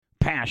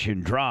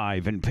passion,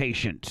 drive, and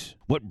patience.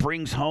 What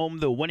brings home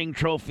the winning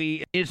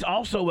trophy is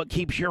also what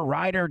keeps your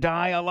ride or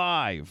die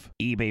alive.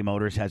 eBay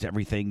Motors has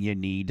everything you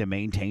need to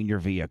maintain your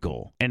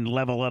vehicle and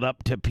level it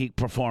up to peak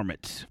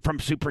performance. From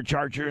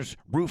superchargers,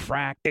 roof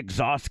rack,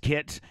 exhaust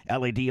kits,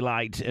 LED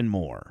lights, and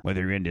more.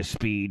 Whether you're into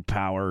speed,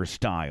 power, or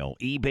style,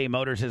 eBay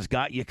Motors has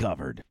got you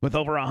covered. With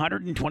over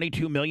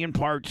 122 million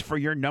parts for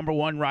your number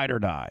one ride or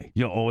die,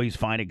 you'll always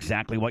find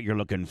exactly what you're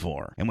looking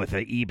for. And with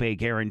the eBay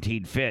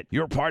Guaranteed Fit,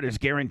 your part is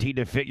guaranteed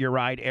to fit your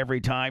ride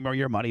every time or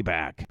your money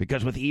back.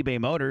 Because with eBay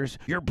Motors,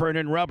 you're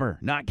burning rubber,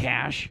 not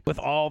cash, with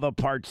all the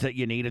parts that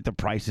you need at the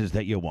prices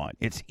that you want.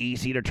 It's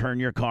easy to turn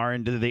your car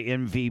into the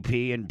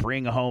MVP and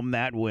bring home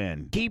that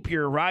win. Keep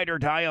your ride or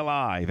die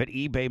alive at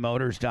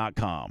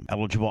ebaymotors.com.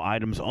 Eligible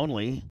items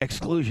only.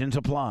 Exclusions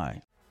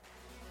apply.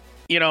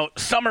 You know,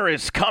 summer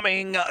is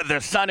coming,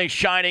 the sun is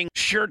shining,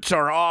 shirts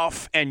are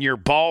off, and your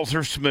balls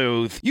are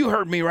smooth. You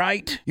heard me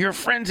right. Your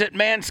friends at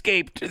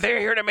Manscaped, they're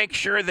here to make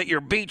sure that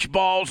your beach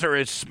balls are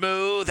as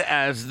smooth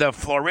as the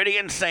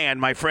Floridian sand,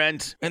 my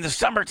friends. In the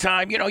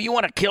summertime, you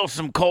want to kill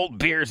some cold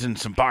beers and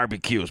some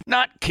barbecues,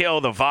 not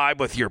kill the vibe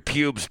with your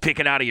pubes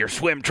picking out of your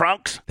swim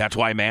trunks. That's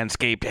why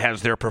Manscaped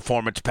has their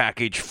Performance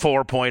Package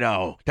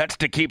 4.0. That's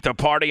to keep the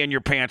party in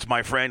your pants,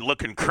 my friend,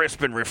 looking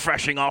crisp and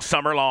refreshing all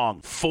summer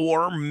long.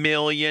 4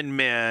 million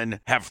men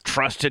have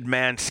trusted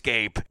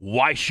Manscaped.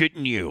 Why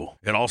shouldn't you?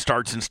 It all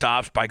starts and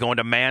stops by going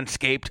to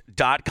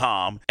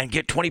manscaped.com and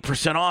get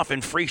 20% off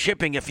and free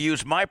shipping if you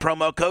use my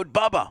promo code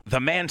BUBBA. The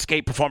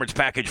Manscaped Performance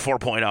Package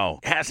 4.0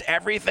 has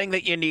everything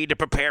that you need to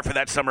prepare for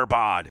that summer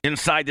bod.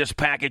 Inside this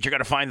package, you're going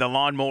to find the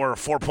Lawnmower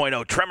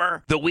 4.0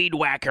 trimmer, the Weed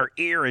Whacker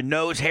ear and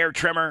nose hair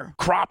trimmer,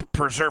 Crop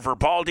Preserver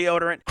ball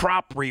deodorant,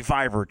 Crop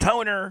Reviver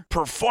toner,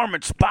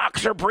 performance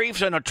boxer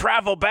briefs, and a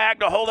travel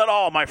bag to hold it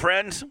all, my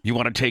friends. You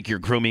want to take your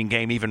grooming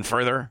game even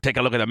further? Take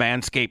a look at the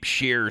Manscaped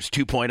Shears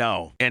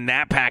 2.0. In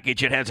that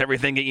package, it has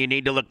everything that you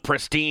need to look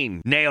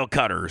pristine. Nail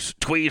cutters,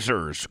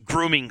 tweezers,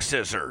 grooming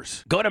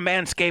scissors. Go to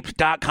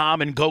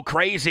manscaped.com and go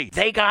crazy.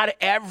 They got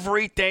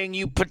everything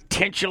you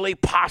potentially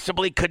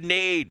possibly could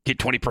need. Get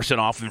 20%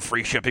 off and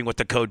free shipping with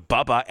the code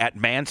BUBBA at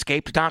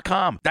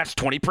manscaped.com. That's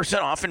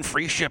 20% off and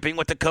free shipping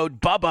with the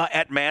code BUBBA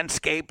at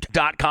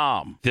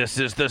manscaped.com. This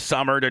is the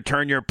summer to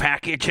turn your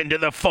package into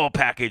the full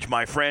package,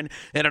 my friend,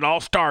 and it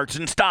all starts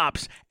and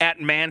stops at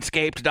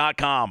manscaped.com.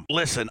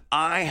 Listen,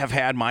 I have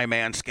had my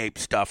Manscaped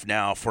stuff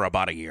now for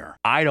about a year.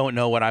 I don't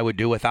know what I would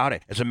do without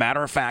it. As a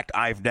matter of fact,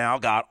 I've now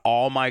got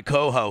all my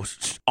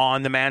co-hosts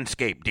on the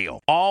Manscaped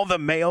deal. All the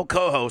male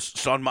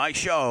co-hosts on my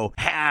show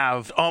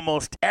have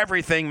almost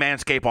everything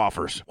Manscaped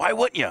offers. Why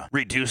wouldn't you?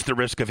 Reduce the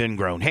risk of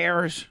ingrown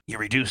hairs. You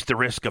reduce the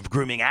risk of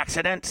grooming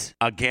accidents.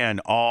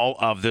 Again, all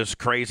of this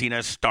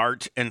craziness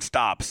starts and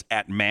stops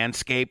at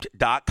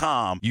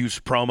manscaped.com. Use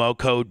promo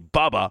code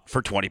BUBBA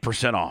for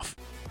 20% off.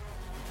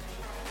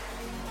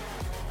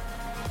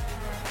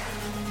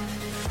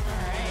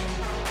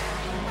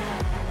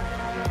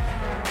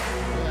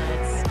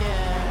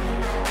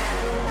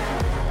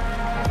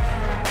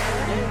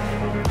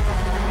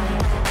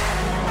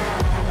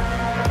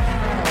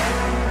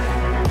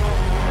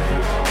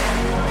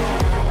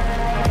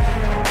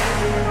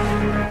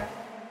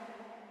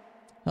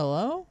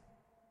 Hello?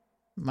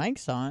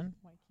 Mic's on.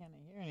 Why can't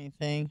I hear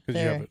anything?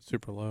 Because you have it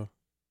super low.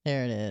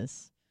 There it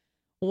is.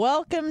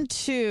 Welcome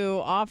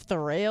to Off the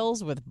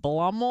Rails with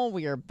Blummel.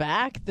 We are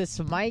back. This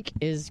mic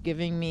is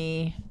giving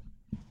me...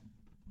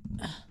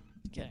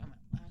 Getting on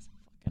my last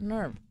fucking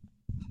nerve.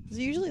 Is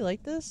it usually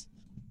like this?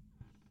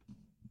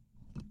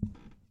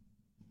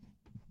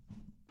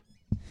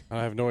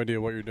 I have no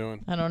idea what you're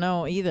doing. I don't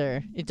know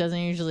either. It doesn't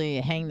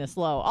usually hang this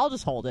low. I'll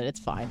just hold it. It's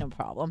fine. No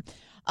problem.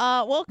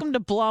 Welcome to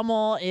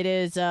Blummel. It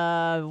is,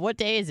 what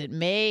day is it?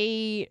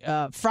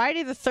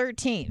 Friday the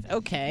 13th.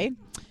 Okay.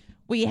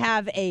 We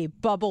have a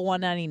Bubba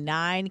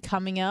 199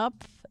 coming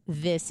up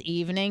this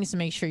evening, so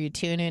make sure you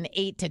tune in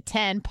 8 to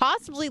 10,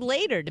 possibly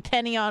later,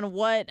 depending on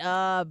what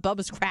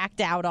Bubba's cracked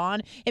out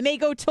on. It may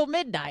go till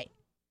midnight.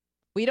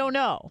 We don't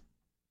know.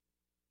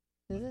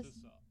 Is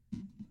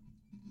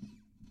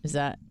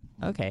that...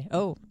 Okay.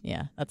 Oh,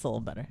 yeah. That's a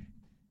little better.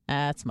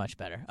 That's much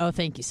better. Oh,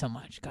 thank you so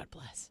much. God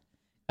bless.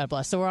 God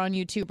bless. So we're on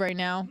YouTube right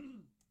now?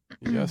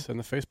 Yes, and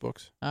the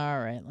Facebooks. All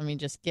right. Let me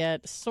just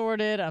get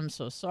sorted. I'm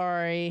so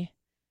sorry.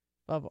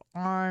 Bubba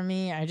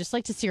Army. I just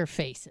like to see your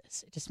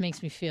faces. It just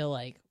makes me feel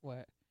like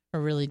we're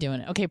really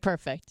doing it. Okay,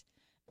 perfect.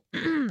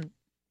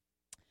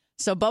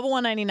 So Bubba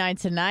 199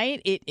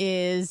 tonight. It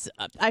is,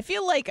 I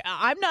feel like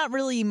I'm not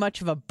really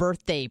much of a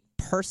birthday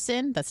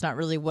person. That's not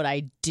really what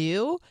I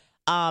do.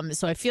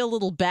 So I feel a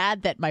little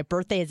bad that my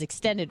birthday is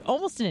extended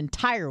almost an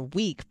entire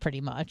week,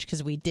 pretty much,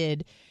 because we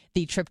did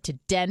the trip to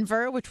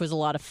Denver, which was a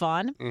lot of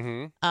fun.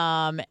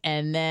 Mm-hmm.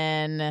 And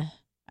then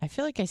I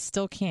feel like I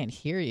still can't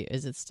hear you.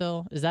 Is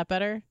that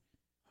better?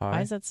 Hi.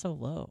 Why is that so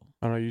low?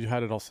 I don't know. You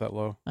had it all set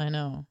low. I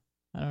know.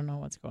 I don't know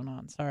what's going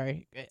on.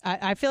 Sorry.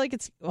 I feel like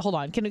it's, hold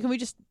on. Can we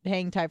just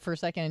hang tight for a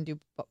second and do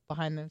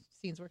behind the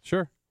scenes work?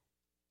 Sure.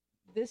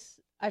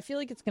 I feel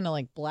like it's going to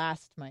like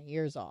blast my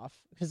ears off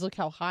because look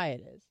how high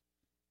it is.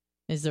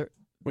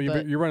 Well,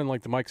 you're running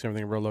like the mics and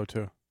everything real low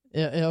too.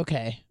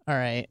 Okay. All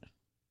right.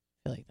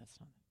 I feel like that's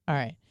not. All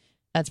right.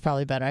 That's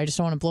probably better. I just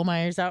don't want to blow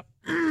my ears out.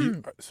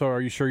 So are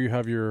you sure you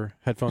have your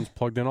headphones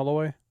plugged in all the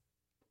way?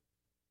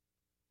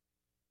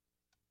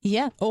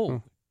 Yeah.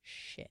 Oh,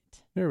 shit.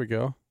 There we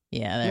go.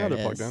 Yeah, there it is.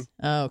 They're plugged in.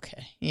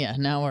 Okay. Yeah,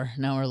 now we're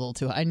a little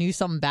too high. I knew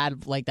something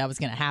bad like that was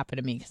going to happen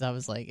to me because I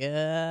was like,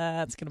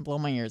 it's going to blow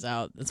my ears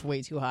out. That's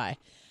way too high.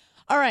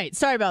 All right.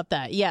 Sorry about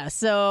that. Yeah,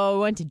 so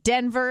we went to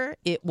Denver.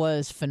 It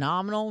was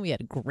phenomenal. We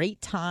had a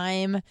great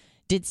time.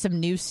 Did some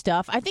new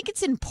stuff. I think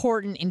it's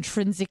important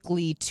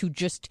intrinsically to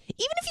just,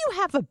 even if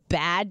you have a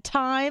bad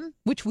time,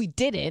 which we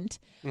didn't,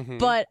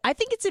 but I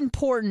think it's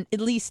important, at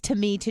least to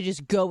me, to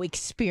just go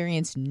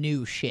experience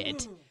new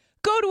shit.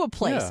 Go to a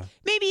place. Yeah.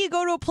 Maybe you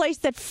go to a place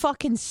that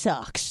fucking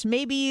sucks.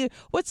 Maybe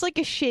what's like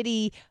a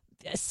shitty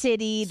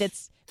city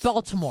that's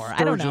Baltimore.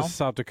 I don't know. Sturgis,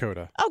 South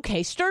Dakota.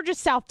 Okay, Sturgis,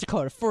 South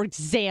Dakota, for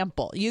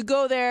example. You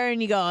go there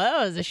and you go,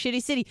 oh, it's a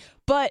shitty city.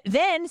 But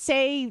then,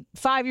 say,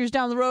 5 years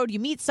down the road, you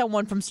meet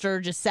someone from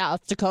Sturgis,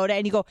 South Dakota,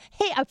 and you go,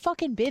 hey, I've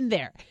fucking been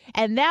there.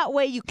 And that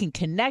way you can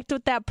connect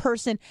with that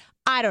person.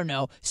 I don't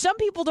know. Some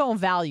people don't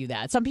value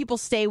that. Some people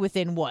stay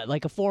within,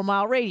 like a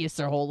 4-mile radius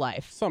their whole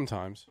life.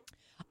 Sometimes.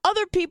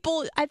 Other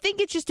people, I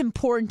think it's just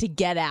important to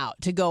get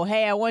out, to go,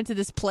 hey, I went to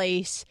this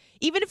place,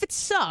 even if it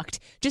sucked,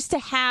 just to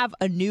have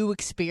a new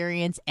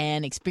experience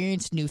and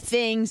experience new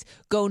things,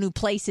 go new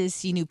places,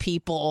 see new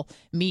people,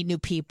 meet new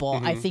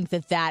people. I think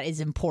that is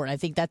important. I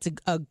think that's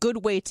a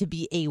good way to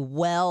be a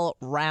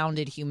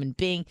well-rounded human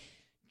being.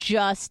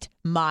 Just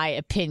my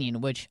opinion,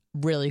 which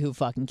really, who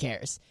fucking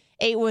cares?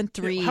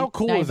 813. How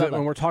cool is it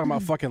when we're talking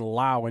about fucking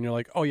Lao and you're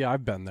like, oh, yeah,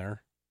 I've been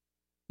there?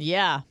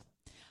 Yeah.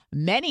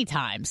 Many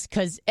times,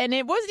 and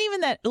it wasn't even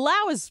that.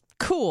 Lao is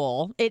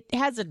cool. It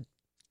has a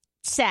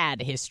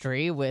sad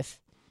history with,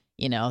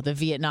 the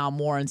Vietnam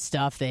War and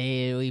stuff.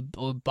 We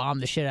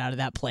bombed the shit out of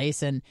that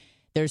place, and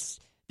there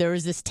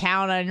was this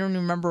town. I don't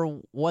remember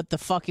what the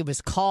fuck it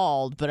was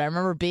called, but I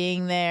remember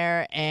being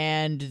there,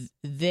 and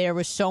there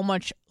was so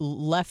much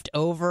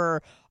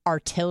leftover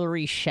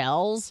artillery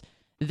shells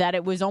that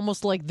it was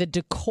almost like the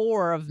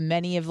decor of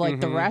many of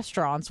the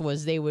restaurants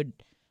was they would.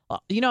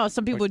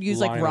 Some people would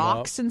use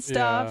rocks and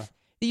stuff.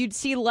 Yeah. You'd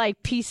see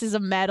pieces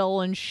of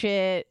metal and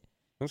shit.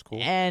 That's cool.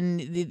 And,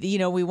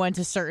 we went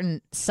to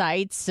certain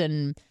sites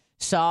and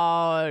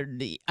saw,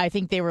 I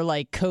think they were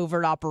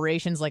covert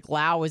operations.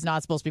 Lao was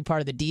not supposed to be part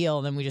of the deal.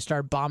 And then we just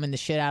started bombing the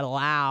shit out of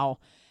Lao.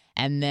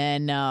 And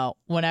then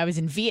when I was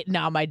in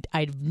Vietnam,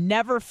 I'd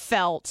never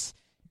feeling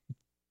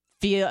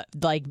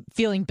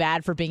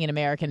bad for being an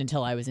American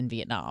until I was in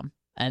Vietnam.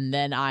 And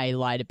then I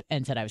lied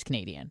and said I was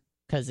Canadian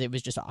because it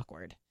was just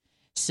awkward.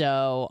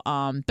 So,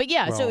 but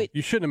yeah, well,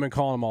 you shouldn't have been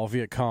calling them all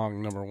Viet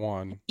Cong, number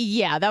one.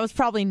 Yeah, that was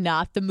probably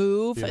not the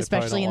move,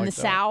 especially in the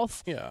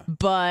South. Yeah.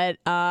 But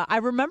I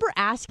remember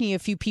asking a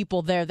few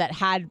people there that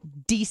had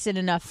decent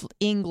enough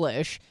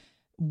English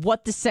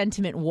what the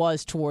sentiment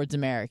was towards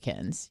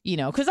Americans,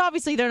 because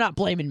obviously they're not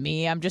blaming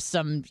me. I'm just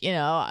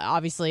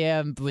obviously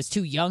I was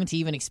too young to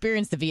even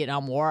experience the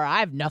Vietnam War. I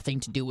have nothing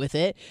to do with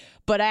it.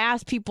 But I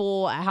asked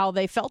people how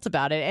they felt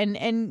about it.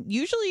 And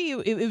usually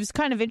it was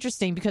kind of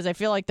interesting because I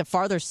feel like the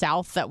farther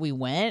south that we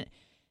went,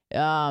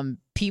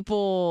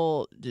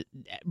 people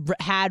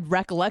had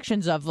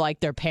recollections of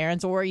their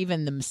parents or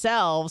even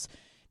themselves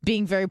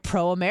being very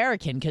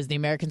pro-American because the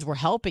Americans were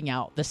helping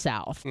out the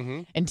South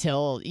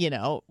until,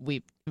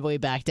 we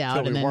backed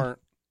out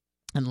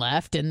and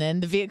left. And then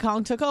the Viet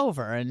Cong took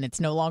over. And it's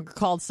no longer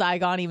called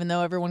Saigon, even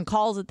though everyone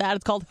calls it that.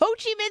 It's called Ho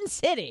Chi Minh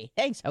City.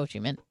 Thanks, Ho Chi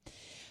Minh.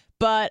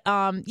 But,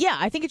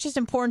 I think it's just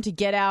important to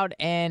get out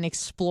and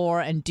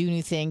explore and do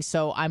new things.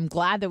 So I'm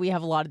glad that we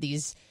have a lot of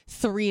these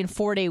 3 and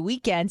 4 day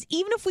weekends,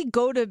 even if we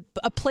go to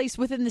a place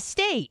within the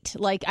state.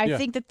 I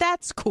think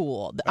that's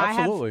cool.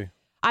 Absolutely.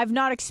 I've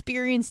not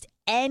experienced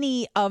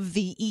any of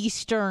the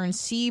eastern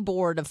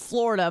seaboard of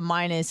Florida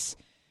minus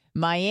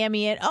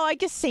Miami and, I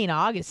guess St.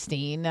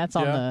 Augustine. That's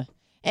on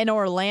and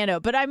Orlando.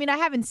 But, I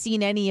haven't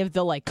seen any of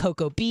the,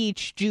 Cocoa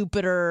Beach,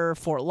 Jupiter,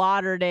 Fort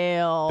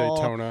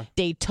Lauderdale.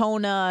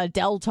 Daytona,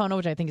 Deltona,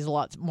 which I think is a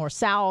lot more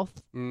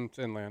south. It's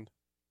inland.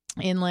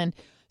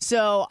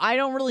 So I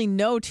don't really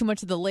know too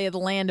much of the lay of the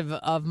land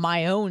of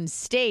my own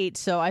state.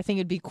 So I think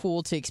it'd be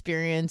cool to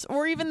experience,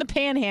 or even the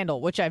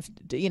Panhandle, which I've,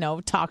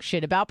 talked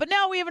shit about. But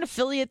now we have an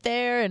affiliate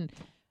there, and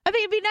I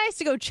think it'd be nice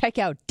to go check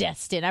out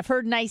Destin. I've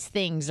heard nice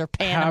things, or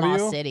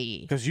Panama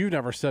City. Because you've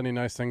never said any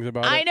nice things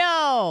about it. I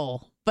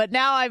know. But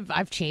now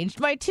I've changed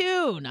my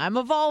tune. I'm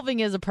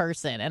evolving as a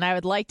person, and I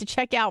would like to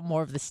check out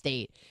more of the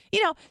state.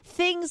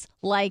 Things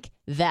like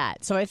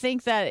that. So I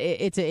think that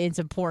it's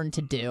important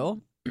to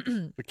do.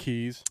 The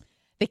Keys.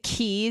 The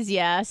Keys,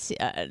 yes.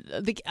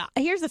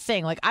 Here's the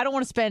thing. I don't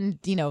want to spend,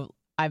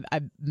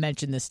 I've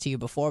mentioned this to you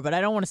before, but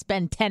I don't want to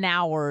spend 10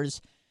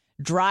 hours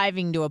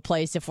driving to a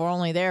place if we're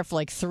only there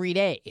for 3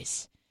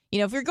 days.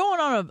 If you're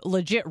going on a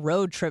legit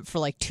road trip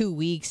for 2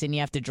 weeks and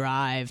you have to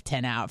drive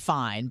 10 hours,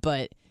 fine.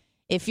 But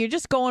if you're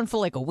just going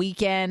for a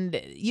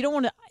weekend, you don't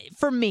want to,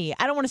 for me,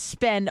 I don't want to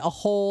spend a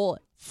whole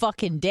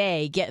fucking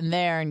day getting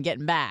there and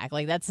getting back.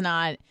 Like, that's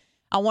not,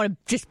 I want to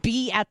just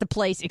be at the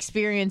place,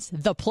 experience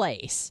the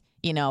place,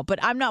 you know,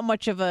 but I'm not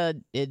much of a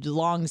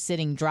long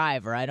sitting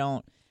driver. I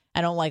don't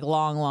like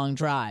long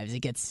drives. It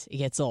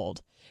gets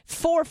old.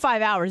 4 or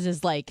 5 hours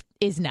is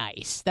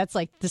nice. That's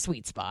like the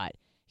sweet spot.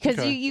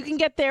 Because you can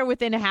get there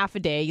within a half a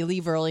day. You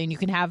leave early, and you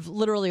can have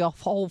literally a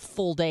whole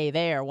full day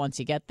there once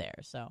you get there.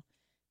 So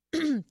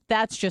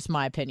that's just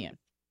my opinion.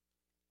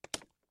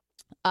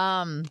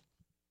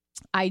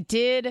 I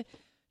did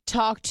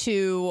talk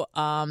to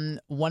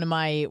one of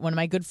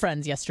my good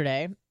friends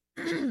yesterday,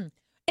 and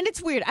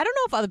it's weird. I don't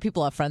know if other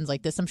people have friends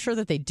like this. I'm sure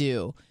that they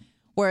do,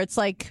 where it's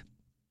like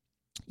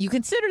you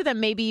consider them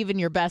maybe even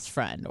your best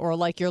friend or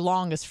like your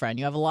longest friend.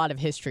 You have a lot of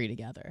history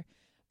together.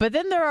 But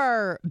then there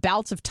are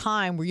bouts of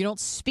time where you don't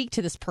speak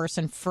to this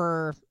person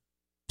for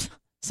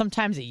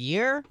sometimes a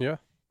year,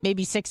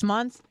 maybe 6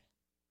 months.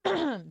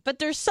 But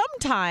there's some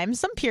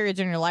periods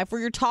in your life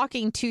where you're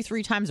talking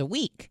 2-3 times a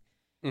week.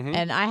 Mm-hmm.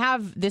 And I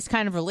have this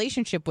kind of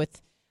relationship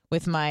with one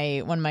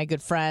of my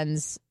good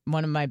friends,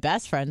 one of my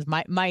best friends,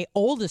 my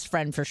oldest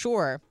friend for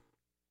sure,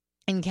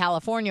 in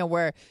California,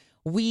 where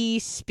we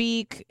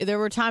speak. There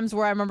were times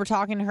where I remember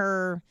talking to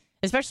her,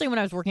 especially when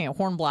I was working at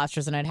Horn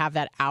Blasters, and I'd have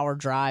that hour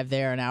drive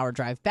there, an hour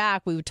drive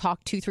back. We would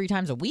talk 2-3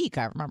 times a week,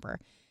 I remember.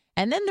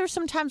 And then there's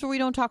some times where we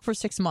don't talk for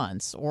 6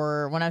 months,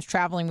 or when I was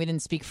traveling, we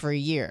didn't speak for a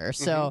year.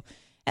 So,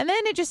 and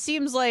then it just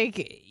seems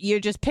like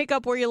you just pick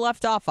up where you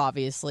left off,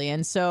 obviously.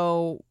 And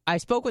so I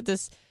spoke with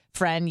this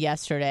friend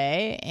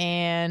yesterday,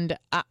 and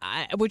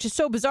which is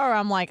so bizarre.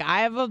 I'm like,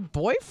 I have a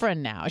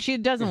boyfriend now. She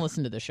doesn't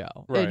listen to the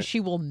show. Right. And she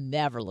will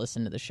never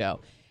listen to the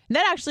show. And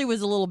that actually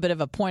was a little bit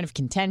of a point of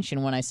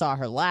contention when I saw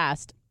her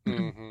last.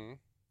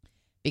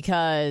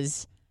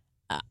 Because,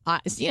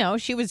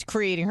 she was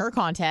creating her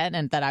content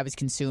and that I was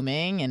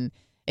consuming, and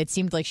it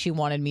seemed like she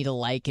wanted me to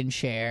like and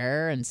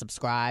share and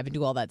subscribe and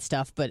do all that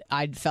stuff, but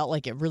I felt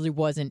like it really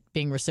wasn't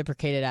being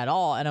reciprocated at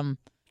all, and I'm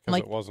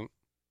like, it wasn't.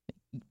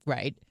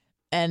 Right.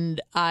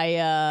 And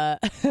I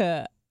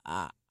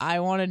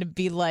wanted to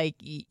be like,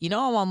 I'm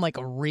on like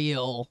a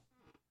real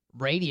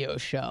radio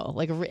show,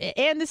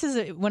 and this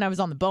is when I was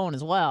on the Bone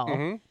as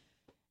well.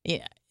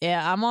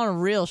 Yeah, I'm on a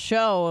real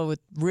show with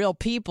real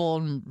people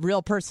and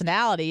real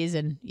personalities,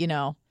 and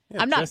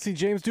I'm not. Jesse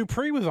James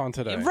Dupree was on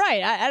today,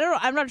 right?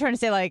 I'm not trying to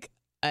say like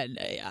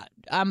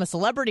I'm a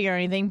celebrity or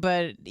anything,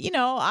 but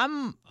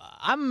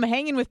I'm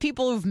hanging with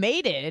people who've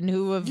made it and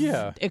who have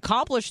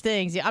accomplished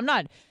things. I'm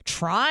not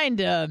trying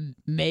to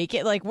make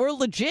it. Like, we're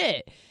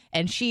legit,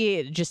 and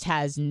she just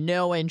has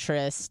no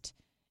interest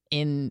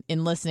in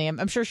listening.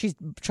 I'm sure she's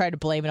tried to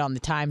blame it on the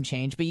time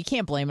change, but you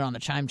can't blame it on the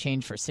time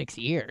change for 6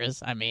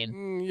 years. I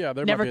mean,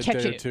 there never might be a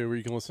catch day it, or two where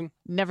you can listen.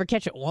 Never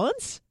catch it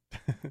once?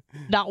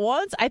 Not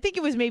once? I think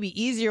it was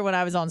maybe easier when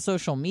I was on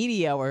social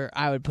media where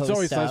I would post It's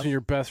always stuff. nice when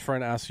your best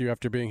friend asks you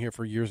after being here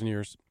for years and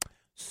years,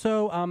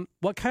 so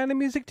what kind of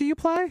music do you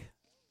play?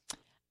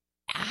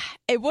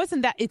 It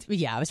wasn't that. It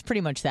was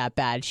pretty much that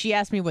bad. She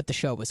asked me what the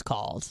show was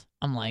called.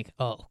 I'm like,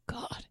 oh,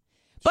 God.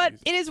 But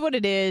it is what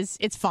it is.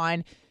 It's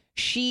fine.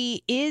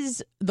 She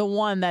is the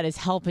one that is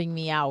helping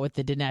me out with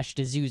the Dinesh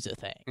D'Souza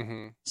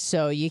thing.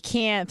 So you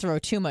can't throw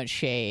too much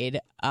shade.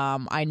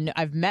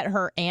 I've met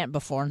her aunt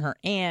before, and her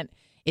aunt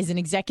is an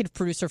executive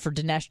producer for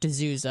Dinesh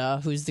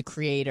D'Souza, who's the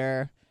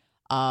creator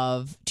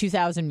of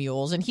 2000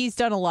 Mules. And he's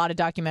done a lot of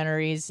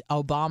documentaries,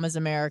 Obama's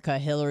America,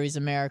 Hillary's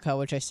America,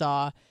 which I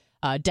saw,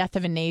 Death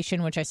of a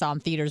Nation, which I saw in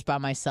theaters by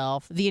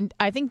myself.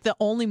 I think the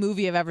only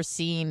movie I've ever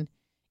seen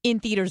in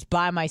theaters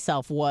by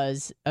myself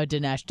was a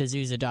Dinesh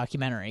D'Souza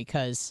documentary,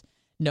 because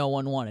no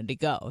one wanted to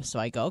go. So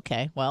I go,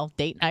 okay, well,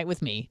 date night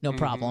with me, no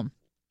problem.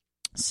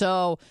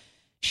 So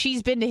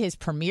she's been to his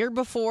premiere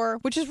before,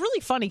 which is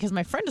really funny because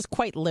my friend is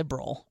quite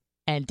liberal,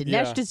 and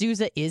Dinesh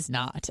D'Souza is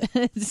not.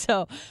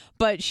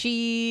 But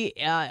she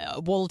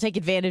will take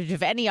advantage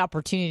of any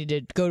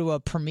opportunity to go to a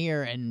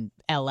premiere in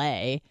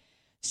L.A.,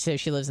 so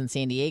she lives in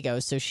San Diego.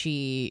 So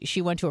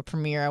she went to a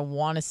premiere, I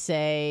want to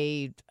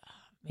say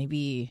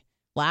maybe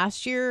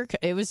last year.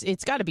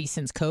 It's got to be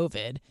since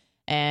COVID.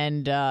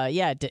 And I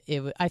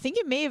think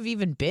it may have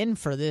even been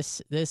for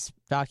this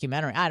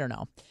documentary. I don't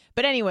know.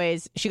 But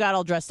anyways, she got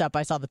all dressed up.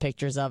 I saw the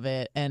pictures of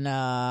it, and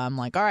I'm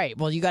like, all right,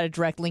 well, you got a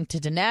direct link to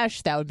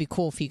Dinesh. That would be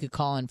cool if you could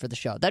call in for the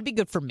show. That'd be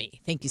good for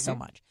me. Thank you so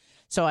much.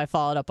 So I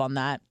followed up on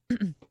that.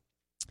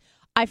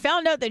 I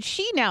found out that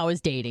she now is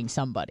dating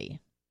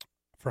somebody.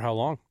 For how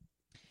long?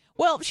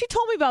 Well, she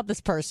told me about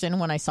this person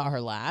when I saw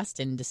her last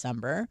in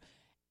December,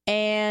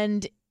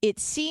 and it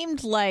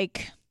seemed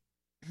like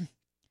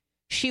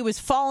she was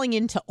falling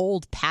into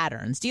old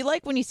patterns. Do you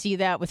like when you see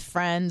that with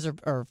friends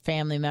or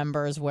family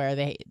members where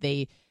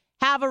they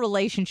have a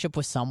relationship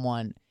with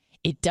someone,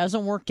 it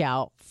doesn't work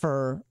out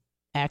for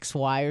X,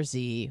 Y, or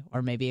Z,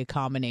 or maybe a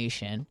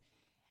combination,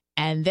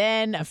 and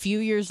then a few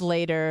years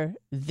later,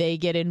 they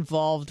get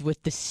involved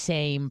with the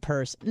same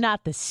person.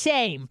 Not the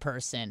same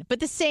person, but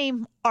the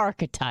same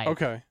archetype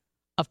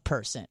of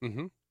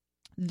person.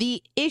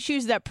 The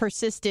issues that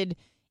persisted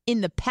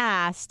in the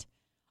past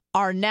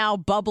are now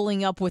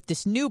bubbling up with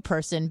this new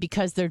person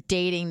because they're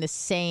dating the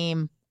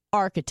same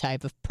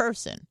archetype of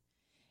person.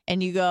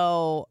 And you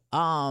go,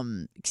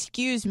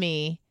 excuse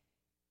me,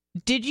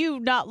 did you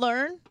not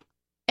learn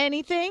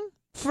anything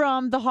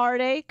from the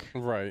heartache?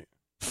 Right.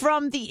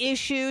 From the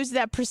issues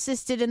that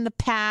persisted in the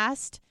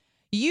past?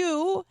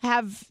 You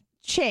have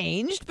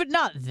changed, but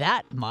not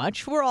that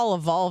much. We're all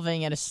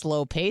evolving at a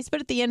slow pace,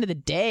 but at the end of the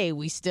day,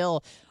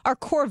 our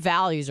core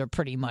values are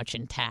pretty much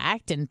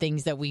intact, and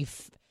things that we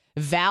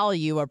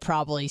value are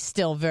probably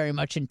still very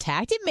much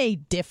intact. It may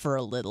differ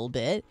a little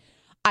bit.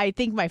 I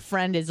think my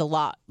friend is a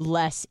lot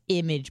less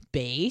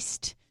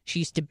image-based. She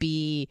used to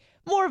be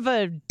more of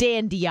a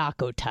Dan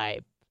Diaco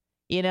type,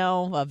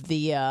 of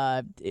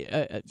the...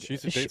 she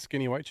used to date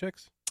skinny white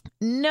chicks?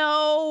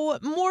 No,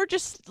 more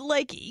just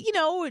like,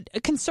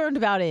 concerned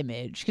about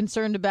image,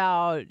 concerned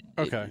about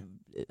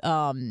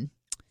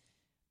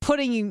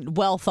putting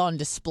wealth on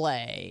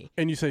display.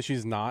 And you say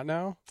she's not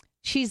now?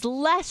 She's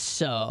less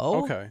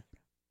so. Okay.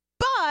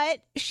 But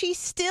she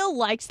still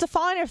likes the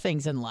finer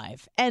things in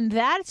life, and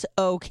that's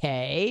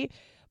okay.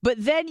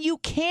 But then you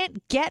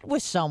can't get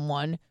with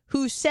someone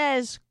who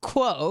says,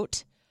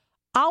 quote,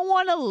 I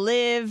want to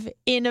live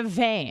in a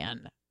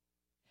van.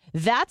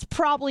 That's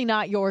probably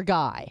not your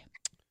guy.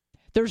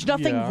 There's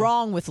nothing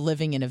wrong with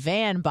living in a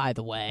van, by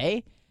the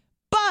way.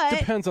 But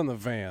depends on the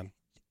van.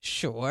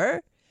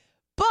 Sure.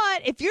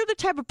 But if you're the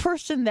type of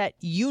person that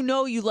you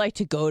like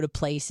to go to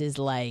places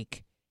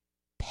like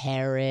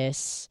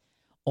Paris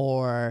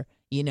or,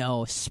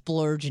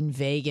 splurge in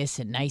Vegas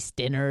and nice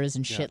dinners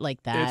and shit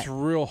like that. It's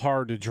real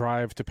hard to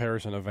drive to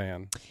Paris in a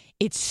van.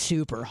 It's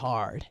super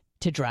hard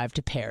to drive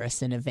to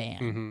Paris in a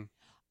van.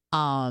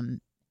 Mm-hmm.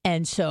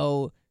 And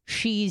so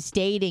she's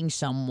dating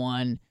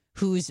someone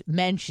who's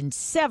mentioned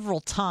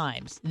several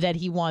times that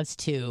he wants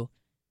to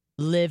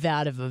live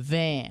out of a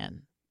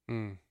van.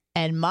 Mm.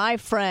 And my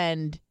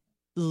friend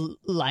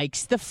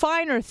likes the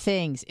finer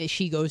things.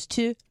 She goes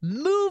to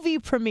movie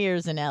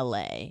premieres in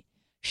L.A.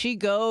 She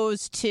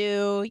goes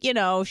to,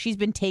 she's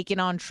been taken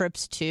on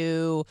trips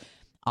to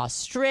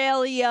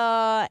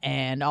Australia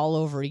and all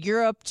over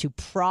Europe, to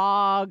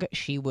Prague.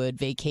 She would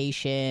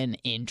vacation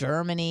in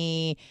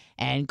Germany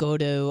and go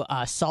to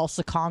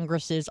salsa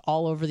congresses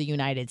all over the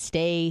United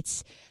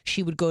States.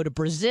 She would go to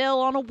Brazil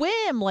on a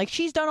whim. Like,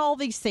 she's done all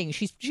these things.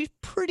 She's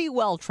pretty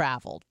well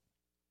traveled.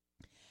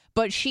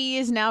 But she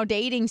is now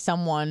dating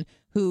someone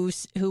who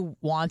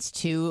wants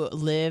to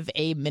live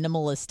a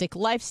minimalistic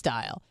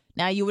lifestyle.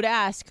 Now you would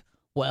ask,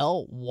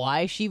 well,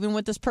 why is she even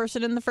with this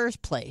person in the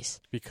first place?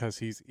 Because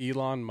he's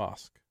Elon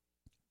Musk.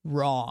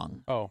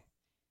 Wrong. Oh.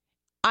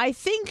 I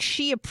think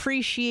she's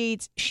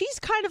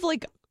kind of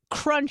like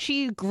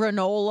crunchy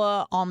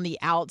granola on the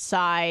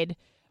outside,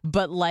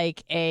 but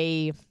like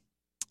a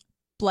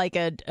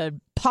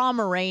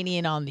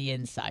Pomeranian on the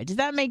inside. Does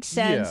that make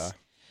sense? Yeah.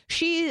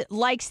 She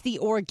likes the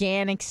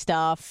organic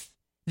stuff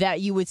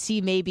that you would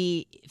see,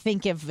 maybe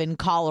think of in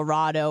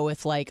Colorado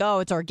with like, oh,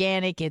 it's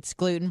organic, it's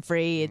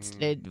gluten-free, it's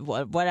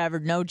whatever,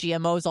 no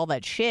GMOs, all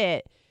that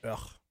shit. Ugh.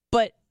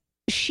 But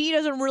she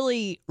doesn't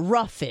really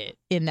rough it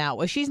in that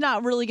way. She's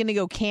not really going to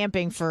go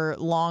camping for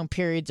long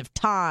periods of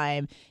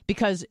time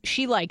because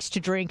she likes to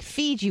drink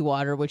Fiji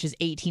water, which is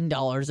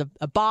 $18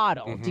 a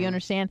bottle. Mm-hmm. Do you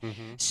understand?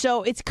 Mm-hmm.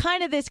 So it's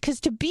kind of this,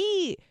 because to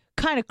be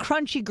kind of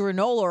crunchy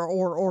granola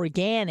or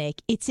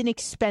organic, it's an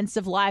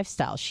expensive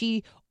lifestyle.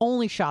 She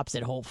only shops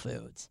at Whole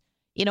Foods.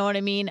 You know what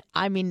I mean?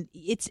 I mean,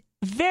 it's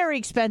very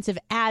expensive,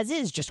 as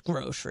is just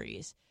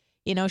groceries.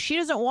 She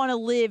doesn't want to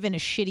live in a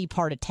shitty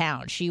part of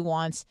town. She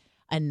wants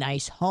a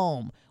nice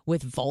home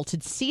with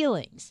vaulted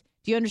ceilings.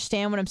 Do you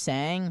understand what I'm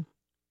saying?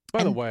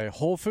 By the way,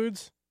 Whole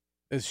Foods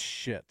is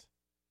shit.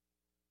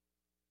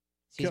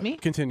 Excuse me?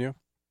 Continue.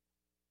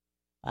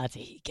 That's a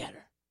heat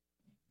getter.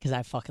 Because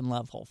I fucking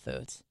love Whole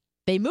Foods.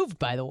 They moved,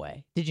 by the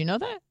way. Did you know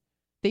that?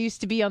 They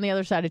used to be on the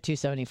other side of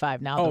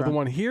 275. Now the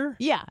one here?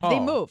 Yeah, they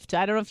moved.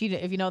 I don't know if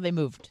you know they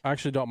moved. I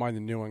actually don't mind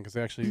the new one because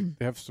they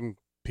have some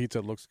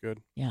pizza that looks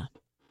good. Yeah,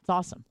 it's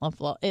awesome.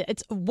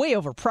 It's way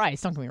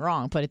overpriced. Don't get me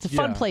wrong, but it's a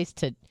fun place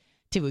to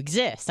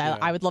exist.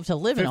 I would love to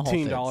live in a Whole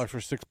Foods. $15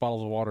 for 6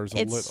 bottles of water is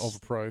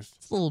overpriced.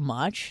 It's a little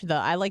much.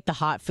 I like the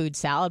hot food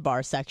salad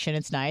bar section.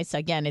 It's nice.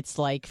 Again, it's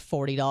like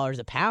 $40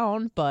 a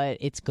pound, but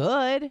it's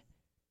good.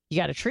 You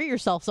got to treat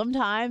yourself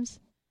sometimes.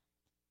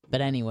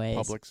 But anyways.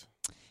 Publix.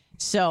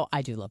 So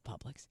I do love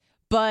Publix.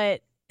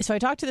 But so I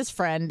talked to this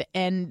friend,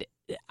 and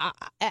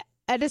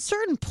at a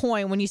certain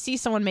point, when you see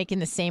someone making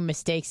the same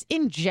mistakes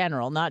in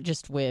general, not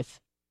just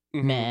with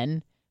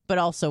men, but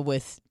also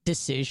with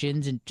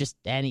decisions and just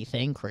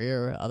anything,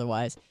 career or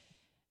otherwise,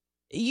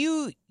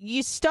 you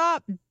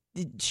stop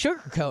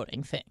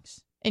sugarcoating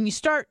things. And you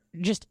start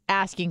just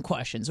asking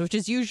questions, which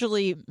is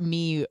usually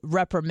me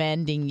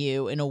reprimanding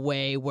you in a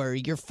way where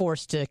you're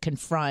forced to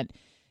confront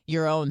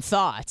your own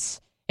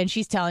thoughts. And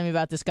she's telling me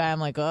about this guy. I'm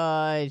like,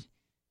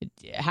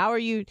 how are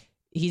you?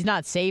 He's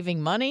not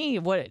saving money?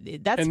 What?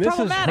 That's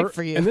problematic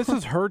for you. And this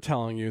is her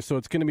telling you, so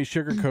it's going to be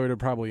sugar-coated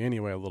probably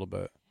anyway a little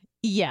bit.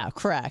 Yeah,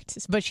 correct.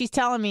 But she's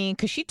telling me,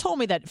 because she told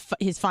me that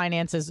his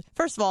finances,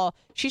 first of all,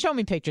 she showed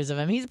me pictures of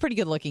him. He's a pretty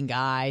good looking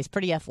guy. He's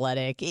pretty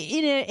athletic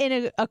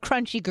in a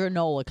crunchy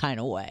granola kind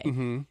of way.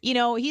 Mm-hmm. You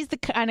know, he's the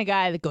kind of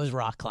guy that goes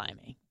rock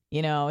climbing.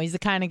 You know, he's the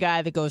kind of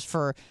guy that goes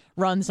for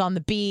runs on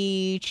the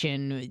beach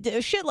and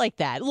shit like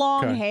that.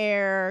 Long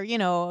hair, you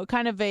know,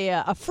 kind of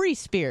a free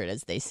spirit,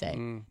 as they say.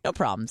 No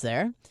problems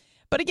there.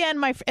 But again,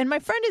 my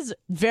friend is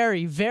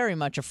very, very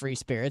much a free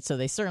spirit, so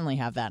they certainly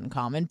have that in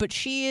common. But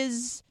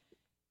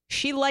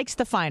she likes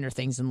the finer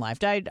things in life.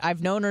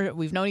 I've known her.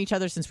 We've known each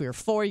other since we were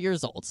 4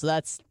 years old, so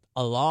that's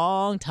a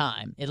long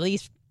time. At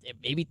least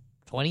maybe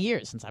 20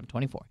 years since I'm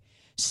 24.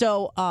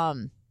 So,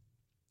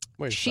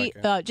 Wait a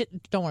second.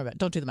 don't worry about it.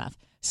 Don't do the math.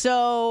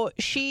 So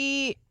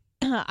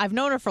I've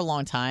known her for a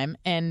long time,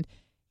 and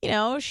you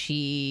know,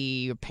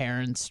 her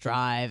parents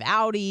drive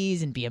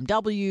Audis and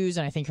BMWs,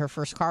 and I think her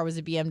first car was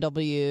a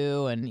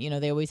BMW, and, you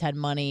know, they always had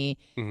money,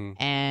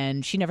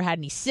 and she never had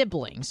any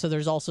siblings, so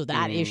there's also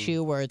that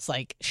issue where it's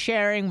like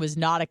sharing was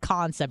not a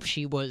concept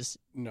she was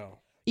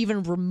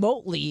even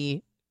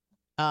remotely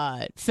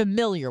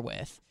familiar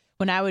with.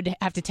 When I would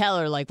have to tell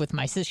her, like with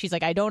my sister, she's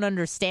like, I don't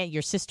understand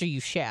your sister,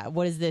 you share.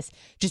 What is this?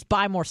 Just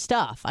buy more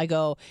stuff. I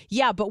go,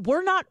 yeah, but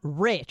we're not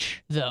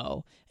rich,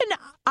 though. And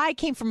I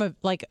came from a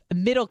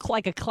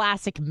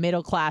classic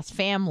middle class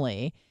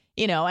family,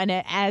 you know, and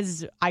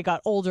as I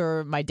got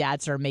older, my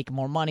dad started making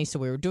more money, so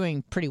we were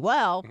doing pretty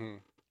well.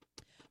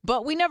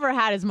 But we never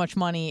had as much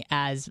money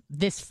as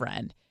this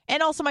friend.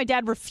 And also my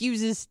dad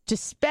refuses to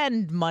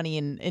spend money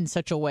in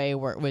such a way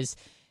where it was...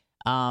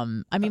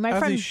 my As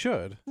friend, he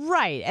should.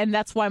 Right, and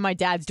that's why my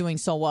dad's doing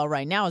so well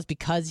right now is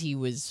because he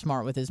was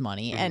smart with his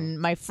money.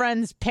 And my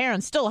friend's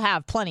parents still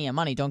have plenty of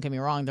money, don't get me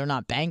wrong. They're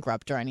not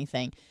bankrupt or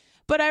anything.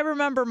 But I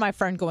remember my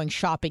friend going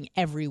shopping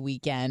every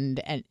weekend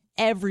and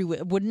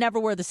would never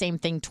wear the same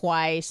thing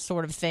twice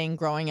sort of thing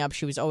growing up.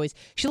 She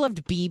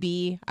loved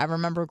BB, I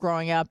remember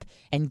growing up,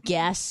 and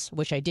Guess,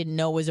 which I didn't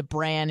know was a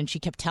brand, and she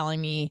kept telling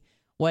me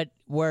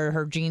where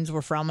her jeans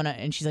were from,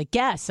 and she's like,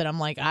 Guess, and I'm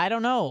like, I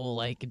don't know,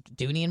 like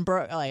Dooney and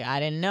Brooke, like I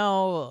didn't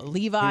know.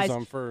 Levi's. Who's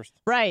on first?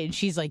 Right, and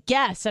she's like,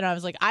 Guess, and I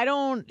was like, I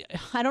don't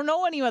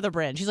know any other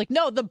brand. She's like,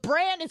 no, the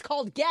brand is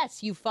called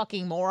Guess, you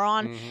fucking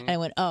moron. And I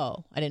went,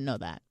 oh, I didn't know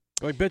that.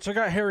 Like, bitch, I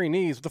got hairy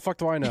knees. What the fuck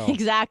do I know?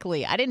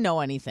 Exactly, I didn't know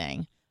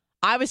anything.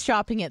 I was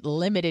shopping at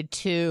Limited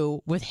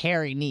 2 with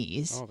hairy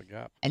knees. Oh, the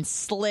gap. And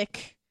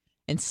slick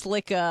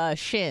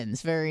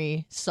shins,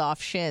 very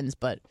soft shins,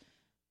 but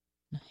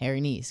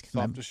hairy knees.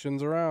 Softest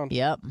shins around.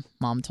 Yep.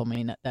 Mom told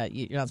me that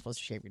you're not supposed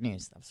to shave your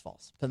knees. That was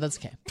false, but that's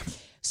okay.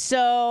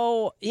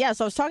 So I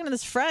was talking to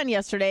this friend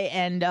yesterday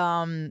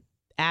and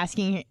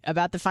asking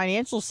about the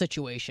financial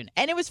situation.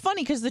 And it was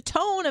funny because the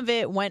tone of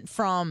it went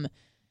from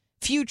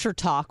future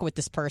talk with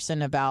this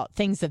person about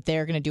things that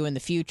they're going to do in the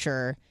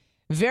future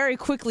very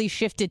quickly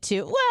shifted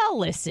to, well,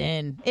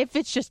 listen, if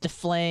it's just a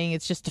fling,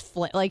 it's just a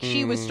fling. Like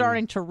she was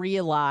starting to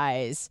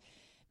realize,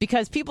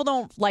 because people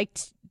don't like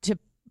to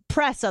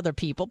press other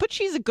people, but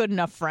she's a good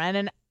enough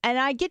friend, and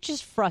I get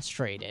just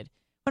frustrated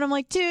when I'm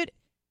like, dude,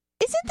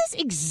 isn't this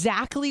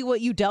exactly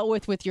what you dealt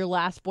with your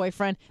last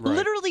boyfriend? Right.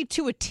 Literally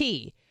to a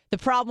T. The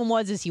problem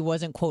was he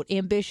wasn't, quote,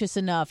 ambitious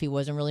enough. He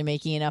wasn't really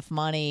making enough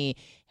money.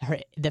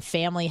 The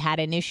family had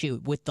an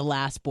issue with the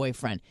last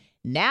boyfriend.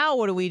 Now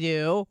what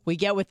do? We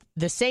get with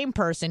the same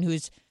person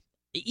who's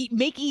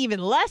making even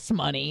less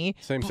money.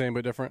 Same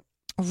but different.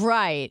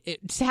 Right.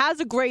 It has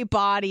a great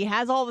body,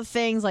 has all the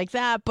things like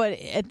that, but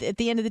at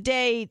the end of the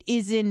day,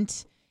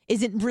 isn't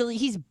really,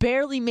 he's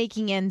barely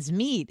making ends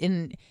meet.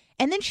 And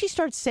then she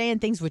starts saying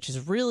things which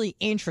is really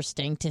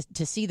interesting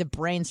to see the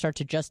brain start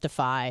to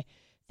justify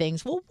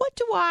things. Well, what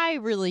do I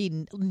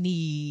really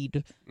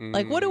need?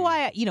 Like, what do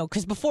I,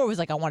 because before it was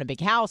like, I want a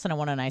big house and I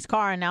want a nice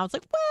car. And now it's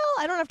like, well,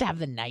 I don't have to have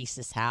the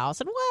nicest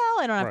house. And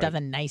well, I don't have to have the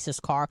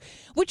nicest car,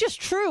 which is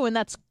true. And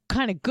that's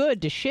kind of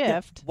good to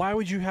shift. Yeah. Why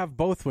would you have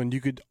both when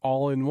you could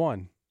all in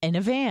one? In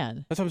a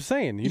van. That's what I'm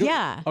saying. You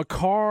don't, a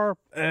car,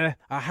 a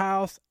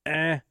house,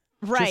 right.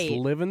 Just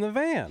live in the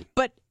van.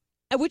 But,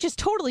 which is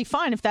totally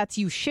fine if that's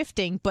you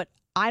shifting, but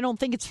I don't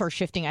think it's her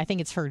shifting. I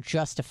think it's her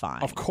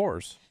justifying. Of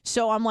course.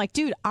 So I'm like,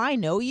 dude, I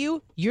know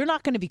you. You're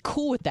not going to be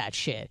cool with that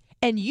shit.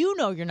 And you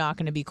know you're not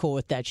going to be cool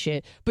with that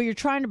shit. But you're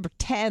trying to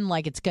pretend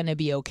like it's going to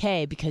be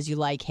okay because you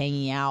like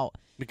hanging out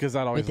because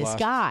that always with this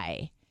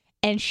guy.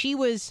 And she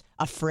was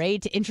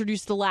afraid to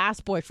introduce the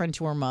last boyfriend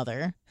to her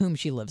mother, whom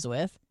she lives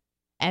with.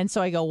 And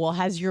so I go, well,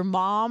 has your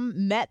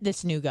mom met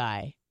this new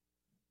guy?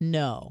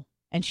 No.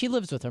 And she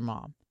lives with her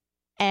mom.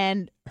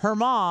 And her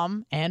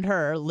mom and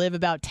her live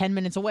about 10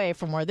 minutes away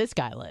from where this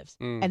guy lives.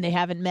 And they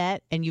haven't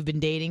met, and you've been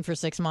dating for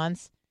 6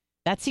 months.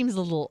 That seems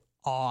a little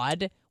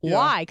odd. Yeah.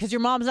 Why? Because your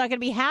mom's not going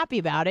to be happy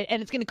about it,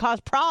 and it's going to cause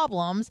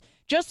problems,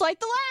 just like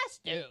the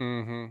last dude.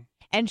 Mm-hmm.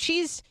 And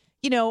she's,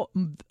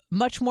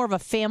 much more of a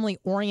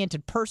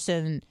family-oriented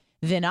person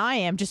than I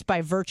am, just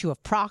by virtue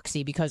of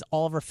proxy, because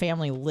all of her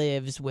family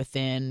lives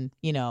within,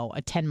 a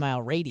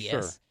 10-mile radius.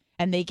 Sure.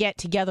 And they get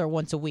together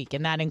once a week,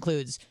 and that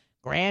includes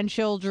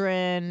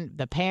grandchildren,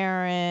 the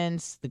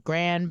parents, the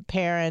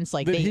grandparents,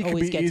 like That they he could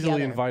always be get easily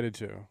together. invited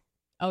to.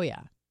 Oh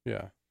yeah.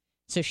 Yeah.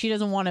 So she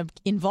doesn't want to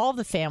involve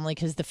the family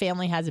because the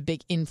family has a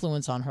big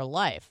influence on her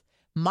life.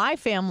 My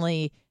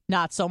family,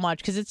 not so much,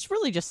 because it's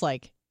really just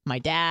like my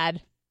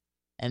dad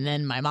and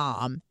then my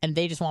mom, and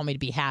they just want me to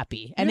be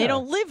happy. And they Yeah.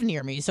 don't live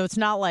near me, so it's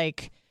not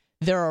like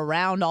they're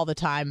around all the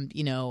time,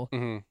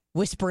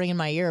 whispering in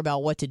my ear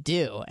about what to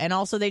do. And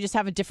also, they just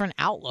have a different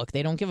outlook.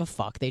 They don't give a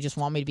fuck. They just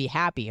want me to be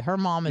happy. Her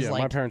mom is Yeah,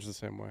 like... my parents are the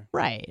same way.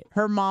 Right.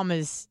 Her mom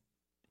is...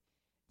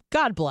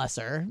 God bless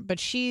her, but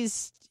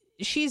she's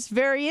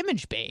very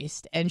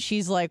image-based. And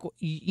she's like,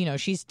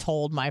 she's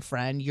told my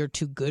friend, you're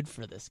too good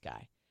for this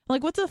guy. I'm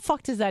like, what the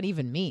fuck does that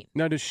even mean?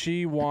 Now, does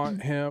she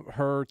want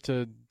her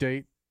to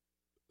date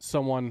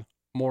someone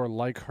more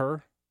like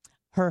her?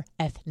 Her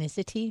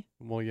ethnicity?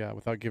 Well, yeah,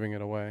 without giving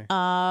it away.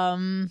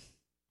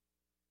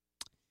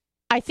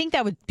 I think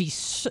that would be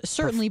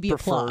certainly be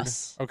Preferred. a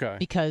plus. Okay.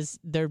 Because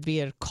there'd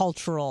be a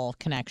cultural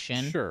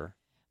connection. Sure.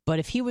 But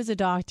if he was a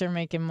doctor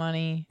making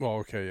money, Well,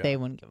 okay, yeah. they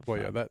wouldn't give a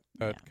Well, fuck. yeah,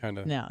 that kind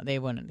of... No, they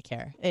wouldn't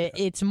care.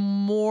 It's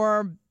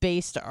more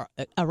based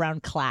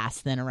around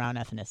class than around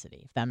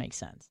ethnicity, if that makes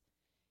sense.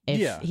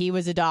 If he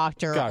was a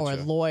doctor or a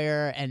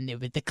lawyer and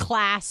the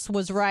class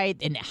was right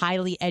and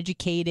highly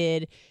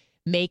educated,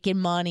 making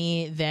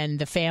money, then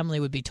the family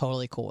would be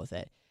totally cool with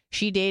it.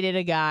 She dated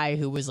a guy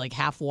who was like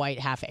half white,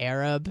 half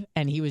Arab,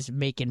 and he was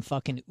making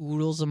fucking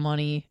oodles of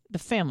money. The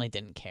family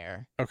didn't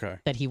care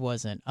that he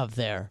wasn't of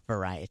their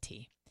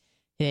variety.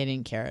 They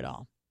didn't care at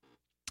all.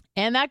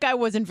 And that guy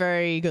wasn't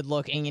very good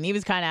looking, and he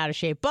was kind of out of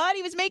shape, but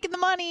he was making the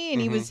money,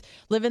 and he was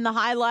living the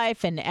high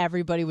life, and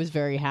everybody was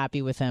very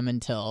happy with him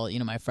until,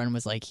 my friend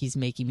was like, he's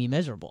making me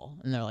miserable.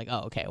 And they're like,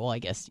 oh, okay, well, I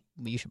guess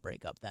you should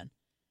break up then.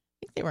 I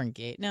think they weren't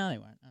gay. No, they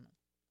weren't. I don't know.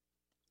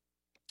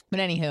 But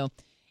anywho,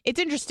 it's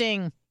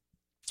interesting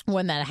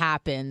when that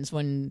happens,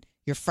 when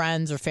your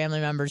friends or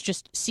family members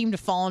just seem to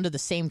fall into the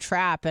same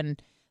trap.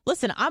 And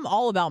listen, I'm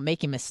all about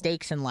making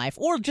mistakes in life,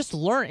 or just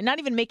learn, not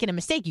even making a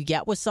mistake. You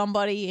get with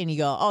somebody and you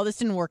go, oh, this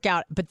didn't work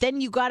out. But then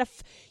you got to,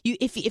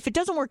 if it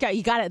doesn't work out,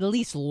 you got to at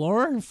least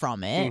learn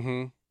from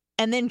it.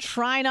 And then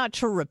try not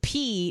to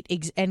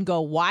repeat and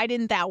go, why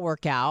didn't that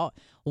work out?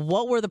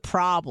 What were the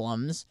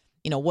problems?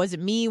 Was it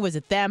me? Was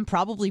it them?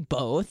 Probably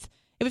both.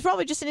 It was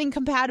probably just an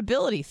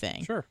incompatibility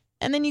thing. Sure.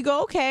 And then you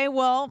go, okay,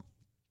 well,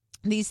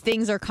 these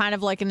things are kind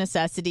of like a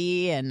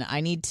necessity, and I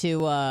need to,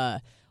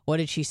 what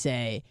did she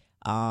say?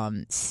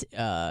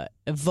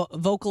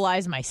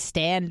 Vocalize my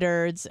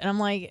standards. And I'm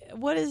like,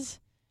 what is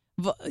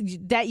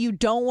that? You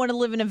don't want to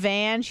live in a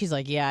van? She's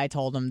like, yeah, I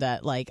told him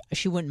that, like,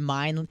 she wouldn't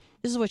mind.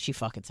 This is what she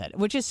fucking said,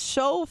 which is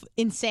so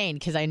insane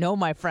because I know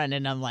my friend,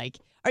 and I'm like,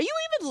 are you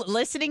even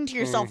listening to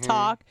yourself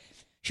talk?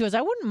 She goes,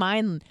 I wouldn't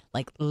mind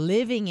like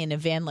living in a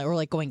van, or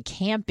like going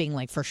camping,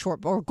 like for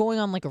short, or going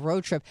on like a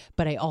road trip,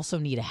 but I also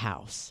need a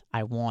house.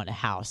 I want a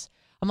house.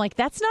 I'm like,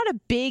 that's not a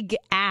big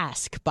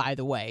ask, by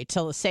the way,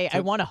 to say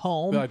I want a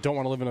home. I don't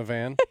want to live in a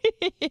van.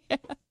 Yeah.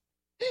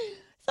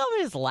 So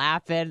I'm just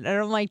laughing, and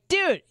I'm like,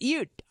 dude,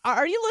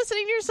 are you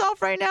listening to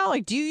yourself right now?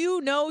 Like, do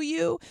you know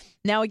you?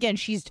 Now, again,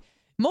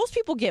 most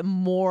people get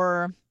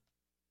more,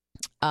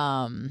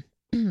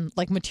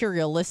 like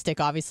materialistic,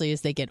 obviously,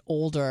 as they get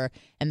older,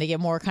 and they get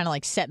more kind of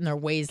like set in their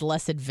ways,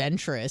 less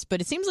adventurous.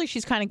 But it seems like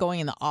she's kind of going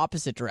in the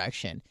opposite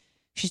direction.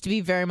 She used to be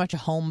very much a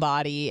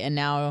homebody, and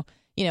now,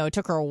 it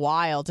took her a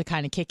while to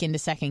kind of kick into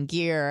second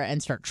gear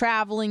and start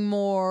traveling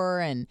more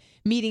and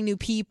meeting new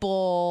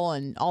people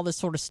and all this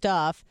sort of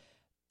stuff.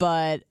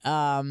 But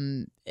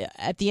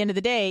at the end of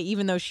the day,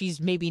 even though she's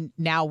maybe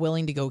now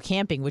willing to go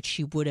camping, which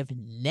she would have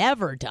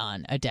never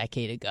done a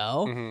decade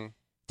ago,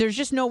 there's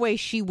just no way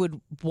she would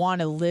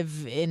want to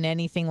live in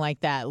anything like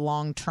that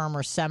long-term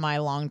or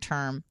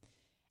semi-long-term.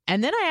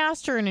 And then I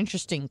asked her an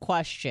interesting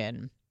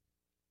question,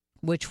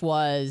 which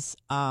was,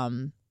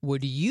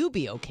 would you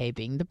be okay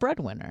being the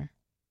breadwinner?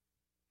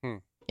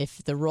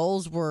 If the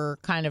roles were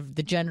kind of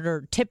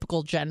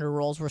typical gender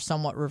roles were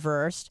somewhat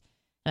reversed.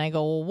 And I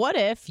go, well, what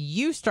if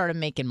you started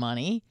making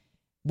money?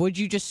 Would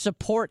you just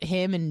support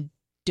him in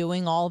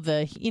doing all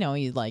the,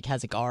 he like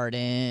has a garden,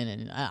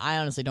 and I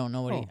honestly don't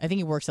know what I think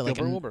he works at like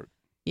Wilbert.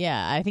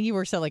 Yeah, I think he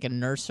works at like a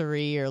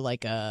nursery or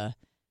like a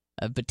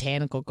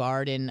botanical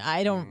garden.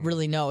 I don't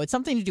really know. It's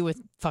something to do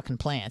with fucking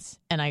plants.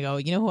 And I go,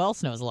 you know who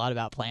else knows a lot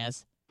about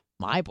plants?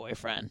 My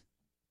boyfriend.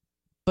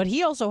 But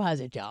he also has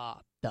a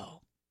job,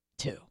 though,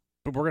 too.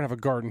 But we're going to have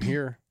a garden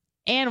here.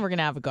 And we're going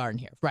to have a garden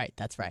here. Right,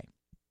 that's right.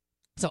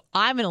 So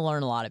I'm going to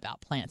learn a lot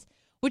about plants,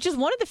 which is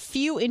one of the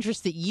few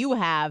interests that you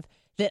have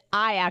that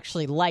I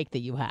actually like that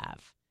you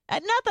have.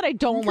 Not that I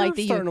don't like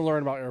that You're starting to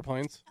learn about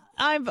airplanes.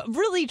 I'm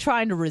really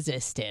trying to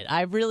resist it.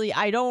 I'm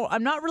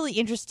not really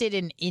interested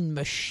in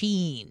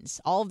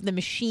machines. All of the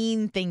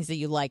machine things that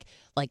you like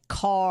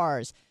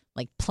cars,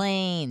 like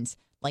planes,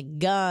 like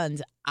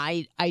guns.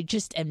 It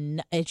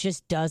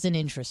just doesn't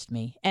interest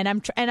me. And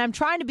I'm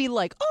trying to be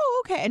like,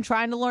 oh, okay, and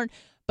trying to learn.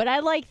 But I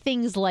like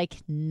things like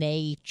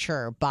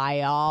nature,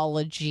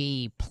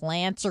 biology,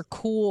 plants are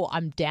cool.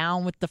 I'm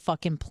down with the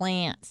fucking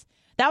plants.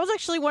 That was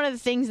actually one of the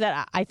things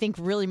that I think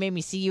really made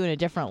me see you in a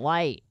different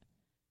light.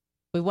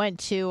 We went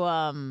to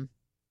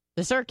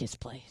the circus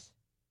place.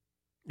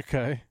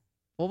 Okay.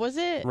 What was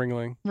it?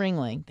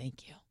 Ringling.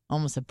 Thank you.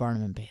 Almost at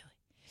Barnum and Bailey.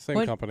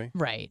 Same company.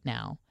 Right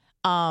now.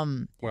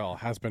 Well,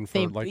 has been for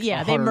they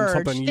 100 merged.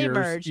 something years. They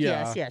merged.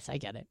 Yeah. Yes, I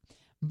get it.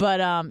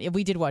 But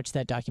we did watch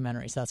that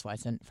documentary, so that's why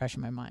it's fresh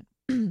in my mind.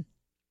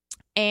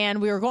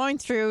 And we were going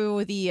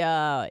through the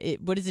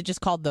what is it just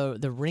called, the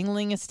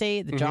Ringling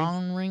estate, the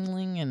John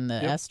Ringling and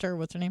the Esther,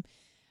 what's her name,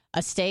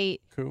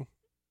 estate. Cool.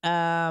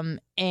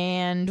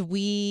 And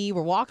we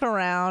were walking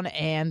around,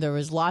 and there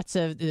was lots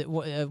of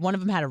one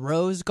of them had a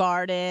rose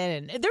garden,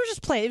 and there was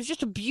just it was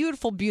just a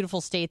beautiful, beautiful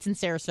estate in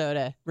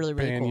Sarasota, really,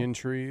 really Banyan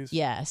cool. trees.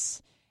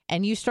 Yes.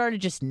 And you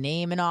started just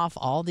naming off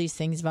all these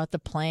things about the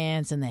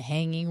plants and the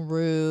hanging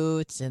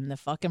roots and the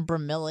fucking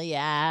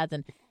bromeliads,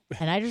 and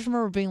I just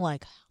remember being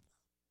like, how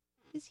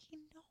does he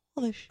know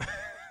all this shit?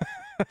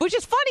 Which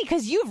is funny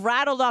because you've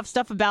rattled off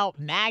stuff about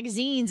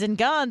magazines and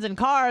guns and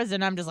cars,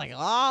 and I'm just like,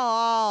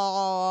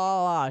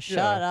 shut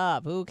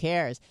up. Who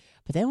cares?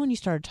 But then when you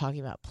started talking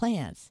about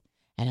plants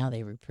and how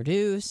they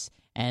reproduce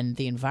and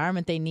the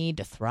environment they need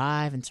to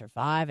thrive and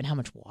survive and how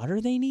much water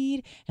they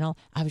need, and all,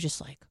 I was just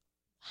like,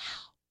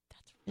 wow,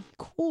 that's really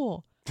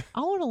cool.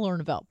 I want to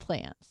learn about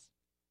plants.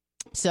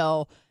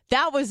 So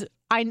that was,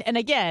 and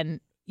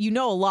again, you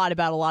know a lot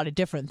about a lot of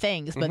different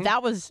things, but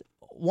that was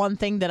one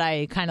thing that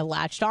I kind of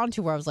latched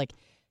onto where I was like,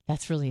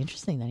 that's really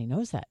interesting that he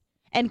knows that.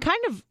 And kind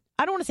of,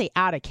 I don't want to say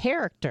out of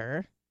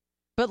character,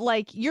 but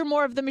like you're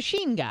more of the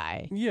machine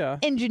guy. Yeah.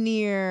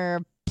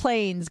 Engineer,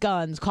 planes,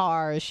 guns,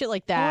 cars, shit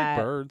like that. I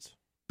like birds.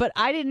 But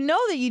I didn't know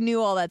that you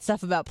knew all that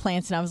stuff about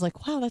plants. And I was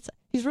like, wow,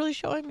 he's really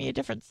showing me a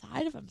different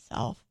side of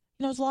himself.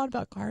 He knows a lot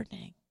about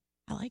gardening.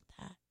 I like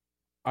that.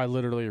 I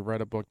literally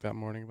read a book that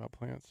morning about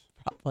plants.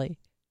 Probably.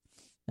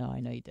 No, I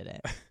know you did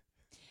it.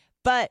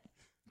 But,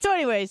 so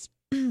anyways,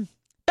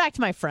 back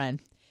to my friend.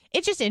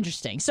 It's just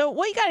interesting. So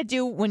what you got to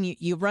do when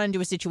you run into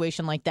a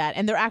situation like that,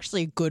 and they're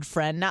actually a good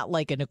friend, not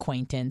like an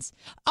acquaintance.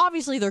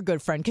 Obviously, they're a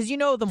good friend because you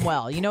know them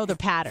well. You know their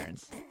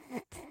patterns.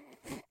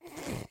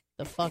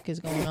 The fuck is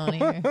going on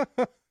here?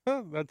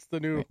 That's the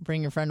new...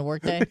 Bring your friend to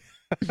work day?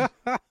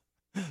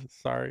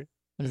 Sorry.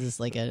 What is this,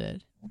 like a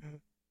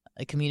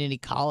community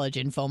college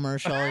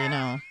infomercial, you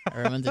know?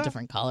 Everyone's a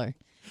different color.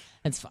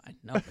 It's fine.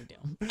 No big deal.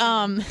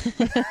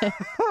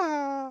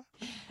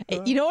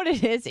 You know what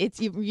it is? It's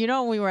you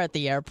know when we were at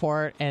the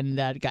airport and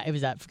it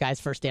was that guy's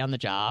first day on the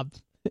job.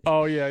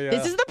 Oh yeah.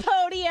 This is the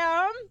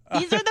podium.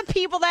 These are the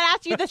people that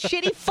ask you the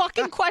shitty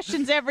fucking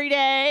questions every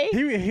day.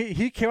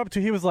 He came up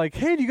to. He was like,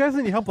 "Hey, do you guys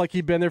need any help?" Like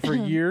he'd been there for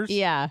years.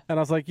 Yeah. And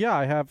I was like, "Yeah,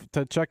 I have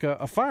to check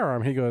a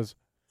firearm." He goes,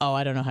 "Oh,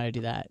 I don't know how to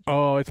do that."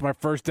 "Oh, it's my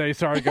first day.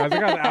 Sorry, guys. I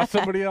got to ask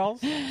somebody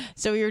else."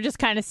 So we were just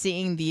kind of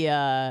seeing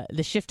the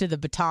shift of the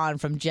baton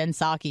from Jen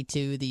Psaki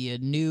to the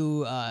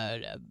new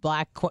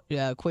black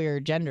queer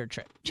gender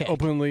chick.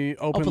 Openly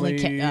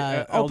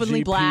black.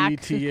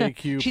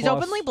 LGBTQ+. She's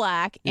openly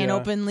black and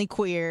openly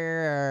queer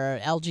or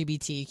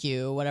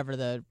LGBTQ, whatever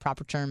the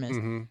proper term is.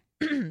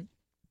 Mm-hmm.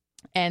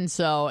 And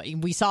so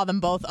we saw them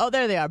both. Oh,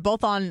 there they are,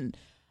 both on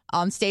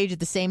stage at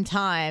the same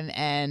time,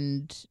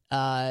 and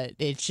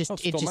it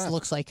just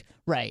looks like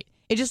right.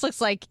 It just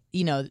looks like,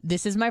 you know,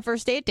 this is my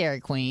first day at Dairy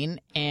Queen,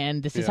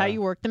 and this is how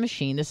you work the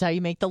machine. This is how you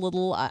make the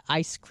little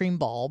ice cream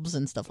bulbs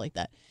and stuff like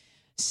that.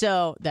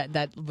 So that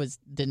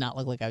did not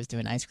look like I was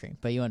doing ice cream,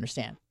 but you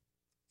understand.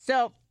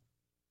 So,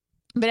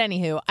 but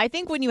anywho, I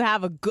think when you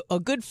have a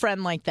good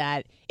friend like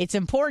that, it's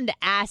important to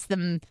ask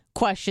them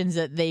questions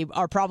that they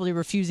are probably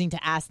refusing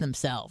to ask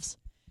themselves.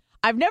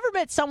 I've never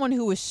met someone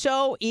who was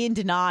so in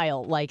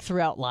denial, like,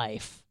 throughout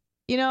life,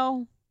 you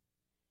know?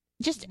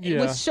 Just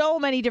with so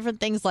many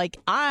different things. Like,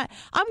 I'm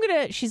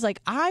going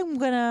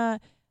to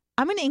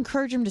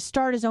encourage him to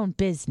start his own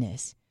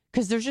business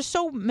because there's just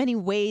so many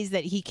ways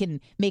that he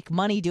can make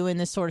money doing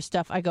this sort of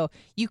stuff. I go,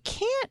 you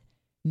can't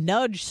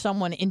nudge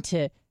someone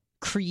into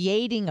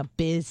creating a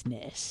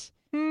business.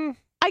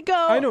 I go,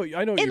 I know what you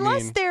mean.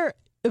 Unless they're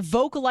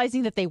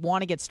vocalizing that they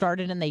want to get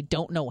started and they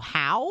don't know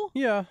how.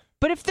 Yeah.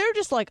 But if they're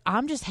just like,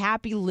 I'm just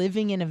happy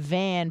living in a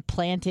van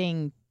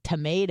planting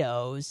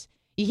tomatoes,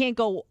 you can't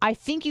go, I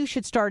think you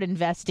should start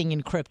investing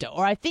in crypto,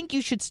 or I think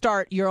you should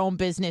start your own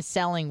business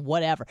selling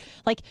whatever.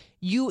 Like,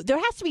 there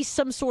has to be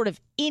some sort of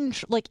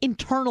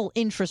internal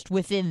interest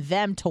within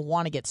them to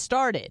want to get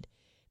started,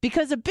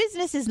 because a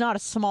business is not a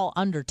small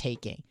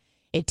undertaking.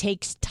 It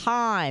takes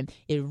time,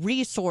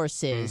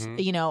 resources,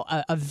 you know,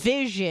 a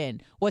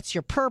vision. What's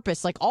your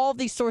purpose? Like all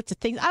these sorts of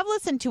things. I've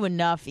listened to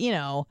enough, you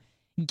know,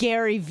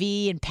 Gary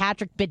Vee and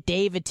Patrick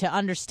Bet-David to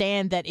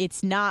understand that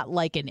it's not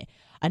like a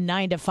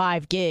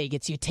 9-to-5 gig.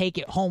 It's you take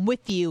it home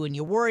with you and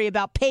you worry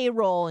about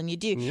payroll and you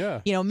do,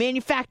 you know,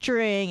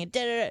 manufacturing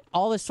and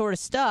all this sort of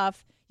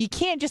stuff. You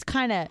can't just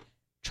kind of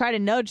try to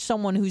nudge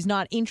someone who's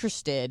not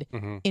interested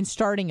in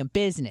starting a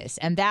business.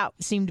 And that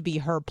seemed to be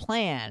her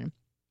plan.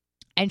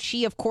 And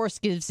she, of course,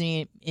 gives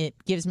me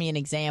an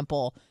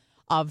example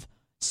of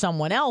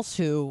someone else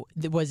who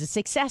was a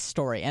success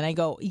story. And I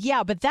go,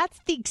 yeah, but that's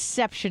the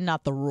exception,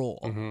 not the rule.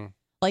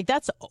 Like,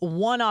 that's a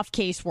one-off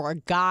case where a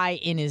guy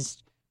in his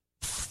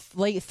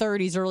late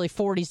 30s, early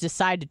 40s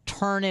decided to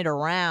turn it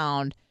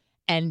around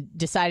and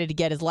decided to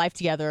get his life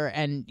together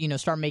and,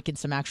 start making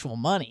some actual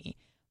money.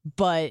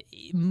 But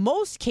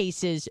most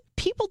cases,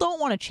 people don't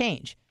want to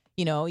change.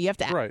 You have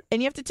to, right.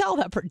 And you have to tell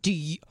that person,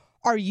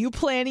 are you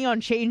planning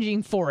on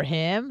changing for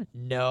him?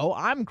 No,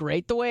 I'm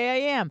great the way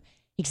I am.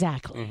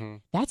 Exactly. Mm-hmm.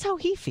 That's how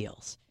he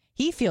feels.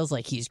 He feels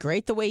like he's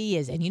great the way he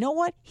is. And you know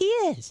what? He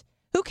is.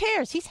 Who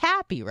cares? He's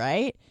happy,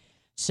 right?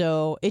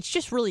 So it's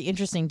just really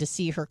interesting to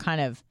see her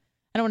kind of,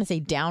 I don't want to say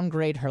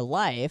downgrade her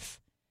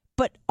life,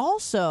 but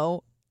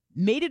also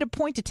made it a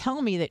point to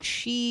tell me that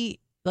he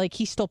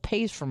still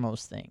pays for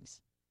most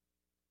things.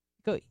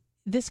 Go,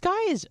 this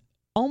guy is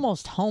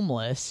almost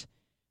homeless,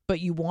 but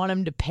you want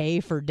him to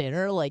pay for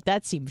dinner? Like,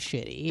 that seems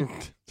shitty.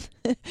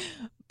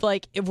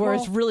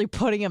 It's really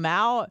putting him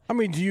out. I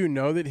mean, do you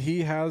know that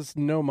he has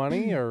no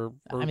money or?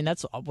 I mean,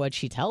 that's what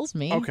she tells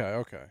me.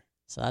 Okay.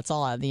 So that's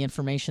all the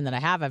information that I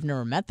have. I've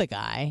never met the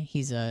guy.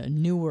 He's a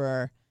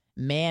newer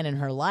man in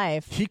her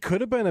life. He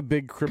could have been a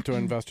big crypto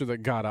investor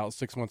that got out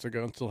 6 months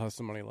ago and still has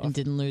some money left. And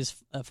didn't lose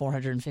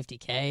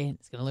 $450K.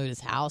 He's going to lose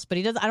his house. But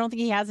I don't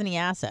think he has any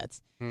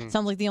assets.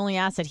 Sounds like the only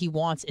asset he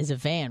wants is a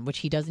van, which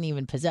he doesn't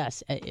even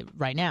possess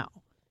right now.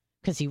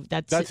 Because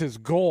that's his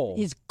goal.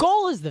 His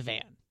goal is the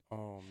van.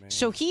 Oh, man.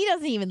 So he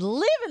doesn't even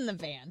live in the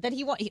van that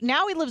he wants.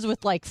 Now he lives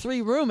with like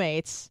 3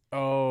 roommates.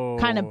 Oh.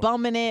 Kind of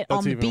bumming it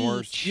on the beach.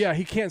 Worse. Yeah,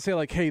 he can't say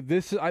like, hey,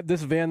 this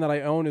van that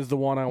I own is the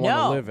one I want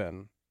to live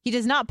in. He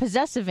does not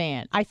possess a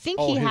van. I think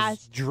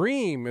his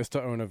dream is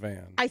to own a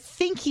van. I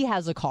think he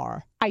has a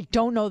car. I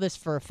don't know this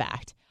for a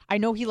fact. I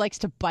know he likes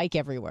to bike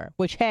everywhere,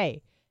 which,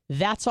 hey,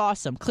 that's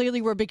awesome.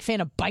 Clearly, we're a big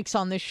fan of bikes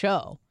on this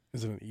show.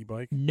 Is it an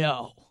e-bike?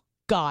 No.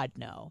 God,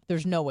 no.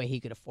 There's no way he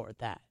could afford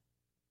that.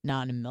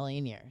 Not in a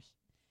million years.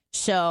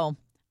 So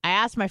I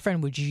asked my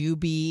friend, would you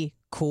be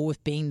cool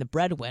with being the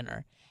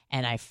breadwinner?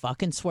 And I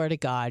fucking swear to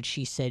God,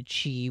 she said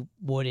she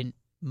wouldn't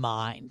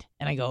mind.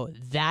 And I go,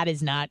 that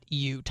is not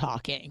you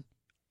talking.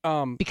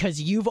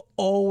 Because you've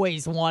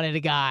always wanted a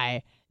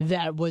guy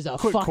that was a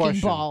fucking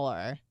question.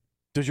 Baller.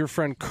 Does your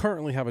friend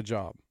currently have a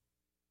job?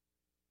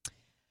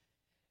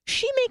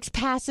 She makes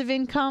passive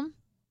income.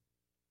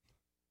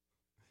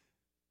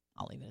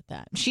 I'll leave it at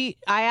that.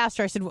 I asked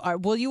her, I said,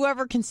 will you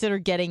ever consider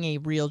getting a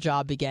real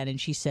job again? And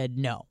she said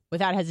no.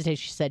 Without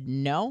hesitation, she said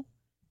no.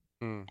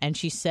 And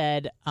she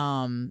said,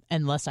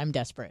 unless I'm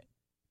desperate.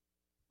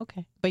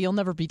 Okay. But you'll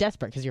never be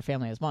desperate because your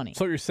family has money.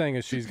 So what you're saying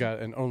is she's got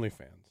an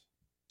OnlyFans?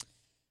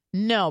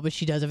 No, but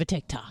she does have a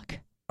TikTok.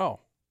 Oh,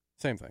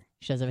 same thing.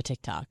 She does have a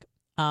TikTok.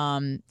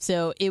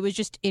 So it was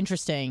just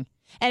interesting.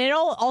 And it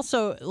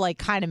also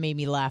kind of made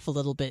me laugh a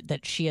little bit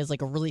that she has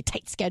like a really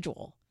tight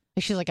schedule.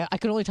 She's like, I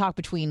could only talk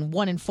between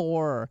 1 and 4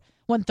 or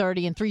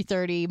 1:30 and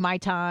 3:30 my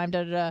time.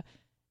 Da, da, da.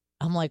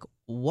 I'm like,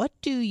 what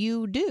do?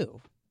 You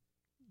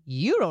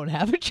don't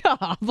have a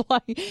job,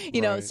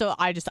 know. So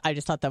I just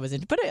thought that was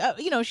interesting. But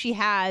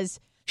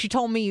she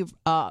told me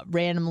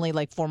randomly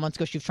like 4 months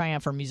ago she was trying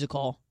out for a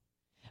musical,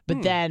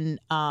 but then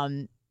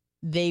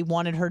they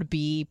wanted her to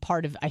be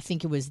part of. I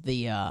think it was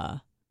the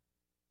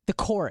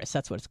chorus.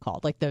 That's what it's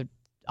called, like the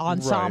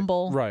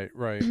ensemble. Right.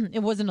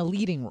 It wasn't a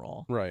leading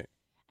role. Right.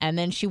 And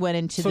then she went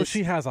into So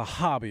she has a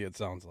hobby, it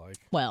sounds like.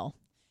 Well,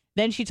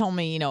 then she told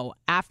me,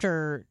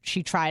 after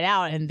she tried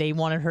out and they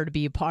wanted her to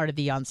be a part of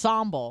the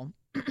ensemble,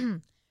 I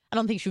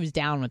don't think she was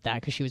down with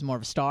that because she was more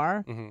of a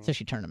star, so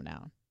she turned him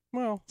down.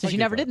 Well, so she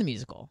never did the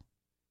musical.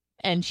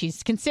 And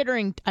she's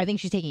considering, I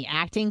think she's taking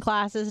acting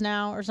classes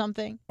now or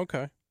something.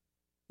 Okay.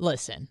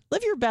 Listen,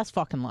 live your best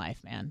fucking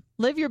life, man.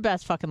 Live your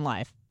best fucking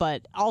life.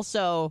 But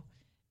also,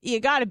 you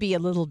got to be a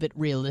little bit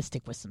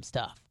realistic with some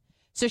stuff.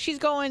 So she's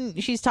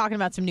talking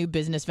about some new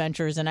business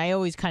ventures, and I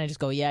always kind of just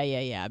go,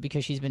 yeah,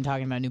 because she's been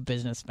talking about new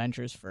business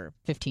ventures for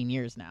 15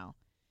 years now.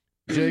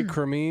 Jay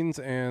Cremines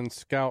and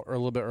Scout a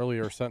little bit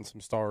earlier sent some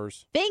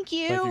stars. Thank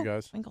you. Thank you,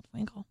 guys.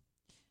 Twinkle.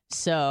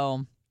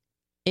 So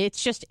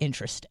it's just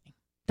interesting.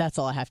 That's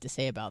all I have to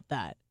say about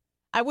that.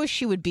 I wish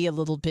she would be a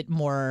little bit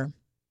more,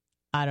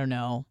 I don't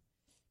know.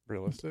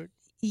 Realistic?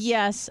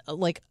 Yes,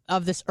 like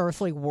of this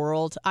earthly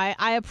world.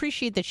 I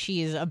appreciate that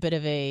she is a bit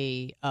of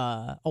a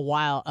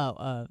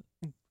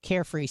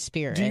carefree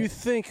spirit. Do you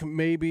think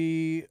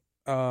maybe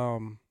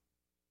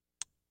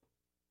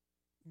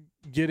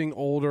getting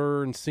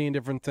older and seeing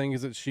different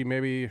things that she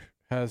maybe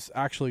has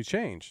actually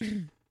changed?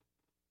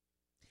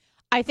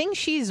 I think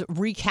she's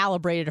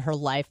recalibrated her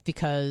life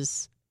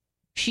because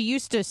she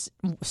used to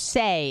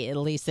say, at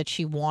least, that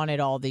she wanted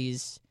all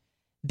these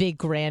big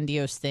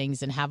grandiose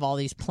things and have all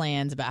these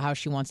plans about how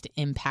she wants to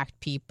impact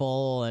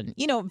people and,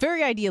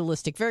 very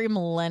idealistic, very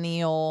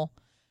millennial,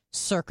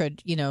 circa,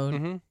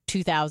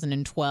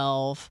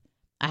 2012.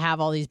 I have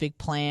all these big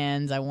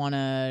plans. I want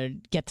to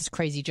get this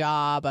crazy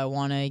job. I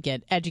want to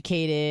get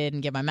educated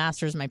and get my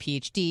master's, my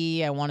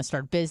PhD. I want to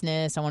start a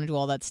business. I want to do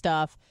all that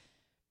stuff.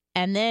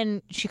 And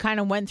then she kind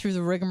of went through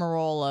the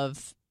rigmarole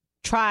of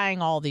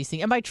trying all these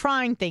things. And by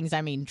trying things,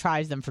 I mean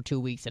tries them for 2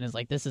 weeks and is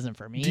like, this isn't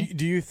for me.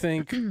 Do you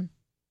think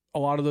a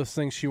lot of those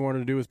things she wanted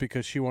to do was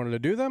because she wanted to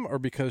do them, or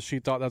because she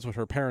thought that's what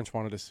her parents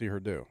wanted to see her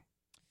do?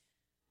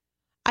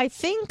 I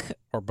think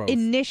Or both.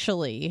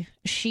 initially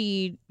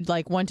she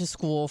like went to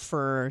school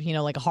for,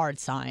 like a hard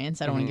science.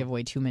 I don't want to give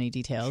away too many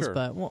details, Sure.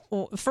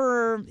 but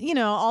for,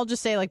 I'll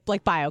just say like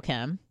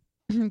biochem,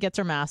 gets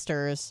her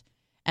master's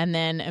and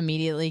then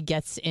immediately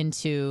gets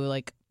into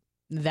like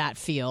that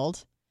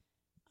field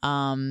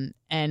and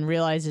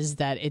realizes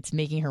that it's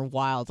making her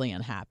wildly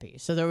unhappy.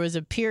 So there was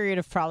a period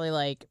of probably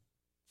like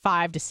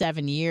 5 to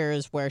 7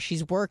 years where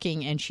she's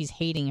working and she's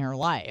hating her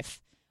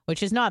life,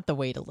 which is not the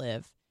way to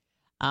live.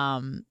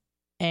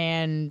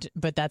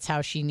 But that's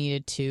how she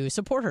needed to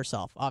support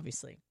herself,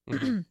 obviously.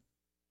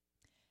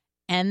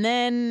 And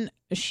then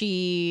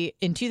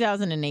in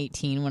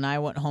 2018, when I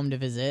went home to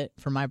visit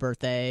for my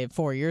birthday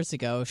 4 years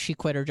ago, she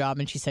quit her job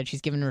and she said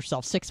she's given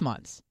herself 6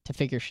 months to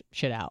figure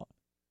shit out.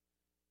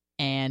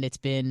 And it's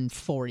been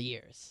 4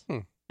 years.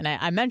 And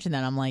I mentioned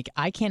that. I'm like,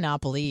 I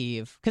cannot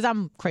believe, because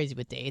I'm crazy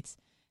with dates.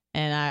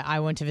 And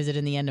I went to visit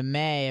in the end of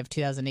May of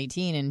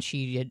 2018, and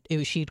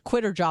she'd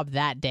quit her job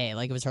that day.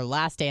 Like, it was her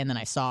last day, and then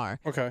I saw her.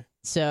 Okay.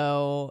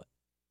 So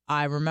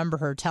I remember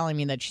her telling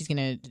me that she's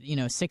going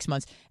to, 6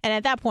 months. And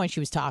at that point, she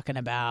was talking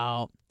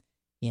about,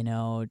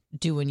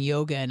 doing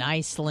yoga in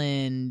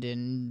Iceland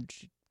and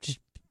just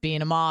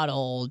being a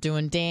model,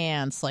 doing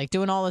dance, like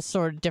doing all this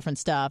sort of different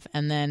stuff.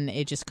 And then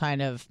it just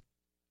kind of,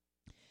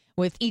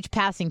 with each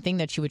passing thing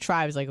that she would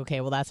try, I was like, okay,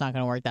 well, that's not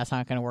going to work. That's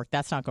not going to work.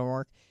 That's not going to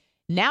work.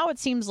 Now it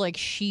seems like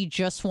she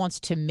just wants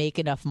to make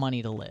enough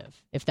money to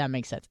live, if that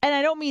makes sense. And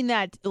I don't mean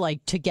that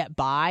like to get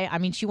by. I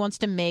mean, she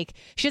doesn't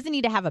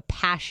need to have a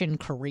passion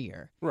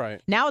career.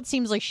 Right. Now it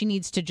seems like she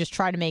needs to just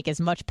try to make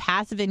as much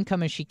passive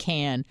income as she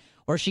can,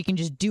 or she can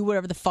just do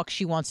whatever the fuck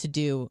she wants to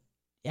do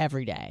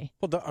every day.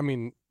 Well, that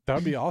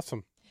would be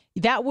awesome.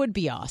 That would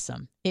be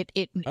awesome. It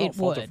don't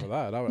falter would. for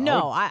that.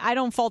 I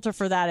don't falter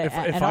for that if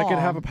at I all. could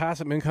have a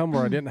passive income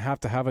where I didn't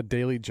have to have a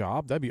daily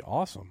job, that'd be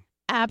awesome.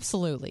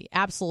 Absolutely.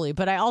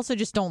 But I also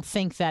just don't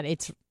think that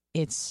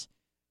it's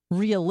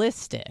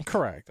realistic.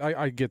 Correct.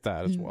 I get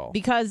that as well.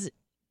 Because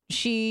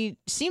she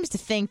seems to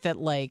think that,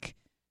 like,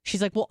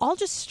 she's like, well, I'll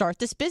just start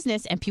this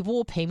business and people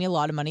will pay me a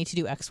lot of money to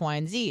do X, Y,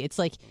 and Z. It's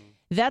like,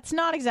 that's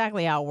not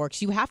exactly how it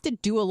works. You have to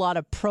do a lot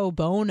of pro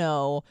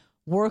bono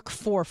work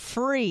for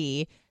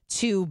free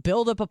to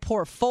build up a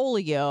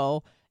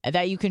portfolio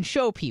that you can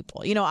show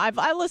people.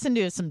 I listened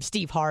to some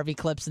Steve Harvey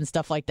clips and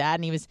stuff like that,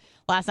 and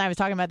last night I was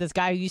talking about this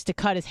guy who used to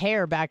cut his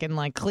hair back in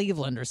like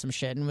Cleveland or some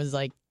shit, and was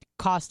like,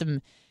 cost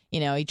him,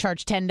 he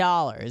charged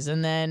 $10,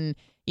 and then,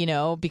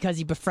 because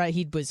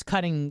he was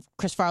cutting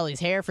Chris Farley's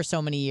hair for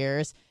so many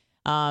years,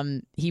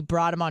 he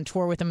brought him on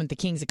tour with him at the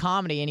Kings of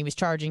Comedy, and he was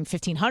charging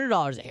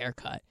 $1,500 a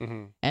haircut.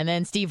 Mm-hmm. And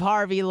then Steve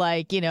Harvey,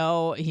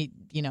 he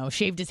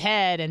shaved his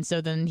head, and so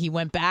then he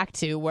went back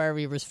to wherever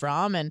he was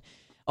from and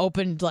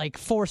opened like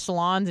 4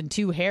 salons and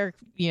 2 hair,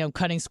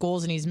 cutting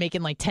schools, and he's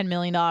making like $10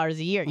 million a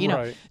year,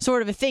 Right.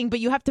 sort of a thing.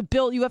 But you have to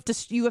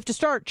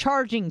start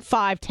charging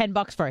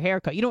 $5-10 for a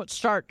haircut. You don't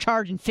start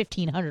charging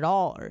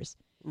 $1,500.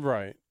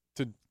 Right.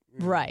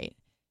 Right.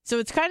 So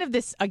it's kind of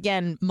this,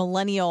 again,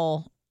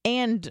 millennial,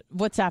 and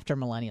what's after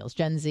millennials,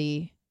 Gen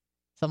Z,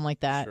 something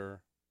like that.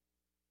 Sure.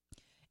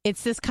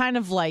 It's this kind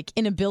of like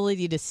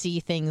inability to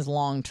see things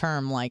long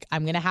term. Like,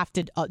 I'm going to have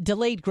to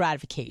delayed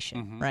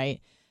gratification,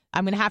 right?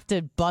 I'm going to have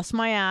to bust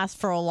my ass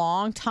for a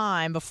long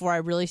time before I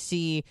really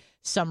see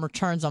some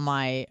returns on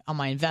my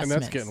investments. And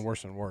that's getting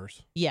worse and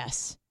worse.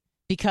 Yes,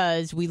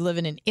 because we live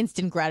in an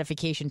instant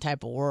gratification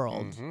type of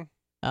world.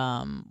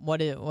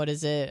 What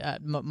is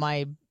it?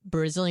 My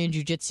Brazilian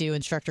jiu-jitsu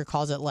instructor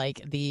calls it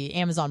like the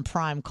Amazon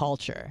Prime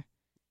culture,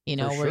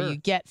 where you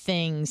get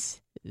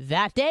things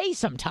that day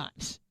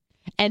sometimes.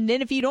 And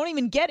then if you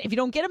don't get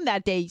them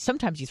that day,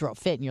 sometimes you throw a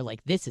fit and you're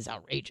like, this is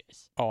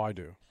outrageous. Oh, I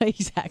do.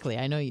 Exactly.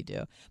 I know you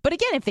do. But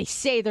again, if they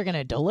say they're going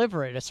to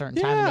deliver at a certain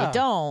time and they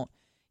don't,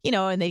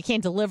 and they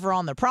can't deliver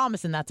on their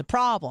promise, and that's a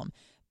problem.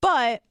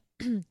 But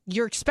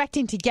you're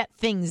expecting to get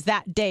things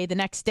that day, the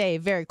next day,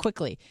 very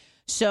quickly.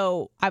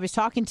 So I was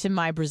talking to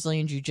my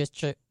Brazilian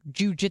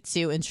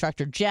jiu-jitsu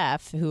instructor,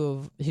 Jeff,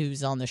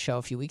 who's on the show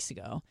a few weeks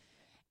ago.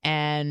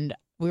 And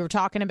we were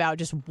talking about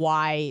just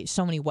why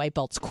so many white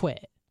belts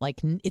quit. Like,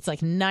 it's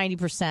like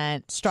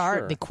 90%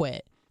 start, they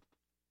quit.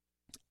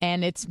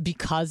 And it's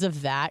because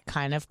of that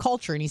kind of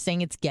culture. And he's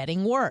saying it's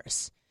getting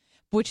worse,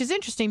 which is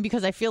interesting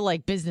because I feel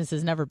like business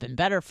has never been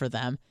better for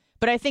them.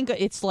 But I think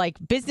it's like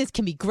business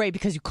can be great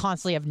because you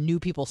constantly have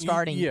new people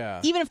starting,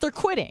 even if they're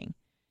quitting.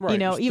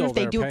 Right, even if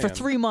they do it for paying.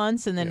 3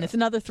 months and then it's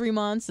another 3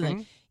 months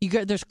and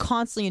then there's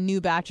constantly a new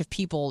batch of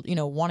people,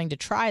 wanting to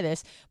try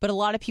this. But a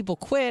lot of people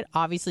quit,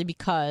 obviously,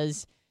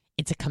 because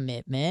it's a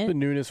commitment. The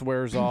newness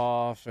wears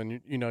off, and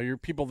you're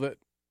people that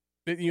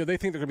they think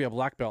they're going to be a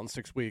black belt in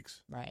 6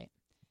 weeks. Right.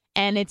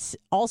 And it's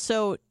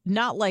also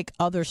not like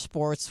other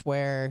sports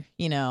where,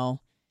 I'm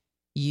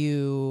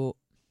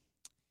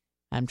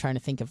trying to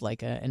think of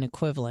like an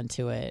equivalent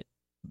to it.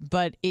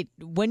 but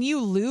when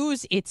you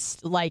lose,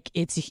 it's like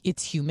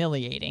it's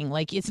humiliating.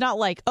 Like, it's not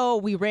like, oh,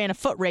 we ran a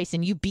foot race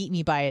and you beat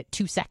me by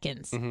 2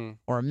 seconds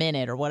or a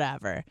minute or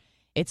whatever.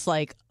 It's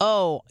like,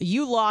 oh,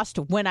 you lost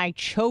when I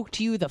choked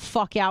you the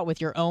fuck out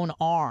with your own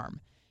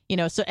arm.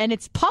 So, and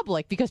it's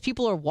public because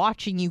people are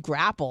watching you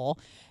grapple.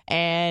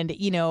 And,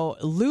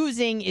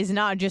 losing is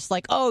not just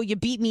like, oh, you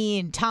beat me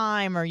in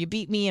time or you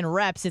beat me in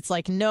reps. It's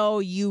like, no,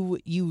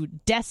 you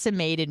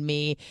decimated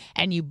me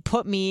and you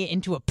put me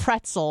into a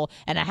pretzel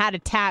and I had to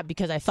tap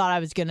because I thought I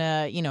was going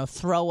to,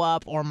 throw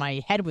up or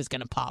my head was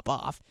going to pop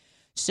off.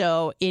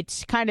 So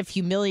it's kind of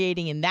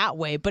humiliating in that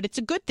way, but it's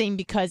a good thing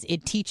because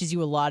it teaches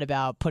you a lot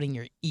about putting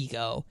your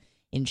ego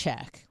in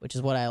check, which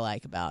is what I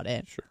like about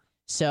it. Sure.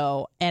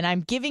 So, and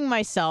I'm giving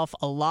myself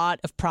a lot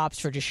of props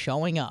for just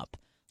showing up.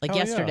 Like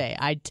yesterday,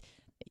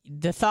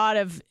 the thought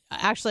of,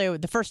 actually,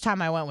 the first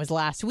time I went was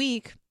last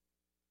week.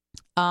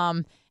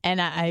 And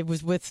I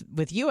was with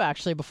you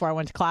actually before I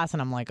went to class,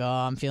 and I'm like, oh,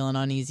 I'm feeling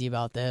uneasy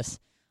about this.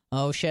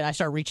 Oh shit. I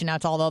start reaching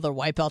out to all the other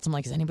white belts. I'm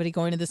like, is anybody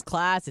going to this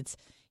class? It's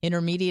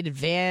intermediate,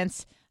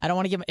 advanced. I don't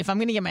want to if I'm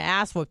going to get my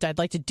ass whooped, I'd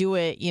like to do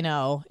it,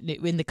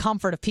 in the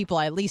comfort of people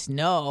I at least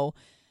know.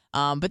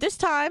 But this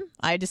time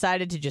I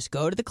decided to just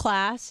go to the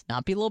class,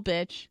 not be a little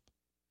bitch.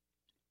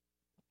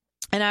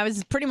 And I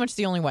was pretty much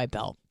the only white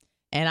belt.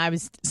 And I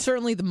was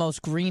certainly the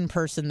most green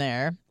person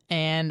there.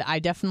 And I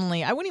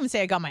wouldn't even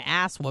say I got my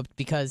ass whooped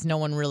because no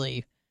one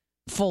really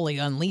fully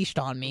unleashed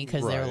on me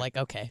because they were like,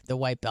 okay, the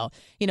white belt.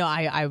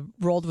 I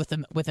rolled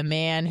with a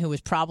man who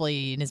was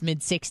probably in his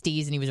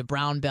mid-60s and he was a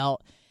brown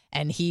belt.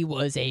 And he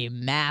was a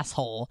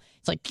masshole.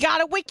 It's like, you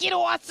gotta wiki to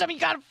awesome. You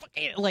gotta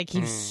fucking, like,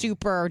 he's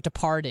super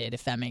departed,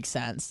 if that makes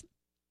sense.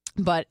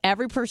 But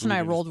every person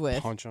I rolled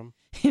with punch him.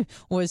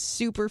 was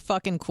super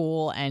fucking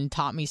cool and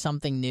taught me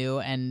something new.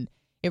 And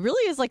it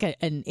really is like an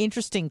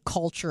interesting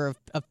culture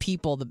of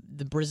people,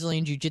 the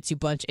Brazilian Jiu-Jitsu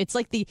bunch. It's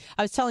like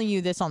I was telling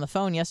you this on the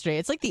phone yesterday.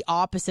 It's like the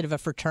opposite of a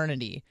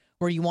fraternity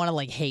where you want to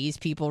like haze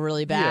people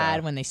really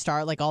bad when they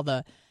start like all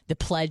the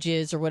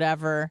pledges or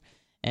whatever.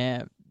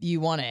 You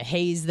want to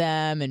haze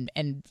them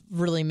and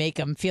really make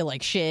them feel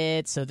like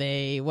shit. So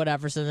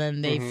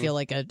then they feel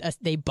like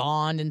they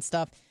bond and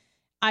stuff.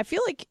 I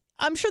feel like,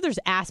 I'm sure there's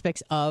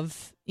aspects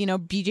of,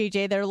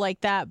 BJJ that are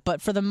like that.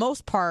 But for the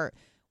most part,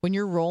 when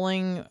you're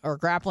rolling or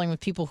grappling with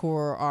people who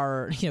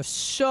are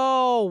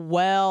so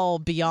well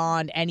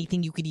beyond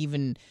anything you could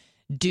even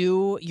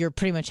do, you're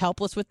pretty much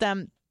helpless with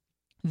them.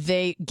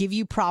 They give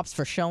you props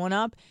for showing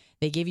up.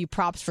 They give you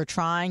props for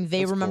trying.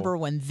 They remember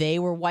when they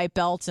were white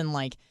belts and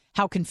like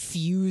how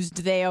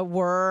confused they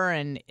were.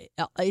 And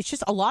it's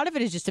just, a lot of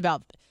it is just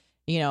about,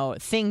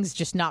 things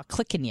just not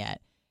clicking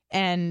yet.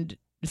 And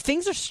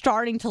things are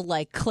starting to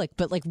like click,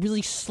 but like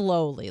really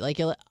slowly. Like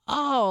you're like,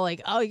 oh,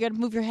 you got to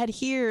move your head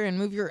here and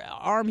move your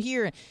arm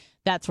here,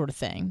 that sort of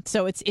thing.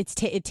 So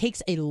it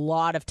takes a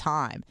lot of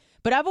time.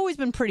 But I've always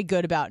been pretty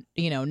good about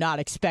not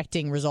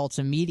expecting results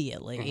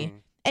immediately.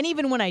 And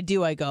even when I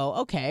do, I go,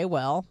 okay,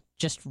 well,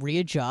 just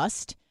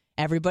readjust.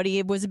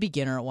 Everybody was a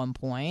beginner at one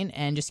point,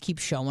 and just keep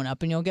showing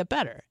up, and you'll get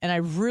better. And I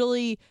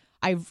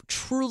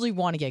truly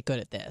want to get good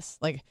at this.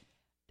 Like,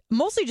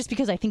 mostly just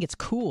because I think it's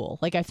cool.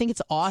 Like, I think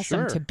it's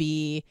awesome to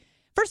be...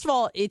 First of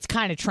all, it's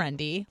kind of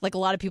trendy. Like, a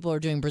lot of people are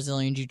doing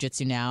Brazilian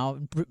Jiu-Jitsu now.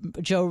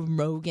 Joe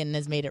Rogan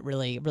has made it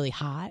really, really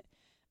hot.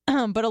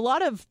 But a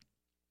lot of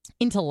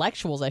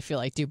intellectuals, I feel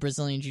like, do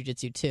Brazilian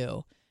Jiu-Jitsu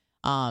too.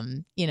 I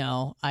mean,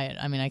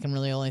 I can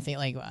really only think,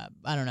 like,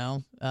 I don't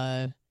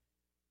know,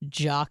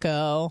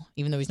 Jocko,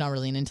 even though he's not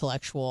really an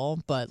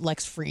intellectual, but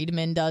Lex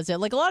Friedman does it.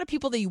 Like, a lot of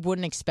people that you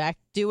wouldn't expect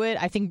do it.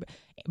 I think,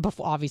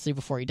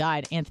 before he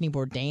died, Anthony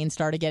Bourdain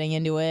started getting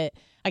into it.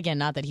 Again,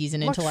 not that he's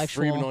an intellectual. Lex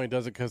Friedman only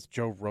does it because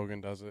Joe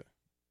Rogan does it.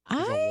 He's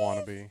a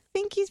wannabe. I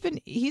think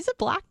he's a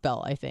black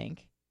belt, I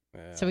think.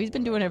 Yeah, so he's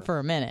been doing it for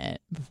a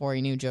minute before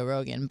he knew Joe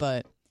Rogan.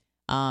 But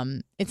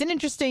it's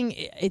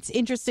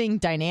interesting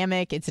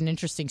dynamic. It's an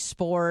interesting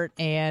sport,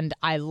 and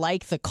I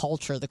like the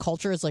culture. The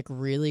culture is like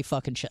really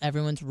fucking chill.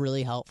 Everyone's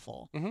really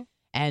helpful,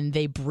 and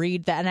they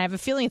breed that. And I have a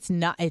feeling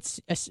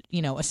it's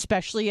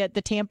especially at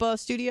the Tampa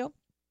studio,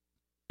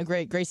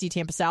 Gracie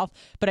Tampa South.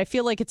 But I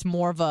feel like it's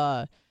more of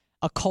a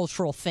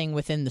cultural thing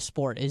within the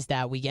sport is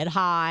that we get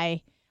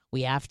high,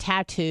 we have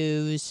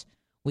tattoos,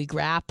 we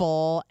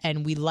grapple,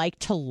 and we like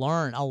to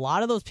learn. A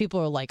lot of those people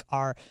are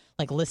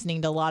like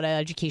listening to a lot of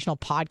educational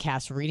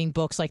podcasts, reading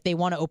books. Like, they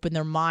want to open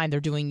their mind.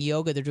 They're doing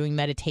yoga. They're doing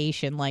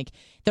meditation. Like,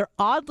 they're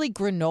oddly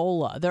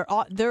granola. They're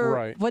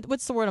right.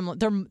 What's the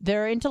word?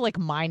 They're into like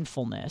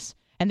mindfulness,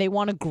 and they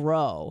want to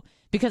grow.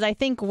 Because I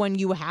think when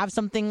you have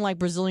something like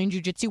Brazilian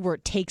Jiu-Jitsu where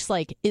it takes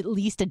like at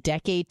least a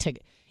decade to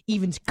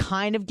even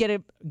kind of get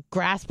a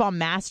grasp on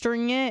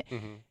mastering it,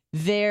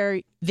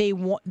 they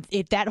want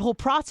it. That whole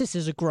process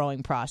is a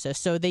growing process.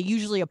 So they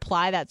usually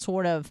apply that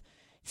sort of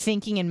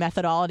thinking and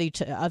methodology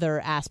to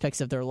other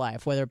aspects of their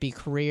life, whether it be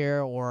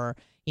career or,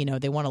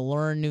 they want to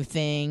learn new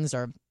things.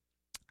 Or,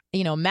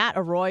 Matt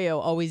Arroyo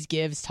always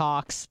gives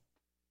talks.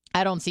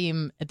 I don't see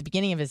him at the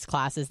beginning of his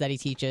classes that he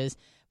teaches,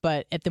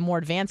 but at the more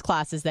advanced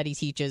classes that he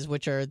teaches,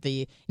 which are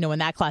when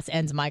that class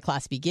ends, my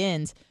class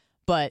begins.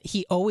 But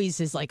he always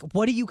is like,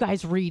 what are you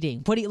guys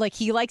reading?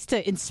 He likes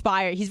to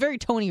inspire. He's very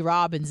Tony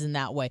Robbins in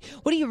that way.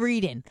 What are you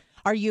reading?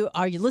 Are you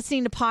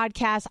listening to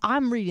podcasts?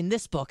 I'm reading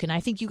this book, and I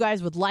think you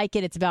guys would like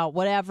it. It's about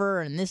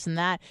whatever and this and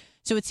that.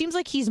 So it seems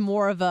like he's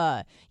more of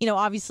a,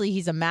 obviously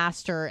he's a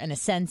master and a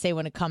sensei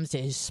when it comes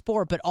to his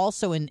sport, but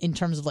also in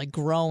terms of like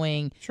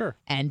growing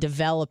and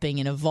developing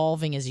and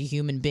evolving as a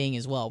human being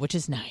as well, which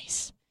is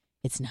nice.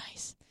 It's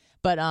nice.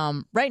 But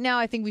right now,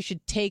 I think we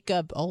should take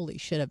a... Holy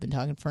shit, I've been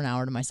talking for an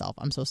hour to myself.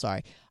 I'm so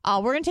sorry.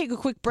 We're going to take a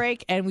quick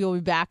break, and we will be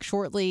back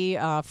shortly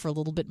for a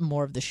little bit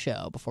more of the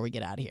show before we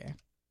get out of here.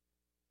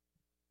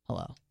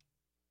 Hello.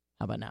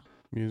 How about now?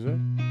 Music.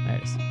 There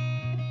it is.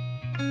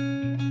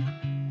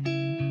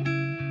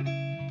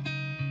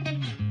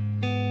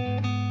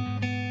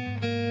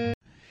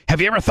 Have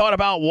you ever thought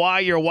about why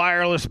your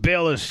wireless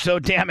bill is so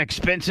damn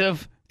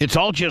expensive? It's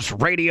all just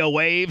radio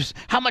waves.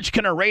 How much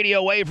can a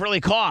radio wave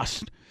really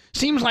cost?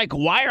 Seems like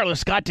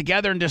wireless got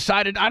together and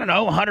decided, I don't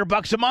know,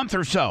 $100 a month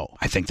or so.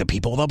 I think the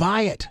people will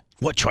buy it.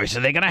 What choice are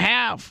they going to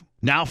have?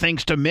 Now,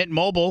 thanks to Mint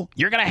Mobile,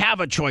 you're going to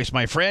have a choice,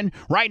 my friend.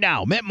 Right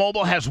now, Mint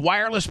Mobile has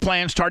wireless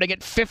plans starting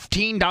at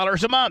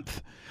 $15 a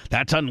month.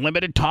 That's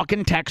unlimited talk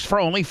and text for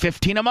only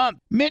 $15 a month.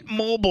 Mint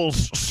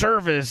Mobile's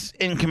service,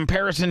 in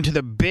comparison to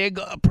the big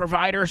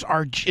providers,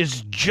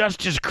 is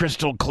just as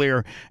crystal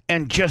clear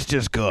and just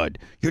as good.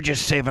 You're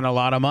just saving a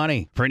lot of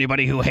money. For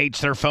anybody who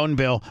hates their phone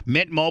bill,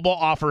 Mint Mobile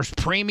offers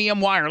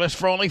premium wireless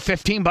for only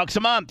 $15 a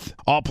month.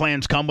 All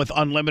plans come with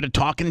unlimited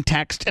talk and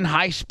text and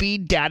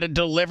high-speed data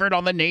delivered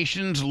on the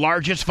nation's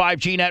largest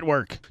 5G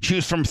network.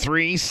 Choose from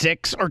 3,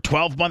 6, or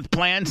 12-month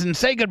plans and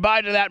say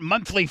goodbye to that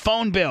monthly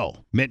phone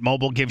bill. Mint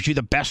Mobile gives you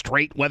the best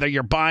rate whether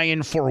you're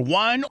buying for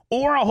one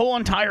or a whole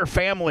entire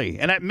family.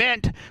 And at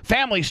Mint,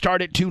 families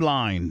start at 2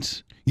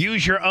 lines.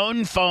 Use your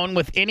own phone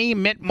with any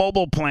Mint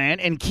Mobile plan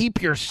and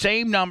keep your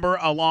same number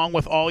along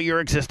with all your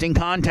existing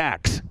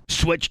contacts.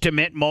 Switch to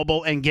Mint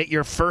Mobile and get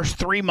your first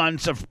 3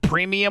 months of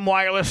premium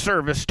wireless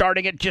service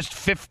starting at just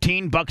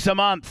 $15 a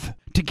month.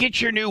 To get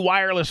your new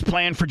wireless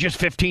plan for just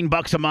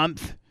 $15 a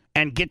month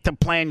and get the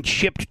plan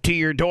shipped to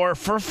your door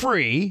for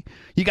free,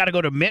 you got to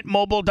go to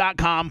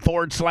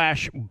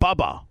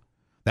mintmobile.com/Bubba.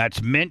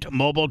 That's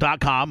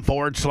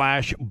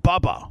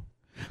mintmobile.com/Bubba.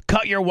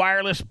 Cut your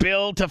wireless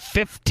bill to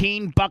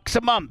 $15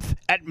 a month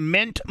at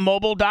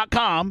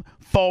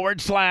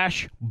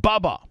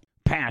mintmobile.com/Bubba.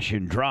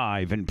 Passion,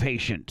 drive, and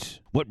patience.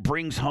 What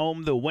brings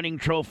home the winning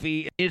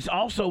trophy is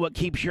also what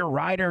keeps your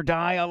ride or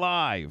die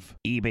alive.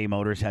 eBay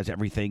Motors has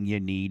everything you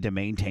need to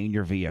maintain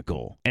your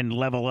vehicle and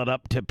level it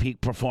up to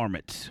peak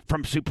performance.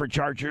 From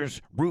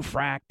superchargers, roof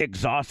rack,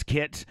 exhaust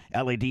kits,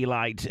 LED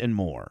lights, and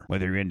more.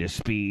 Whether you're into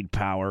speed,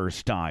 power, or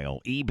style,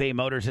 eBay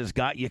Motors has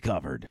got you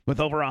covered. With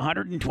over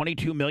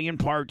 122 million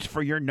parts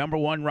for your number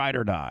one ride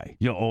or die,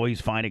 you'll always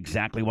find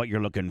exactly what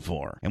you're looking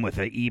for. And with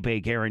the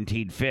eBay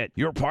Guaranteed Fit,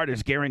 your part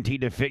is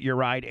guaranteed to fit your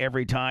ride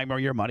every time or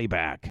your money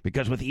back.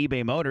 Because with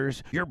eBay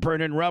Motors, you're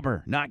burning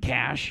rubber, not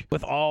cash,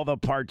 with all the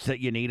parts that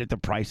you need at the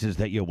prices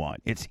that you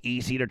want. It's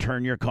easy to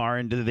turn your car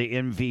into the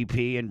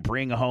MVP and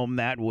bring home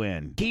that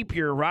win. Keep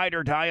your ride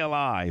or die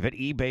alive at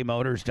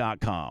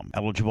ebaymotors.com.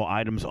 Eligible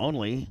items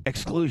only.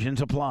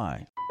 Exclusions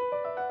apply.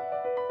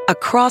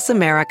 Across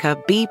America,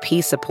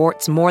 BP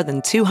supports more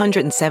than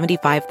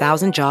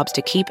 275,000 jobs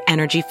to keep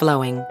energy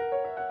flowing.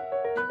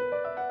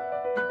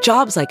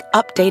 Jobs like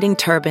updating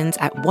turbines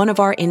at one of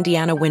our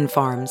Indiana wind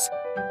farms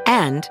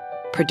and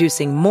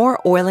producing more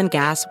oil and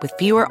gas with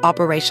fewer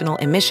operational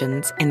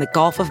emissions in the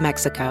Gulf of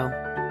Mexico.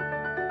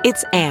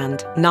 It's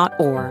and, not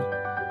or.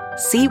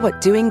 See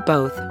what doing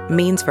both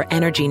means for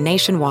energy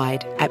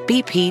nationwide at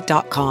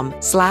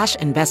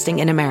bp.com/investing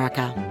in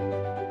America.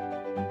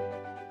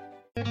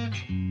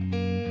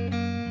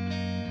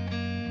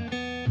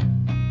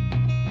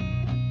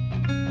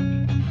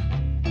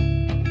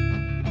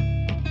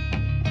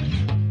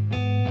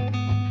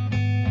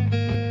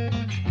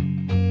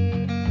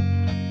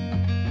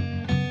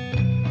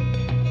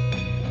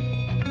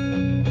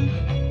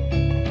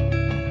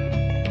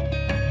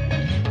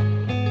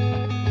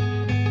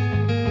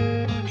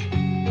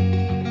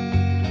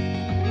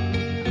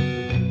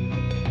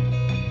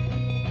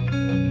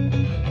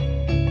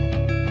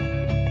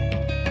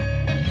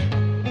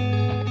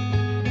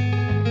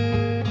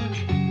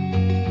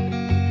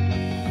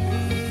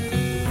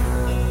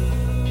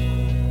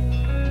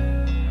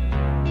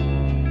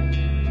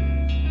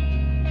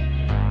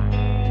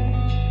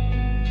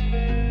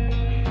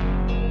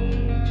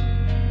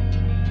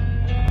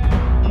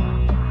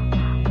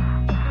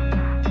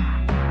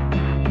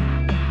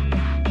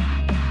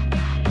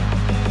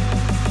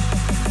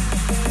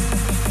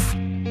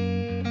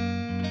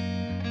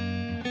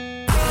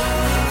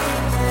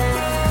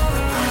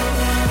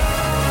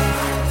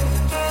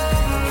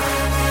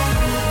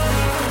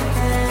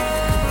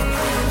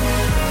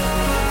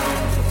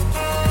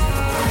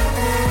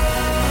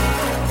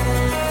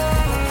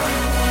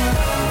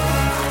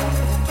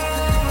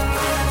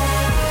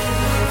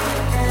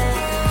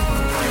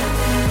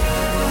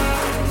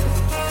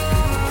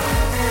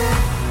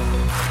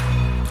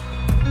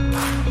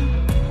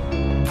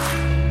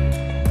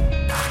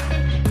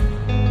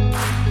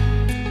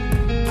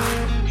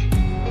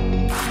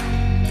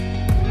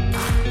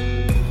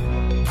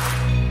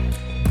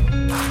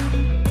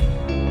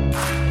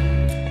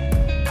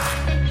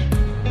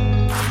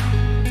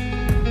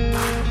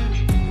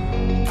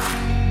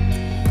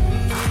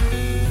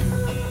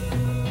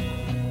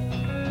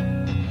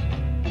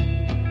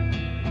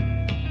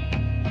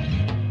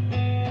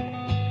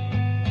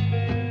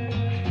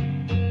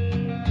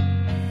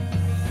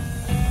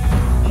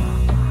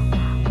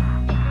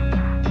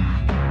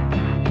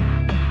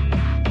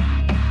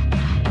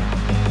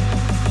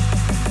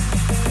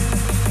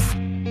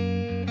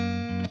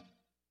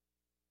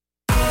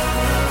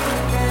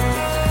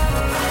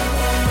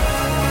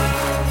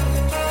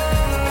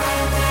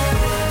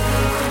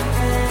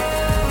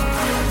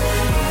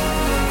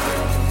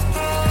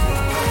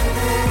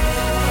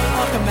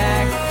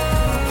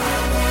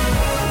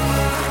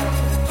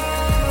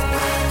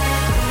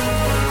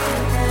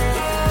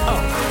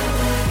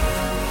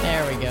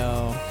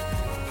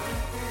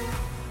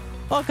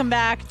 Welcome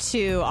back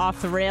to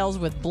Off the Rails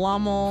with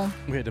Blummel.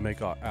 We had to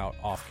make out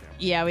off camera.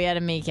 Yeah, we had to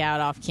make out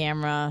off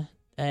camera.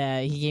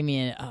 He gave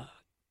me a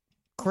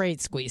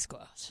great squeeze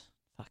gloves.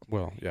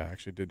 Well, yeah, I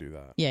actually did do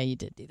that. Yeah, you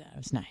did do that. It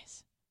was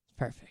nice.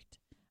 Perfect.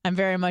 I'm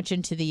very much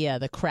into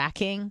the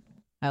cracking.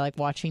 I like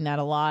watching that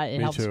a lot. It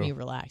helps me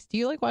relax. Do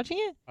you like watching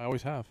it? I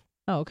always have.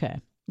 Oh,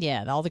 okay.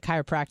 Yeah, all the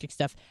chiropractic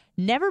stuff.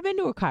 Never been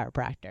to a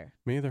chiropractor.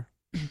 Me either.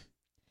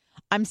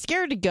 I'm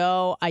scared to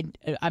go.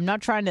 I'm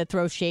not trying to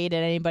throw shade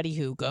at anybody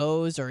who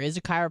goes or is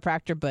a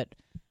chiropractor, but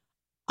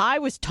I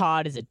was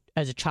taught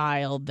as a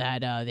child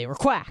that they were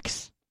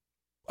quacks.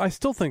 I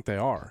still think they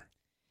are.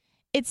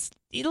 It's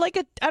like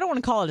I don't want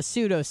to call it a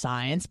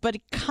pseudoscience, but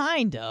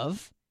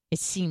it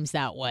seems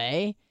that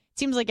way. It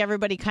seems like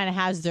everybody kind of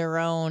has their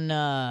own,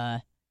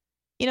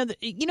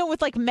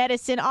 with like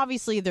medicine,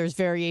 obviously there's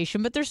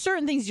variation, but there's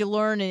certain things you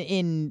learn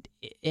in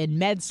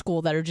med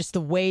school that are just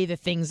the way that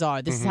things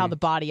are. This is how the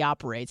body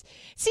operates.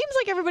 It seems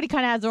like everybody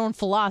kind of has their own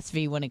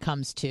philosophy when it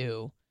comes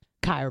to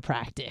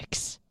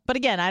chiropractics. But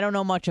again, I don't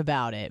know much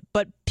about it.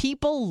 But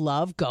people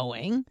love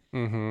going,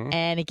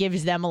 and it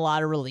gives them a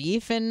lot of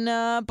relief. And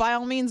by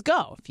all means,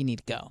 go if you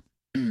need to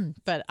go.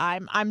 But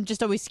I'm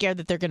just always scared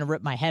that they're going to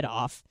rip my head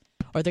off,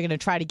 or they're going to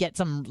try to get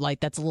some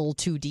that's a little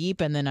too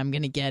deep, and then I'm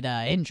going to get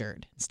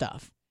injured and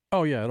stuff.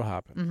 Oh yeah, it'll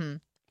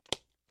happen.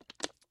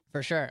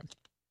 For sure.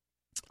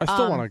 I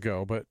still want to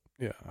go, but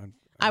yeah.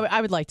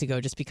 I would like to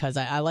go just because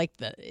I like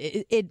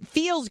it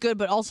feels good,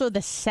 but also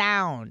the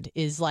sound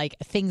is like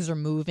things are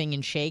moving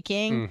and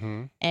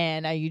shaking,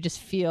 and you just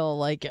feel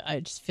like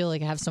I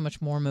have so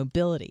much more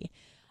mobility.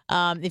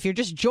 If you're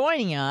just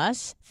joining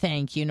us,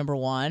 thank you, number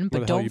one,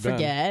 but don't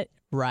forget,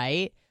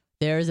 right?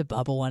 There's a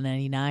Bubba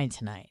 199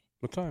 tonight.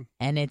 What time?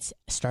 And it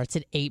starts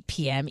at 8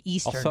 p.m.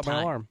 Eastern I'll set time.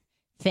 my alarm.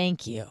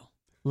 Thank you.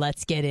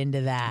 Let's get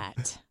into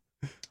that.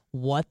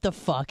 What the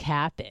fuck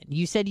happened?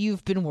 You said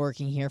you've been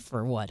working here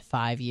for,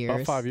 5 years?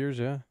 About 5 years,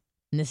 yeah.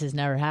 And this has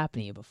never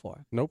happened to you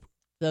before? Nope.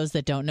 Those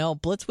that don't know,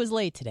 Blitz was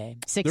late today.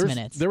 6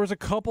 minutes. There was a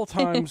couple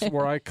times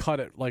where I cut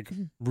it,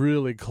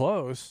 really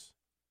close,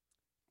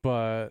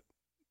 but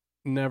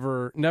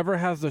never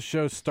has the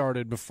show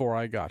started before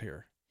I got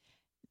here.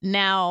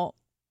 Now,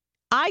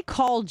 I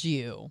called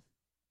you.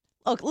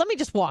 Look, let me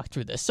just walk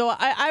through this. So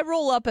I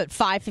roll up at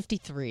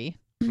 5:53,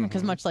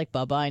 because much like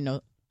Bubba, I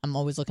know I'm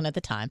always looking at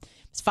the time.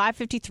 It's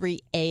 5:53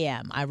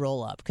 a.m. I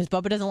roll up because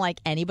Bubba doesn't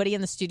like anybody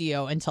in the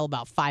studio until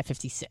about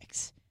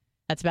 5:56.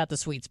 That's about the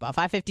sweet spot.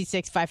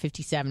 5:56,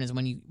 5:57 is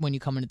when you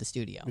come into the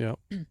studio. Yep.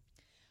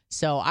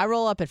 So I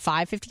roll up at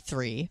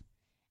 5:53,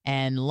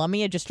 and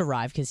Lummy had just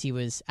arrived because he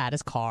was at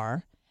his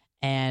car,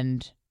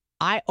 and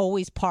I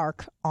always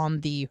park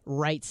on the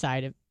right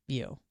side of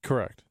you.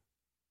 Correct.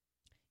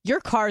 Your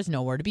car's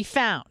nowhere to be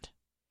found.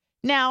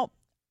 Now,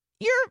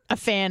 you're a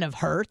fan of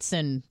Hertz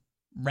and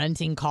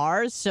renting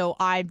cars, so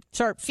I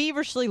start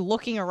feverishly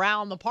looking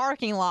around the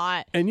parking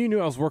lot. And you knew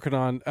I was working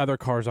on other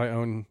cars I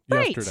owned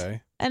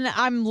yesterday. And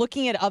I'm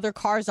looking at other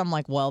cars. I'm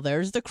like, well,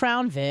 there's the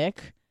Crown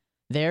Vic.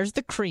 There's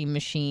the Cream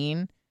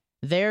Machine.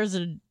 There's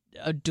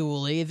a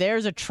dually.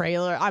 There's a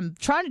trailer. I'm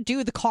trying to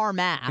do the car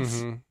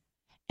math.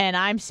 And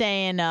I'm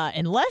saying,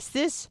 unless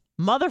this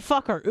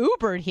motherfucker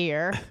Ubered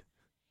here,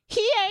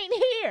 he ain't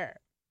here.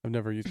 I've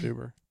never used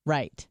Uber.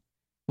 Right.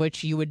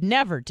 Which you would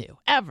never do,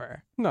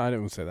 ever. No, I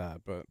didn't say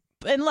that, but...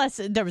 Unless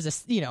there was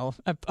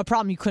a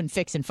problem you couldn't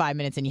fix in 5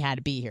 minutes and you had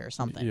to be here or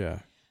something. Yeah.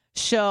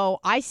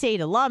 So I say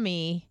to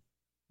Lummy,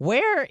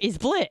 where is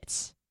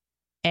Blitz?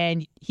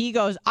 And he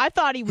goes, I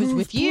thought he was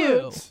with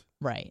you.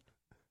 Right.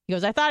 He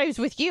goes, I thought he was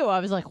with you. I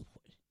was like,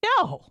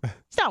 no,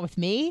 it's not with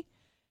me.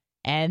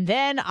 And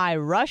then I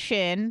rush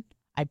in.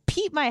 I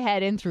peep my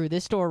head in through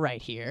this door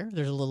right here.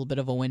 There's a little bit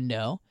of a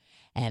window.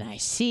 And I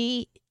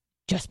see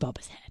just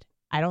Bubba's head.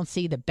 I don't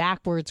see the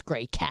backwards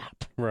gray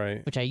cap.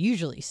 Right. Which I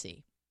usually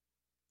see.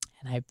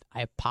 And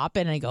I pop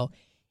in and I go,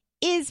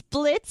 is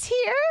Blitz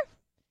here?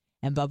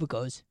 And Bubba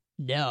goes,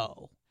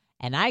 no.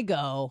 And I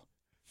go,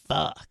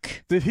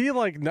 fuck. Did he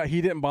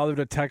he didn't bother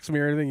to text me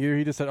or anything?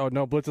 He just said, oh,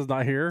 no, Blitz is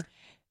not here?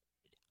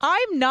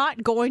 I'm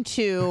not going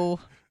to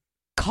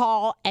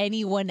call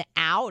anyone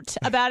out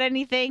about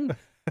anything.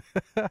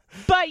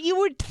 But you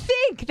would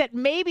think that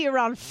maybe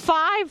around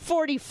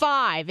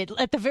 5:45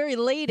 at the very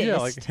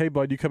latest. Yeah, hey,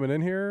 bud, you coming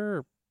in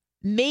here?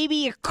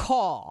 Maybe a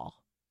call.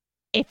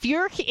 If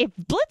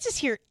Blitz is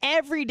here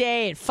every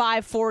day at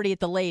 5:40 at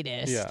the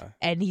latest,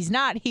 and he's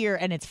not here,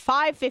 and it's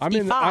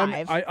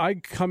 5:55. I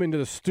come into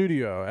the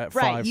studio at 5:40.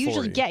 Right, you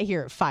usually get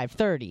here at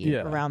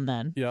 5:30, around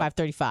then,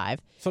 5:35.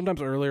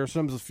 Sometimes earlier,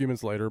 sometimes a few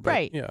minutes later. But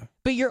right, yeah.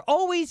 But you're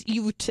always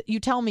you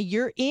tell me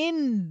you're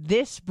in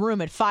this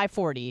room at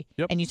 5:40,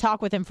 and you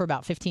talk with him for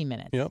about 15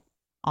 minutes,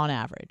 on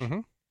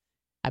average.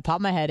 I pop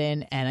my head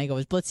in, and I go,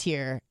 "Is Blitz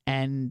here?"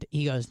 And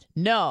he goes,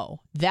 "No."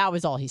 That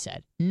was all he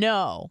said.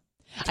 No.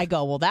 I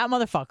go, well, that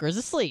motherfucker is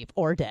asleep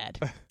or dead.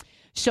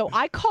 So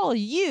I call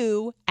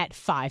you at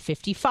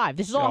 5:55.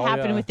 This is all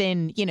happening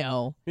within,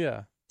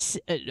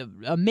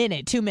 a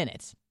minute, 2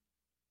 minutes.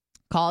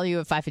 Call you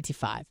at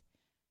 5:55.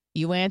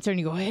 You answer and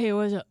you go, hey,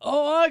 what's up?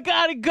 Oh, I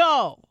gotta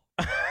go.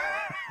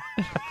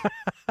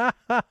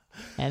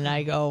 And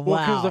I go, wow.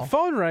 Well, because the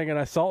phone rang and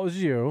I saw it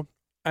was you.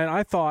 And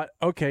I thought,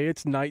 okay,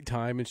 it's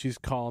nighttime and she's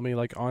calling me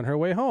like on her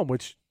way home,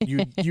 which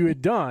you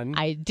had done.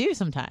 I do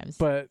sometimes.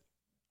 But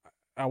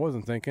I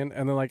wasn't thinking.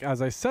 And then like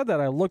as I said that,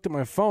 I looked at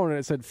my phone and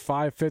it said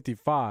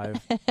 5:55.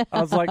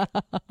 I was like,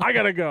 I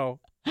got to go.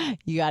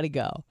 You got to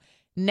go.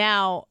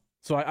 Now.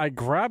 So I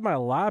grabbed my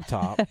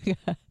laptop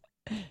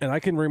and I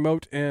can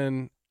remote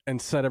in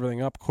and set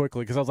everything up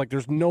quickly because I was like,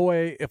 there's no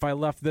way if I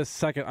left this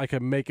second I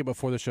could make it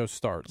before the show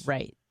starts.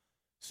 Right.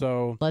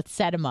 So. Let's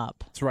set him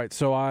up. That's right.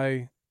 So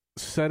I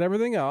set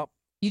everything up.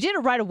 You did it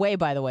right away,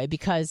 by the way,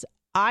 because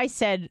I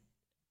said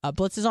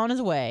Blitz is on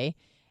his way,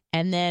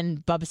 and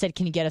then Bubba said,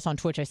 "Can you get us on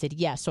Twitch?" I said,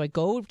 "Yes." So I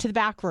go to the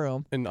back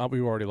room, and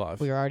we were already live.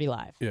 We were already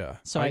live. Yeah.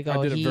 So I go.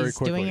 I did it very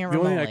quickly. Doing it the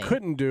remotely. only thing I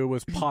couldn't do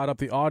was pot up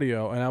the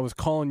audio, and I was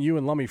calling you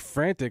and Lummy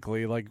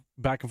frantically, like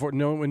back and forth,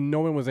 when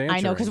no one was answering.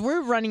 I know because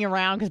we're running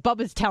around because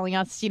Bubba's telling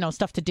us,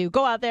 stuff to do.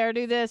 Go out there,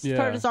 do this. Yeah.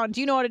 Turn us on.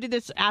 Do you know how to do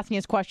this? Asking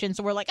us questions.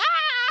 So we're like,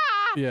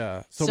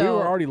 Yeah. So we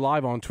were already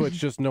live on Twitch,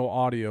 just no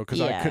audio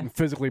because I couldn't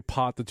physically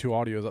pot the two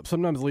audios up.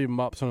 Sometimes leave them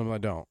up, sometimes I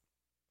don't.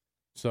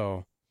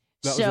 So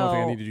that was the only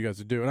thing I needed you guys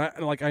to do.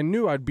 And I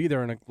knew I'd be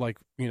there, and it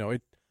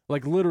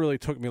literally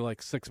took me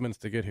like 6 minutes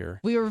to get here.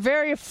 We were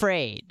very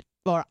afraid,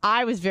 or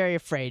I was very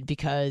afraid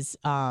because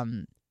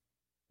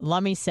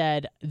Lummy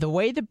said the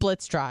way that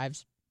Blitz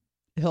drives,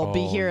 he'll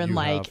be here in you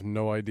like have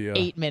no idea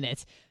 8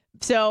 minutes.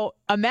 So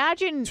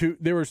imagine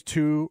there was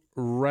two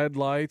red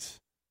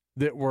lights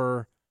that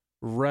were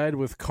red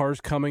with cars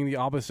coming the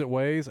opposite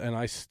ways, and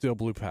I still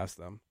blew past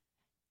them.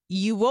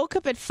 You woke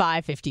up at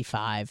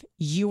 5:55.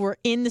 You were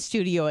in the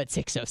studio at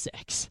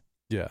 6:06.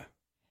 Yeah.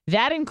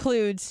 That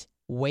includes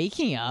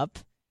waking up,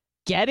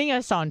 getting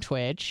us on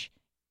Twitch,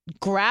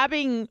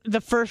 grabbing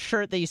the first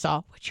shirt that you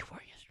saw, which you wore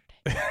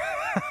yesterday.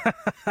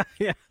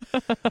 Yeah.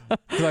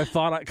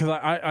 Because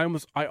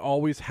I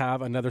always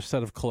have another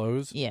set of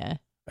clothes. Yeah.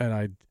 And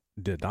I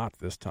did not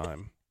this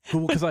time.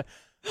 Because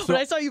when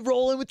I saw you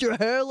rolling with your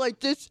hair like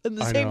this and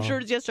the same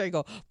shirt as yesterday, I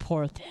go,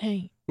 poor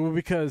thing. Well,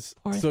 because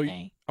poor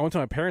thing. I went to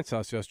my parents'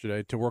 house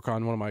yesterday to work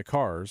on one of my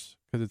cars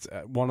because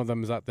one of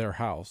them is at their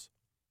house,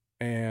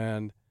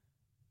 and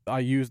I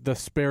used the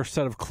spare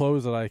set of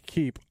clothes that I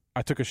keep.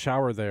 I took a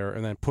shower there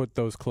and then put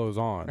those clothes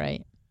on.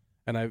 Right.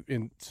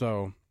 And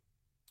so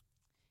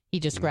he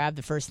just grabbed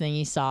the first thing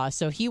he saw.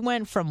 So he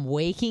went from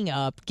waking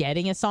up,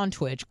 getting us on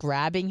Twitch,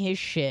 grabbing his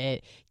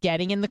shit,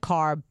 getting in the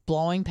car,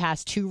 blowing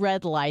past two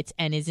red lights,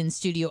 and is in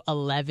studio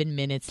 11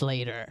 minutes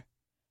later.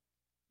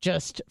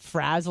 Just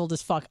frazzled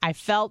as fuck. I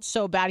felt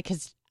so bad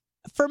because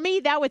for me,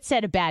 that would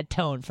set a bad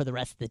tone for the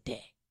rest of the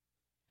day.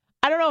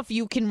 I don't know if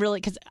you can really,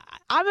 because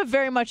I'm a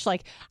very much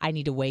like, I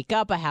need to wake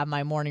up. I have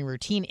my morning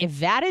routine. If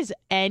that is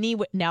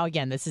now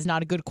again, this is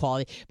not a good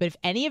quality, but if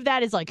any of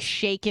that is like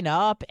shaken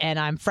up and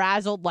I'm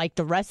frazzled, like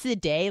the rest of the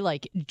day,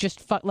 like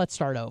just let's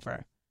start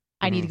over.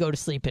 I need to go to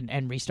sleep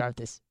and restart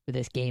this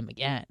game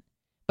again.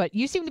 But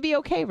you seem to be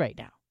okay right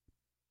now.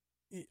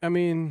 I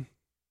mean,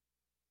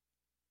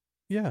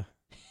 yeah.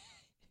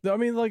 I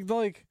mean,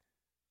 like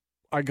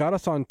I got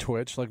us on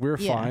Twitch. Like we were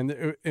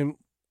fine. And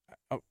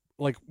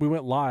like we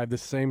went live the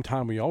same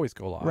time we always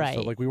go live. Right.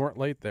 So like we weren't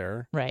late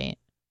there. Right.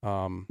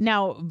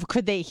 Now,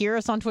 could they hear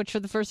us on Twitch for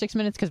the first 6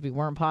 minutes because we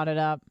weren't potted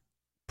up?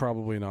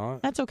 Probably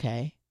not. That's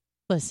okay.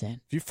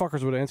 Listen. If you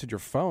fuckers would have answered your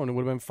phone, it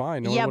would have been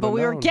fine. No yeah, but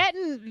we known. were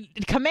getting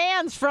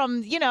commands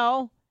from,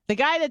 the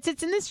guy that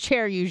sits in this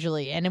chair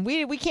usually. And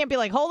we can't be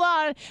like, hold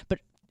on. But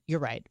you're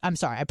right. I'm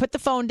sorry. I put the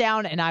phone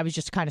down and I was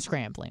just kind of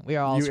scrambling. We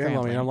were all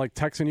scrambling. I'm like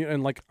texting you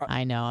and like.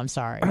 I know. I'm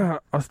sorry. I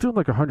was doing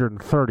like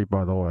 130,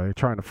 by the way,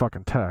 trying to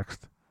fucking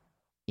text.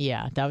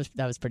 Yeah, that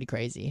was pretty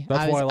crazy.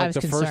 That's why I was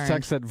the concerned. first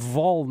text said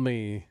 "vol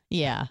me."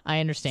 Yeah, I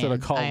understand.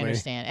 I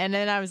understand. And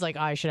then I was like,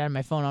 I should have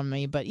my phone on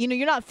me, but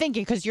you're not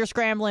thinking because you're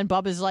scrambling.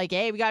 Bubba's like,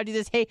 hey, we gotta do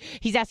this. Hey,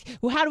 he's asking,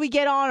 well, how do we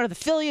get on? Are the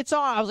affiliates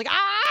on? I was like,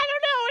 I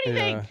don't know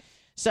anything. Yeah.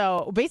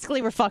 So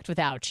basically, we're fucked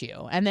without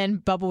you. And then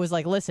Bubba was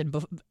like, listen,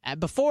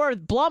 before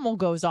Blummel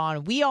goes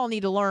on, we all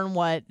need to learn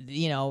what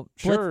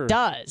Blitz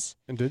does.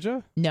 And did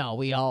you? No,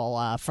 we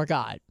all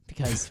forgot.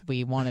 Because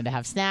we wanted to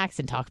have snacks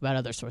and talk about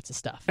other sorts of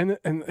stuff. And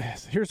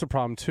here's the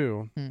problem,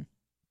 too.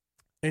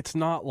 It's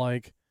not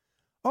like,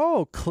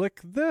 oh, click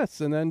this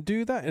and then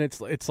do that. And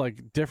it's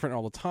like different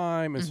all the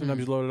time. And sometimes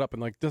you load it up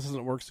and like, this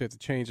doesn't work, so you have to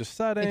change the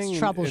setting.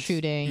 It's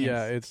troubleshooting.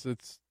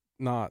 It's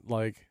not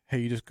like,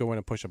 hey, you just go in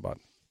and push a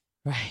button.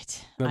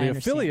 Right. Now, the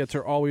affiliates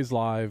are always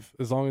live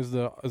as long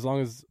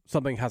as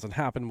something hasn't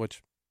happened,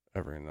 which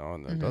every now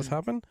and then does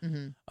happen.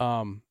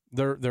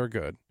 They're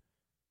good.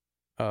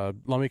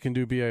 Lummy can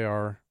do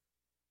BAR.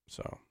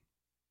 So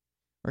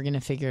we're going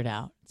to figure it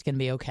out. It's going to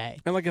be okay.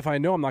 And like if I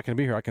know I'm not going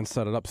to be here, I can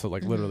set it up so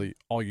like literally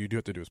all you do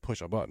have to do is push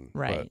a button.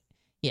 Right. But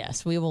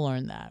yes, we will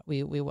learn that.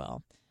 We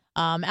will.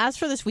 As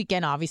for this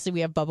weekend, obviously we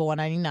have Bubba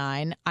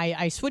 199.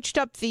 I switched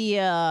up the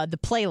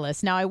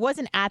playlist. Now I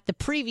wasn't at the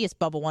previous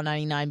Bubba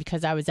 199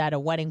 because I was at a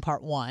wedding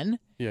part 1.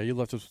 Yeah, you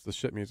left us with the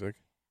shit music.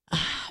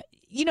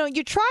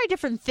 you try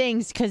different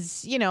things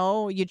because,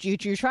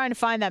 you're trying to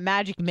find that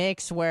magic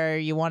mix where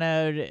you want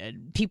to,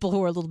 people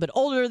who are a little bit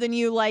older than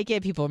you like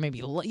it, people who are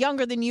maybe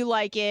younger than you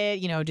like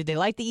it, did they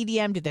like the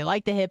EDM, did they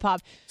like the hip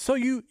hop? So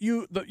you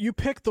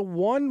pick the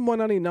one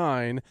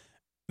 199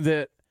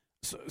 that,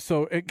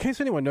 so in case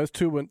anyone knows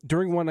too,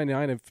 during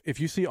 199, if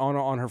you see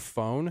Anna on her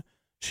phone,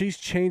 she's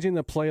changing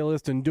the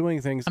playlist and doing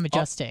things. I'm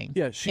adjusting.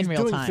 She's in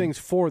real doing time. things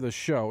for the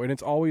show, and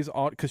it's always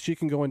odd because she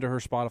can go into her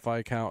Spotify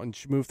account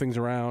and move things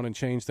around and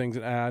change things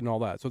and add and all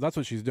that. So that's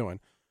what she's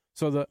doing.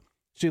 So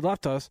she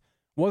left us,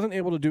 wasn't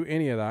able to do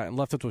any of that, and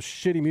left us with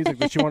shitty music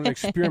that she wanted to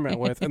experiment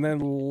with, and then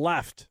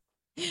left.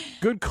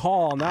 Good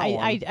call on that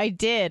one. I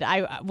did.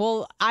 I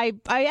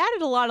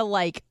added a lot of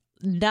like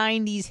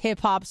 90s hip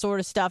hop sort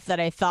of stuff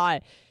that I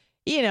thought,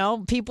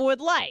 people would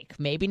like.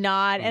 Maybe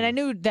not. And I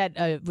knew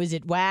that, was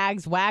it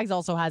Wags? Wags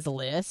also has a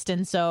list.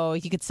 And so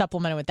he could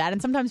supplement it with that. And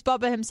sometimes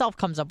Bubba himself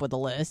comes up with a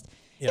list.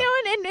 Yeah.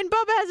 And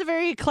Bubba has a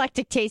very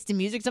eclectic taste in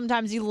music.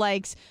 Sometimes he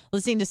likes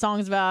listening to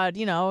songs about,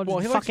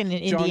 fucking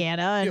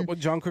Indiana.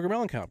 John Cougar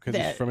Mellencamp, because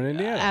he's from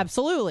Indiana.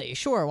 Absolutely.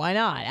 Sure. Why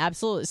not?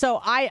 Absolutely.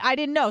 So I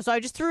didn't know. So I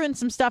just threw in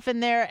some stuff in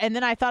there. And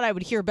then I thought I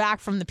would hear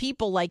back from the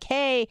people like,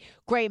 hey,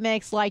 great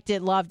mix, liked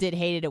it, loved it,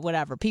 hated it,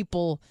 whatever.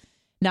 People...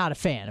 Not a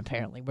fan,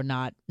 apparently. We're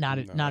not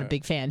a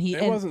big fan.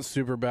 It wasn't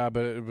super bad,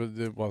 but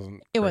it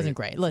wasn't. It wasn't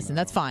great. Listen,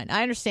 that's fine.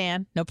 I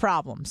understand. No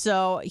problem.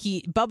 So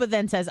Bubba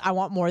then says, I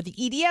want more of the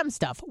EDM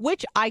stuff,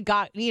 which I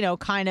got,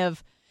 kind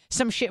of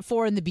some shit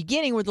for in the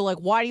beginning where they're like,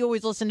 why do you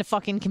always listen to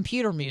fucking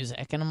computer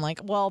music? And I'm like,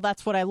 well,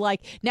 that's what I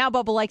like. Now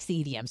Bubba likes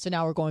the EDM, so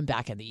now we're going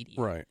back in the EDM.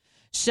 Right.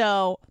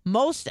 So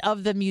most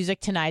of the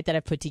music tonight that I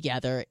put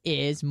together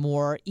is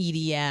more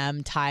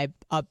EDM type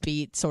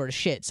upbeat sort of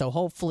shit. So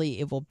hopefully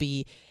it will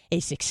be a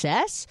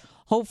success.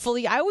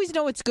 Hopefully, I always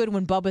know it's good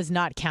when Bubba's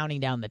not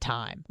counting down the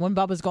time. When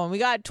Bubba's going, we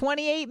got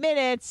 28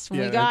 minutes. And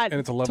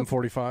it's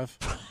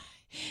 11:45.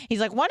 He's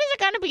like, when is it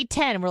going to be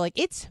 10? And we're like,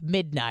 it's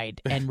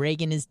midnight and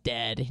Reagan is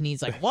dead. And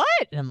he's like, what?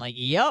 And I'm like,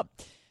 yep.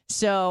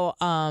 So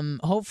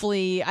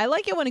hopefully, I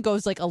like it when it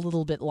goes like a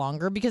little bit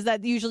longer because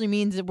that usually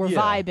means that we're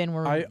vibing,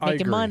 we're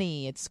making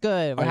money. It's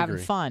good. We're having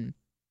fun.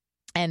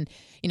 And,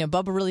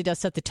 Bubba really does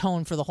set the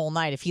tone for the whole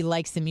night. If he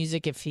likes the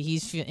music, if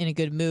he's in a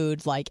good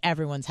mood, like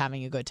everyone's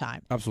having a good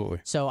time. Absolutely.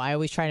 So I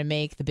always try to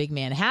make the big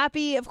man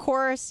happy, of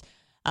course.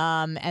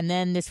 And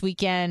then this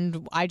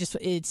weekend,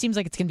 it seems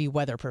like it's going to be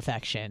weather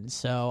perfection.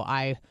 So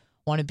I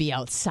want to be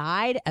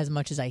outside as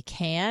much as I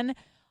can.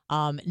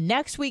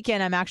 Next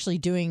weekend, I'm actually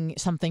doing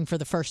something for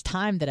the first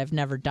time that I've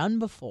never done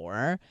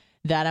before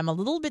that I'm a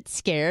little bit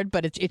scared,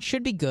 but it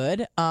should be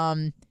good.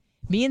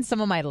 Me and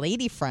some of my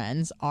lady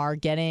friends are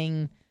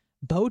getting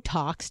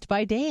Botoxed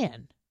by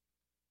Dan.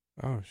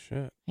 Oh,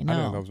 shit. I know. I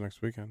didn't know that was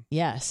next weekend.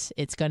 Yes.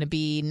 It's going to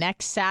be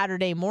next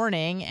Saturday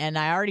morning, and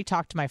I already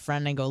talked to my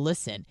friend and I go,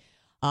 listen,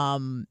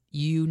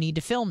 you need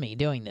to film me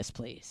doing this,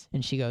 please.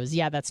 And she goes,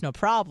 yeah, that's no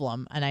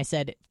problem. And I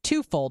said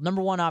twofold.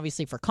 Number one,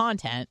 obviously for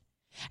content,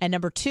 and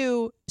number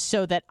two,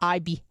 so that I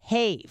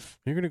behave.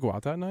 You're going to go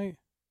out that night?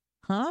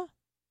 Huh?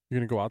 You're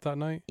going to go out that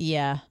night?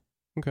 Yeah.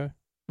 Okay.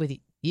 With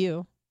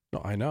you.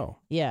 No, I know.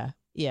 Yeah.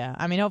 Yeah.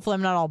 I mean, hopefully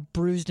I'm not all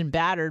bruised and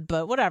battered,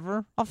 but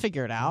whatever. I'll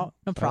figure it out.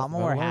 No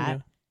problem. Wear a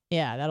hat.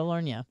 Yeah, that'll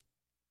learn you.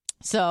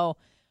 So,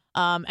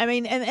 I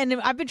mean, and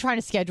I've been trying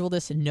to schedule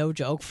this, no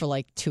joke, for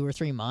like 2 or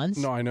 3 months.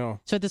 No, I know.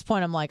 So at this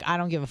point, I'm like, I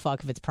don't give a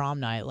fuck if it's prom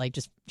night. Like,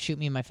 just shoot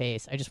me in my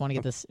face. I just want to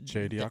get this.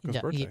 J.D. Akko's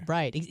birthday.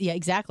 Right. Yeah,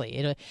 exactly.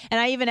 And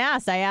I even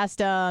asked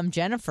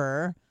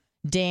Jennifer,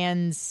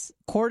 Dan's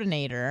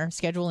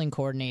scheduling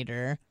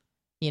coordinator,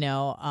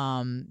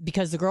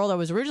 because the girl that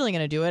was originally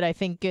going to do it, I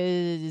think,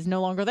 is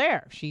no longer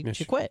there. She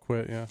quit.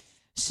 Yeah.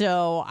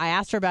 So I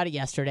asked her about it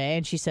yesterday,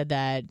 and she said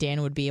that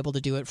Dan would be able to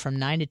do it from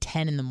 9 to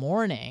 10 in the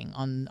morning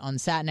on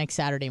next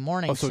Saturday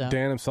morning. Oh, so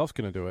Dan himself's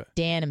going to do it.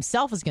 Dan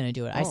himself is going to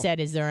do it. I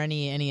said, is there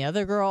any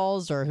other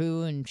girls or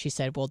who? And she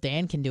said, well,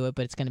 Dan can do it,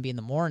 but it's going to be in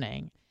the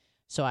morning.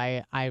 So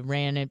I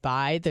ran it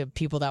by the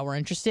people that were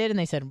interested, and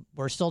they said,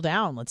 we're still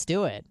down. Let's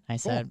do it. I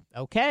said,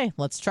 okay,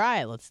 let's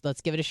try it.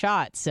 Let's give it a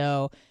shot.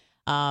 So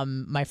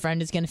my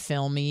friend is going to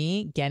film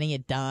me getting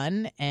it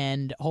done,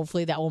 and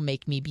hopefully that will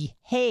make me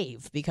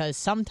behave, because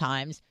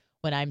sometimes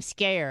when I'm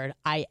scared,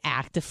 I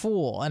act a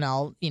fool, and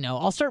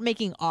I'll start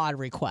making odd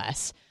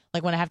requests.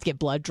 Like when I have to get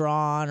blood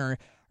drawn or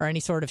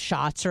any sort of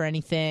shots or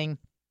anything,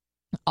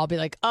 I'll be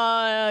like, can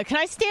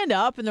I stand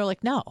up? And they're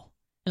like, no.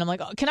 And I'm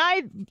like, can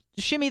I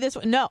shimmy this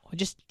way? No,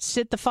 just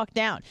sit the fuck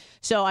down.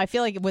 So I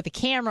feel like with the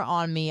camera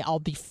on me, I'll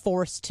be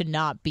forced to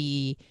not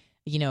be,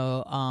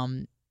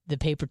 the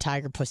paper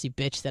tiger pussy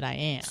bitch that I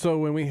am. So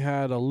when we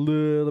had a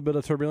little bit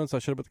of turbulence, I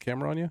should have put the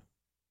camera on you?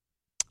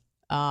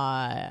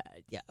 Yeah.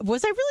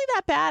 Was I really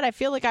that bad? I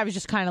feel like I was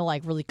just kind of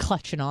like really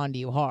clutching onto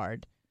you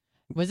hard.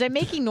 Was I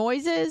making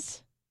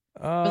noises?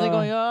 Was I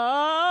going,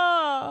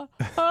 oh,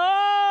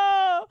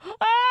 oh,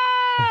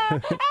 ah,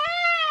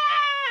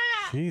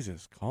 ah!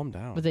 Jesus, calm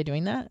down. Was I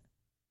doing that?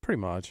 Pretty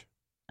much.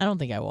 I don't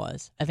think I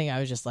was. I think I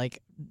was just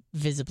like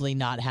visibly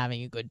not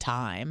having a good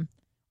time.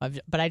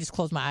 But I just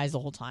closed my eyes the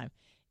whole time.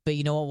 But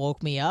you know what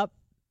woke me up?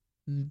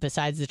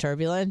 besides the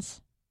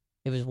turbulence,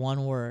 it was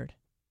one word.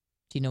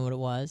 Do you know what it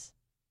was?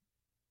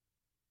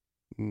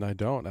 I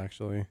don't,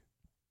 actually.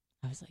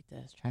 I was like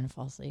this, trying to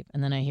fall asleep.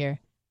 And then I hear,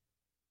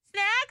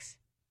 snacks!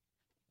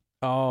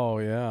 Oh,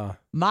 yeah.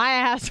 My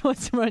ass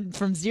was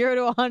from 0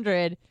 to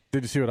 100.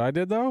 Did you see what I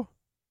did, though?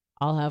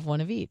 I'll have one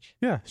of each.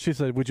 Yeah. She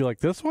said, would you like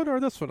this one or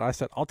this one? I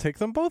said, I'll take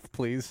them both,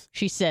 please.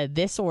 She said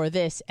this or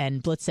this,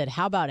 and Blitz said,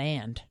 how about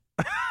and?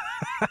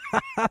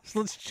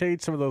 Let's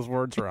change some of those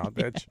words around,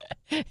 bitch.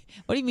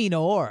 What do you mean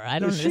or? I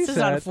don't know. This is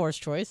not a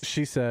forced choice.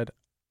 She said,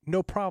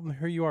 no problem.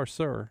 Here you are,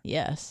 sir.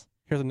 Yes.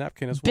 Here's a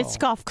napkin as well.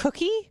 Biscoff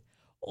cookie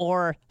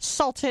or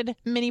salted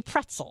mini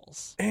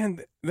pretzels.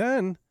 And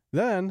then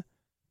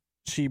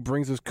she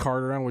brings this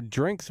cart around with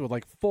drinks with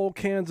like full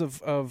cans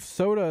of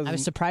sodas. I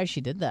was surprised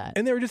she did that.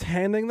 And they were just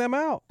handing them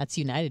out. That's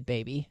United,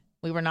 baby.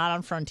 We were not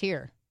on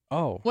Frontier.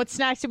 Oh. What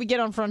snacks did we get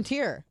on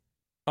Frontier?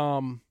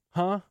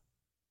 Huh?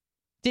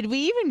 Did we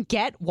even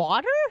get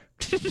water?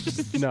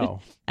 No.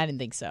 I didn't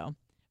think so.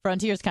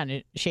 Frontier's kind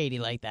of shady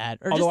like that.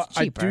 Or Although just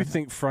cheaper. I do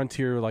think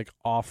Frontier like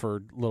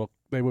offered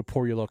they would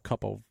pour you a little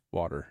cup of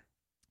water.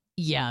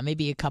 Yeah,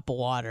 maybe a cup of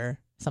water,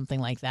 something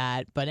like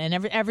that. But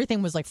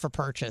everything was like for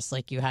purchase.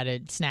 Like you had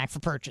a snack for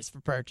purchase.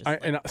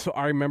 So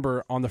I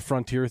remember on the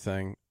Frontier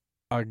thing,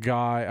 a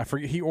guy, I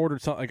forget, he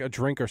ordered something like a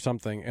drink or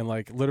something, and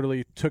like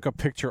literally took a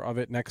picture of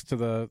it next to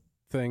the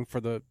thing for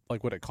the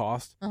like what it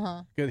cost.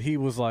 He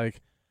was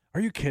like,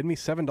 "Are you kidding me?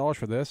 $7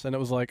 for this?" And it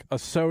was like a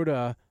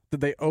soda that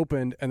they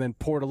opened and then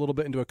poured a little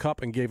bit into a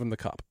cup and gave him the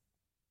cup.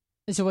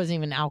 So it wasn't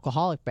even an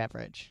alcoholic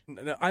beverage.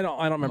 I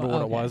don't remember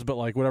what it was, but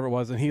like whatever it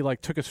was, and he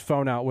like took his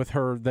phone out with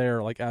her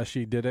there, like as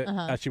she did it,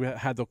 as she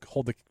had to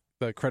hold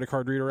the credit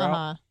card reader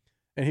out,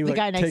 and he was the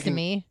guy next to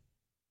me.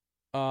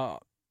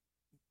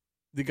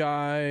 The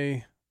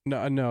guy,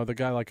 no, the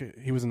guy like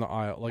he was in the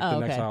aisle, like the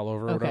next aisle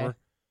over or whatever.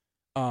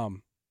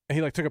 And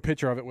he like took a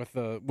picture of it with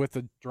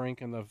the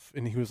drink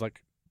and he was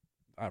like,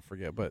 I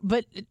forget,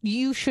 but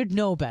you should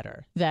know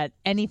better that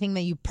anything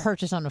that you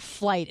purchase on a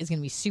flight is going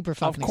to be super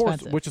fucking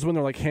expensive. Which is when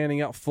they're like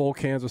handing out full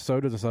cans of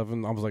sodas and stuff,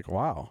 and I was like,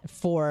 wow,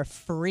 for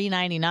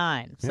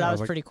 $3.99. So that was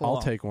like, pretty cool.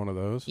 I'll take one of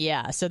those.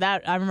 Yeah, so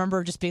that I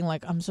remember just being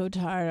like, I'm so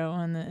tired,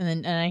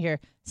 and I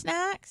hear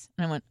snacks,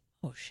 and I went,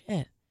 oh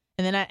shit,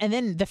 and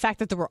then the fact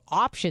that there were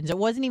options, it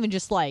wasn't even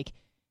just like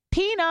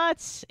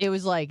peanuts. It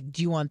was like,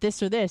 do you want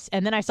this or this?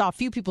 And then I saw a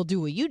few people do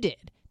what you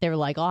did. They were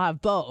like, I'll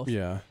have both.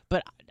 Yeah,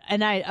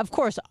 And I, of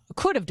course,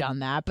 could have done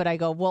that, but I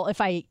go, well,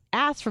 if I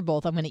ask for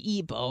both, I'm going to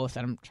eat both,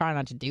 and I'm trying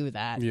not to do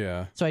that.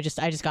 Yeah. So I just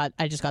got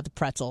the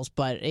pretzels,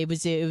 but it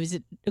was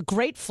a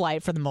great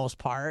flight for the most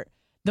part.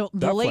 The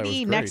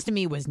lady next to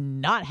me was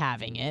not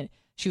having it.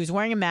 She was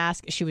wearing a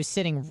mask. She was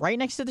sitting right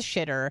next to the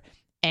shitter,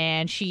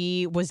 and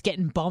she was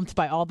getting bumped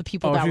by all the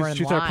people that were in line.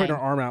 She started putting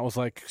her arm out. Was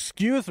like,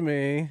 "Excuse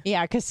me."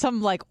 Yeah, because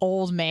some like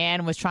old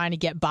man was trying to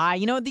get by.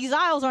 You know, these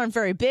aisles aren't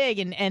very big,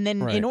 and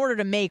then in order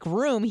to make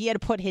room, he had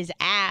to put his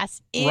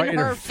ass in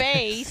her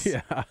face.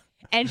 Yeah,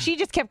 and she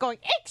just kept going,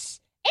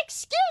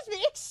 Excuse me.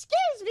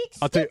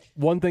 I'll tell you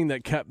one thing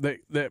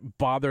that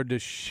bothered the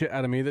shit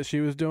out of me that she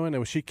was doing. It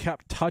was she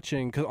kept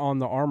touching, because on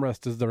the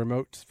armrest is the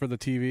remote for the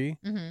TV.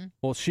 Mm-hmm.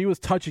 Well, she was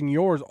touching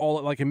yours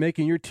and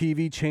making your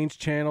TV change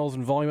channels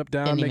and volume up,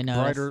 down, make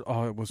brighter.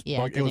 Oh, it was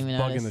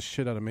bugging the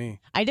shit out of me.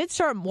 I did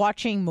start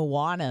watching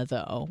Moana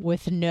though,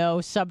 with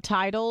no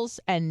subtitles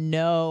and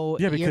no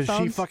because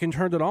earphones. she fucking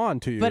turned it on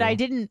to you. But I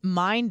didn't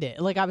mind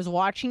it. Like I was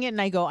watching it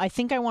and I go, I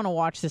think I want to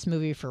watch this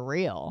movie for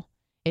real.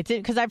 It's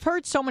because I've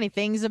heard so many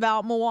things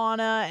about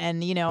Moana,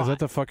 and you know. Is that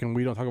the fucking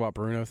 "we don't talk about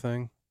Bruno"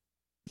 thing?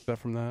 Is that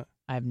from that?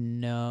 I have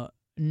no.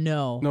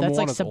 That's Moana's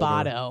like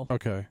Sabato. Older.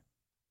 Okay.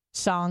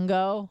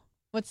 Songo.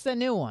 What's the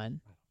new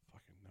one? I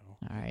don't fucking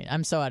know. All right,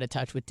 I'm so out of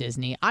touch with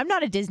Disney. I'm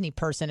not a Disney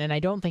person, and I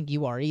don't think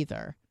you are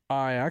either.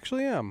 I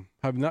actually am.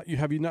 Have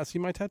you not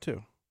seen my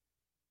tattoo?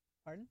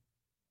 Pardon?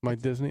 My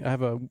Disney. I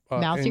have a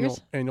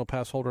annual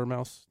pass holder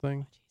mouse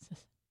thing. Oh,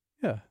 Jesus.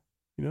 Yeah,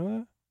 you know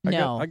that.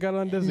 No, I got it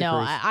on Disney. No,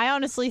 I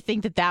honestly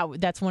think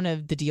that's one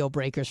of the deal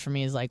breakers for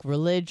me is like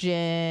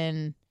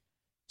religion,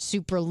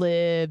 super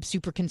lib,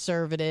 super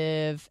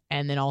conservative,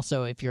 and then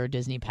also if you're a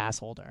Disney pass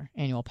holder,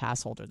 annual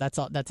pass holder, that's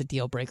a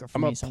deal breaker for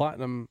me. I'm a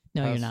platinum.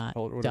 No, you're not.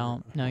 Holder,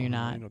 don't. No, you're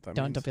not. You know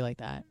Don't be like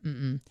that.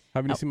 Haven't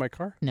you seen my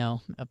car?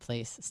 No,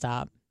 please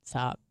stop.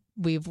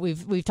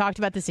 We've talked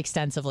about this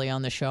extensively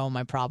on the show.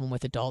 My problem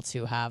with adults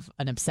who have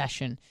an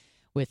obsession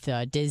with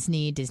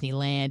Disney,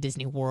 Disneyland,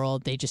 Disney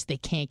World, they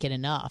can't get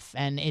enough.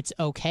 And it's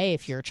okay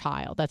if you're a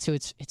child. That's who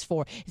it's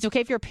for. It's okay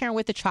if you're a parent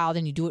with a child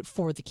and you do it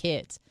for the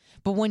kids.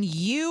 But when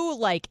you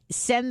like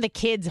send the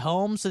kids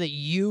home so that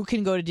you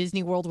can go to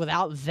Disney World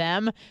without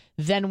them,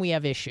 then we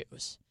have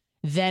issues.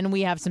 Then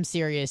we have some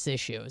serious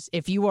issues.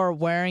 If you are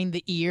wearing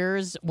the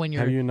ears when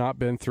you're... Have you not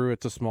been through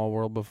It's a Small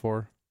World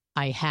before?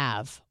 I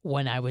have,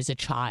 when I was a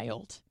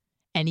child.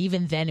 And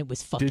even then, it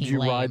was fucking lame. Did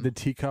you ride the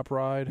teacup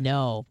ride?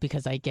 No,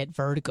 because I get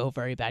vertigo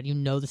very bad. You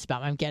know this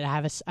about me. I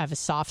have a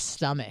soft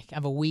stomach. I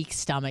have a weak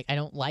stomach. I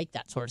don't like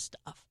that sort of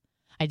stuff.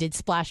 I did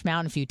Splash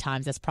Mountain a few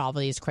times. That's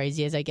probably as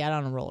crazy as I get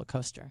on a roller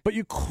coaster. But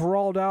you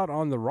crawled out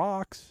on the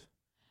rocks.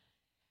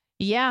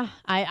 Yeah,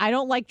 I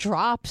don't like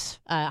drops.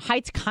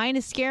 Heights kind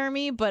of scare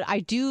me, but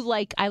I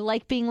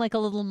like being like a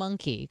little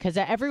monkey, because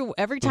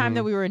every time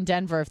that we were in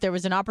Denver, if there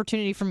was an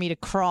opportunity for me to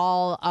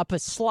crawl up a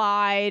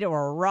slide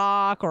or a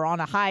rock or on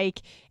a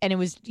hike, and it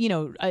was,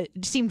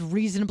 it seemed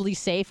reasonably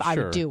safe, I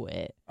would do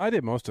it. I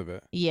did most of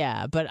it.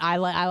 Yeah, but I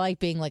like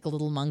being like a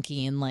little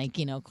monkey and like,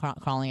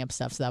 crawling up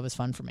stuff, so that was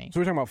fun for me. So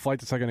we were talking about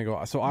flights a second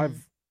ago. So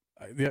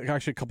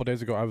actually a couple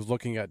days ago, I was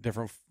looking at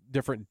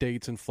different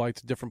dates and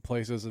flights to different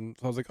places, and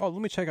so I was like, oh,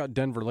 let me check out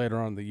Denver later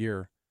on in the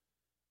year.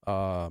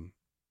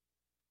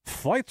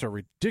 Flights are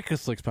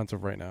ridiculously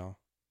expensive right now.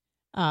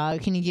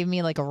 Can you give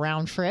me like a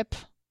round trip?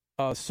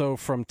 So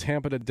from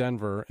Tampa to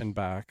Denver and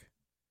back,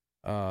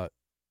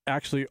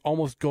 actually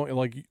almost going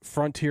like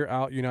Frontier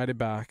out, United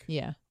back.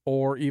 Yeah.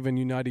 Or even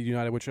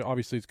United, which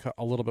obviously is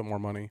a little bit more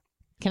money.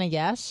 Can I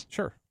guess?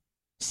 Sure.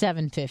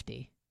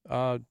 $750.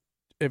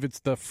 If it's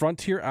the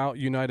Frontier out,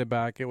 United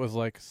back, it was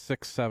like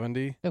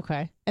 $670.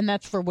 Okay. And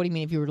that's for, what do you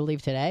mean, if you were to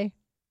leave today?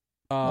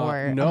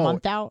 Or no, a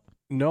month out?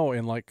 No,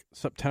 in like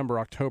September,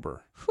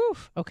 October. Whew.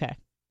 Okay.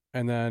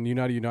 And then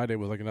United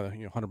was like another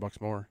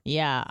 $100 more.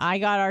 Yeah, I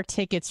got our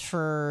tickets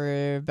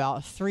for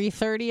about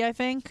 $330, I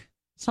think,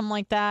 something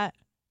like that.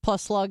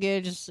 Plus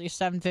luggage,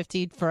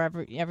 $750 for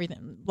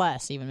everything,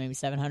 less even, maybe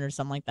 $700,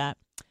 something like that.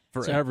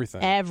 For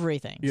everything.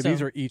 Everything. Yeah,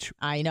 these are each.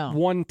 I know.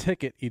 One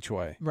ticket each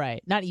way.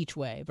 Right. Not each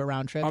way, but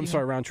round trip. I'm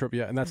sorry, round trip,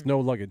 yeah. And that's no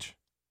luggage.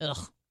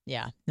 Ugh.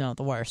 Yeah. No,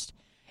 the worst.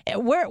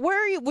 Where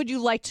would you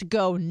like to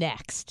go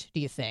next, do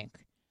you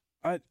think?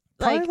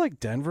 Probably like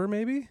Denver,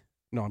 maybe?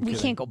 No, I'm kidding. We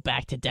can't go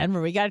back to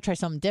Denver. We got to try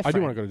something different. I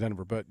do want to go to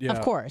Denver, but yeah.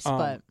 Of course,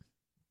 but.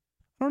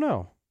 I don't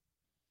know.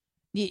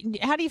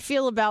 How do you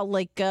feel about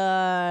like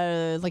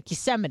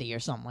Yosemite or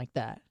something like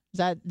that? Is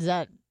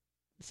that?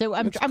 So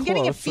I'm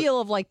getting a feel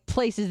of like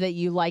places that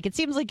you like. It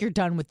seems like you're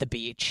done with the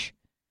beach.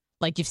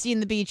 Like you've seen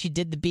the beach, you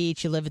did the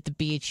beach, you live at the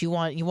beach. You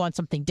want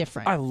something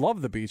different. I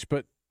love the beach,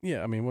 but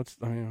yeah,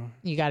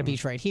 you got a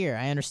beach right here.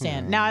 I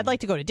understand. Now I'd like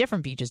to go to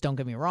different beaches. Don't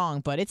get me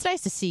wrong, but it's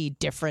nice to see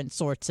different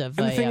sorts of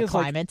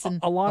climates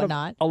and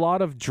whatnot. A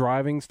lot of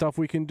driving stuff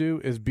we can do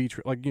is beach,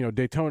 like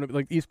Daytona,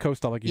 like East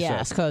Coast stuff, like you said.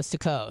 Yes, coast to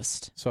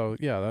coast. So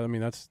yeah,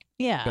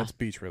 that's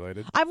beach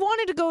related. I've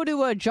wanted to go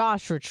to a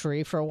Joshua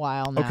Tree for a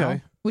while now.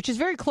 Okay. Which is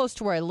very close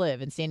to where I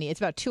live in San Diego. It's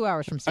about 2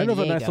 hours from San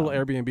Diego. I know the nice little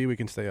Airbnb we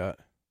can stay at.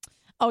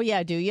 Oh,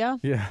 yeah, do you?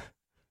 Yeah.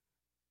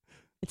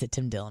 It's a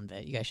Tim Dillon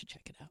bit. You guys should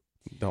check it out.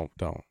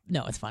 Don't.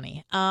 No, it's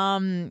funny.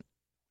 I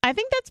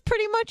think that's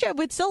pretty much it.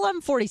 It's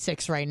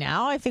 11:46 right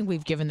now. I think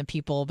we've given the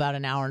people about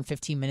an hour and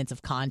 15 minutes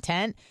of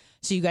content,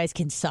 so you guys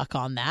can suck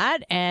on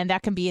that. And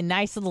that can be a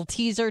nice little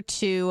teaser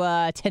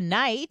to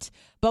tonight,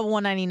 Bubba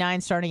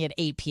 199 starting at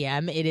 8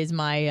 p.m. It is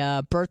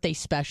my birthday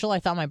special. I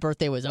thought my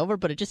birthday was over,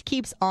 but it just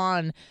keeps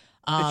on.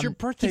 It's your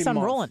birthday keeps on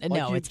month. rolling. Like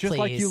no, it's just please.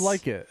 Like you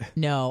like it.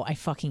 No, I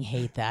fucking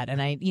hate that. And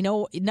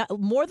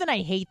more than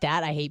I hate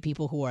that, I hate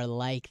people who are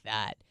like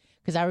that.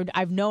 Because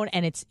I've known,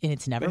 and it's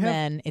never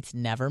men. It's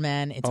never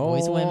men. It's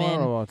always women. I don't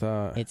know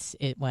about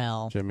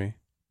that. Jimmy.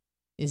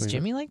 Is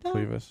Jimmy like that?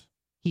 Clevis.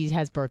 He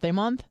has birthday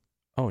month?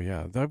 Oh,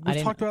 yeah.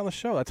 We've talked about it on the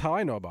show. That's how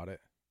I know about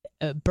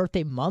it.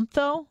 Birthday month,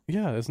 though?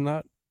 Yeah, isn't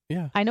that?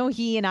 Yeah. I know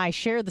he and I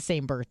share the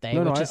same birthday.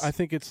 I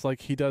think it's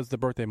like he does the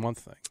birthday month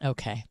thing.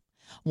 Okay.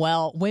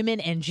 Well, women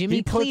and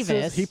Jimmy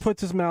Clevis. He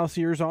puts his mouse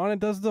ears on and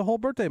does the whole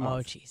birthday month.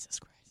 Oh, Jesus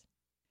Christ.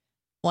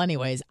 Well,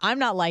 anyways, I'm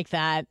not like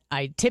that.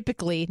 I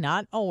typically,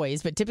 not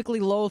always, but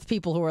typically loathe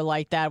people who are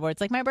like that, where it's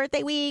like my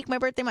birthday week, my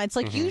birthday month. It's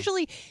like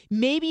usually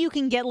maybe you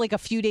can get like a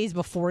few days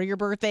before your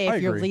birthday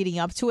if you're leading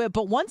up to it.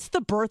 But once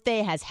the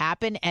birthday has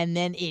happened and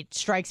then it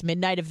strikes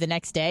midnight of the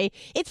next day,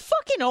 it's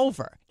fucking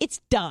over. It's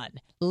done.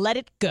 Let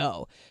it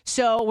go.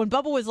 So when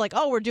Bubba was like,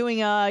 oh, we're doing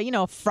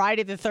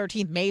Friday the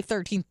 13th, May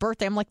 13th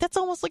birthday, I'm like, that's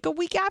almost like a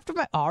week after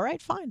my. All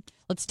right, fine.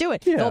 Let's do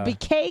it. Yeah. There'll be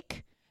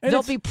cake. And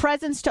there'll be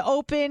presents to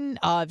open,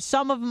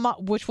 some of them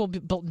which will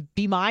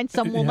be mine,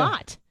 some will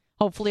not.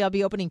 Hopefully I'll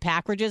be opening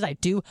packages. I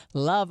do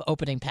love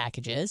opening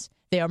packages.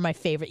 They are my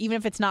favorite. Even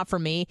if it's not for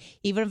me,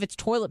 even if it's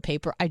toilet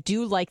paper, I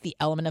do like the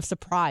element of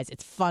surprise.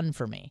 It's fun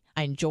for me.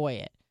 I enjoy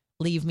it.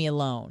 Leave me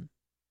alone.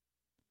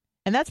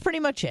 And that's pretty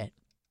much it.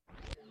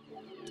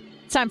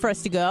 It's time for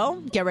us to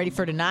go. Get ready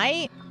for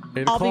tonight.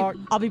 8 o'clock.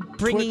 I'll be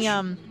bringing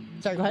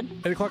sorry, go ahead.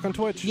 8 o'clock on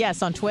Twitch.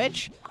 Yes, on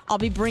Twitch. I'll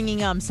be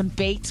bringing some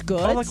baked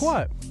goods. Oh, like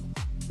what?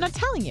 I'm not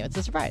telling you. It's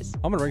a surprise.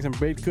 I'm going to bring some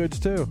baked goods,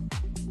 too.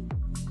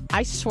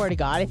 I swear to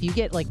God, if you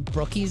get, like,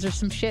 Brookies or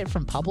some shit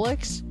from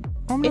Publix, it's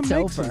over. I'm going to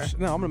make some shit.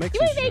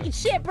 You ain't making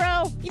shit,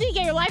 bro. You need to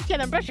get your life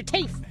together and brush your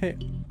teeth. Hey,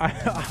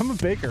 I'm a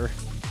baker.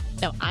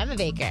 No, I'm a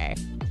baker.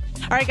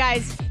 All right,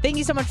 guys. Thank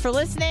you so much for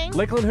listening.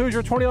 Lakeland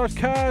Hoosier, $20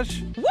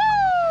 cash. Woo!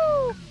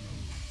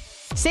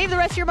 Save the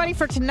rest of your money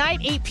for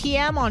tonight, 8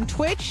 p.m. on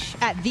Twitch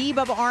at The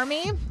Bubba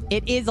Army.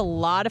 It is a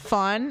lot of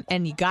fun,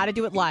 and you got to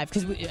do it live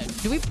because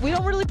we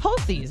don't really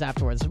post these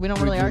afterwards. We don't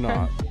really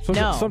archive.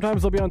 No.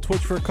 Sometimes they'll be on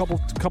Twitch for a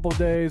couple of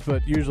days,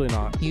 but usually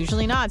not.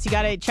 Usually not. So you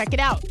got to check it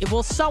out.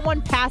 Will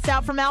someone pass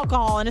out from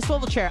alcohol in a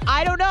swivel chair?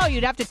 I don't know.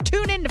 You'd have to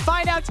tune in to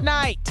find out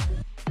tonight.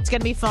 It's going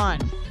to be fun.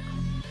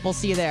 We'll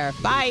see you there.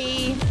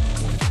 Bye.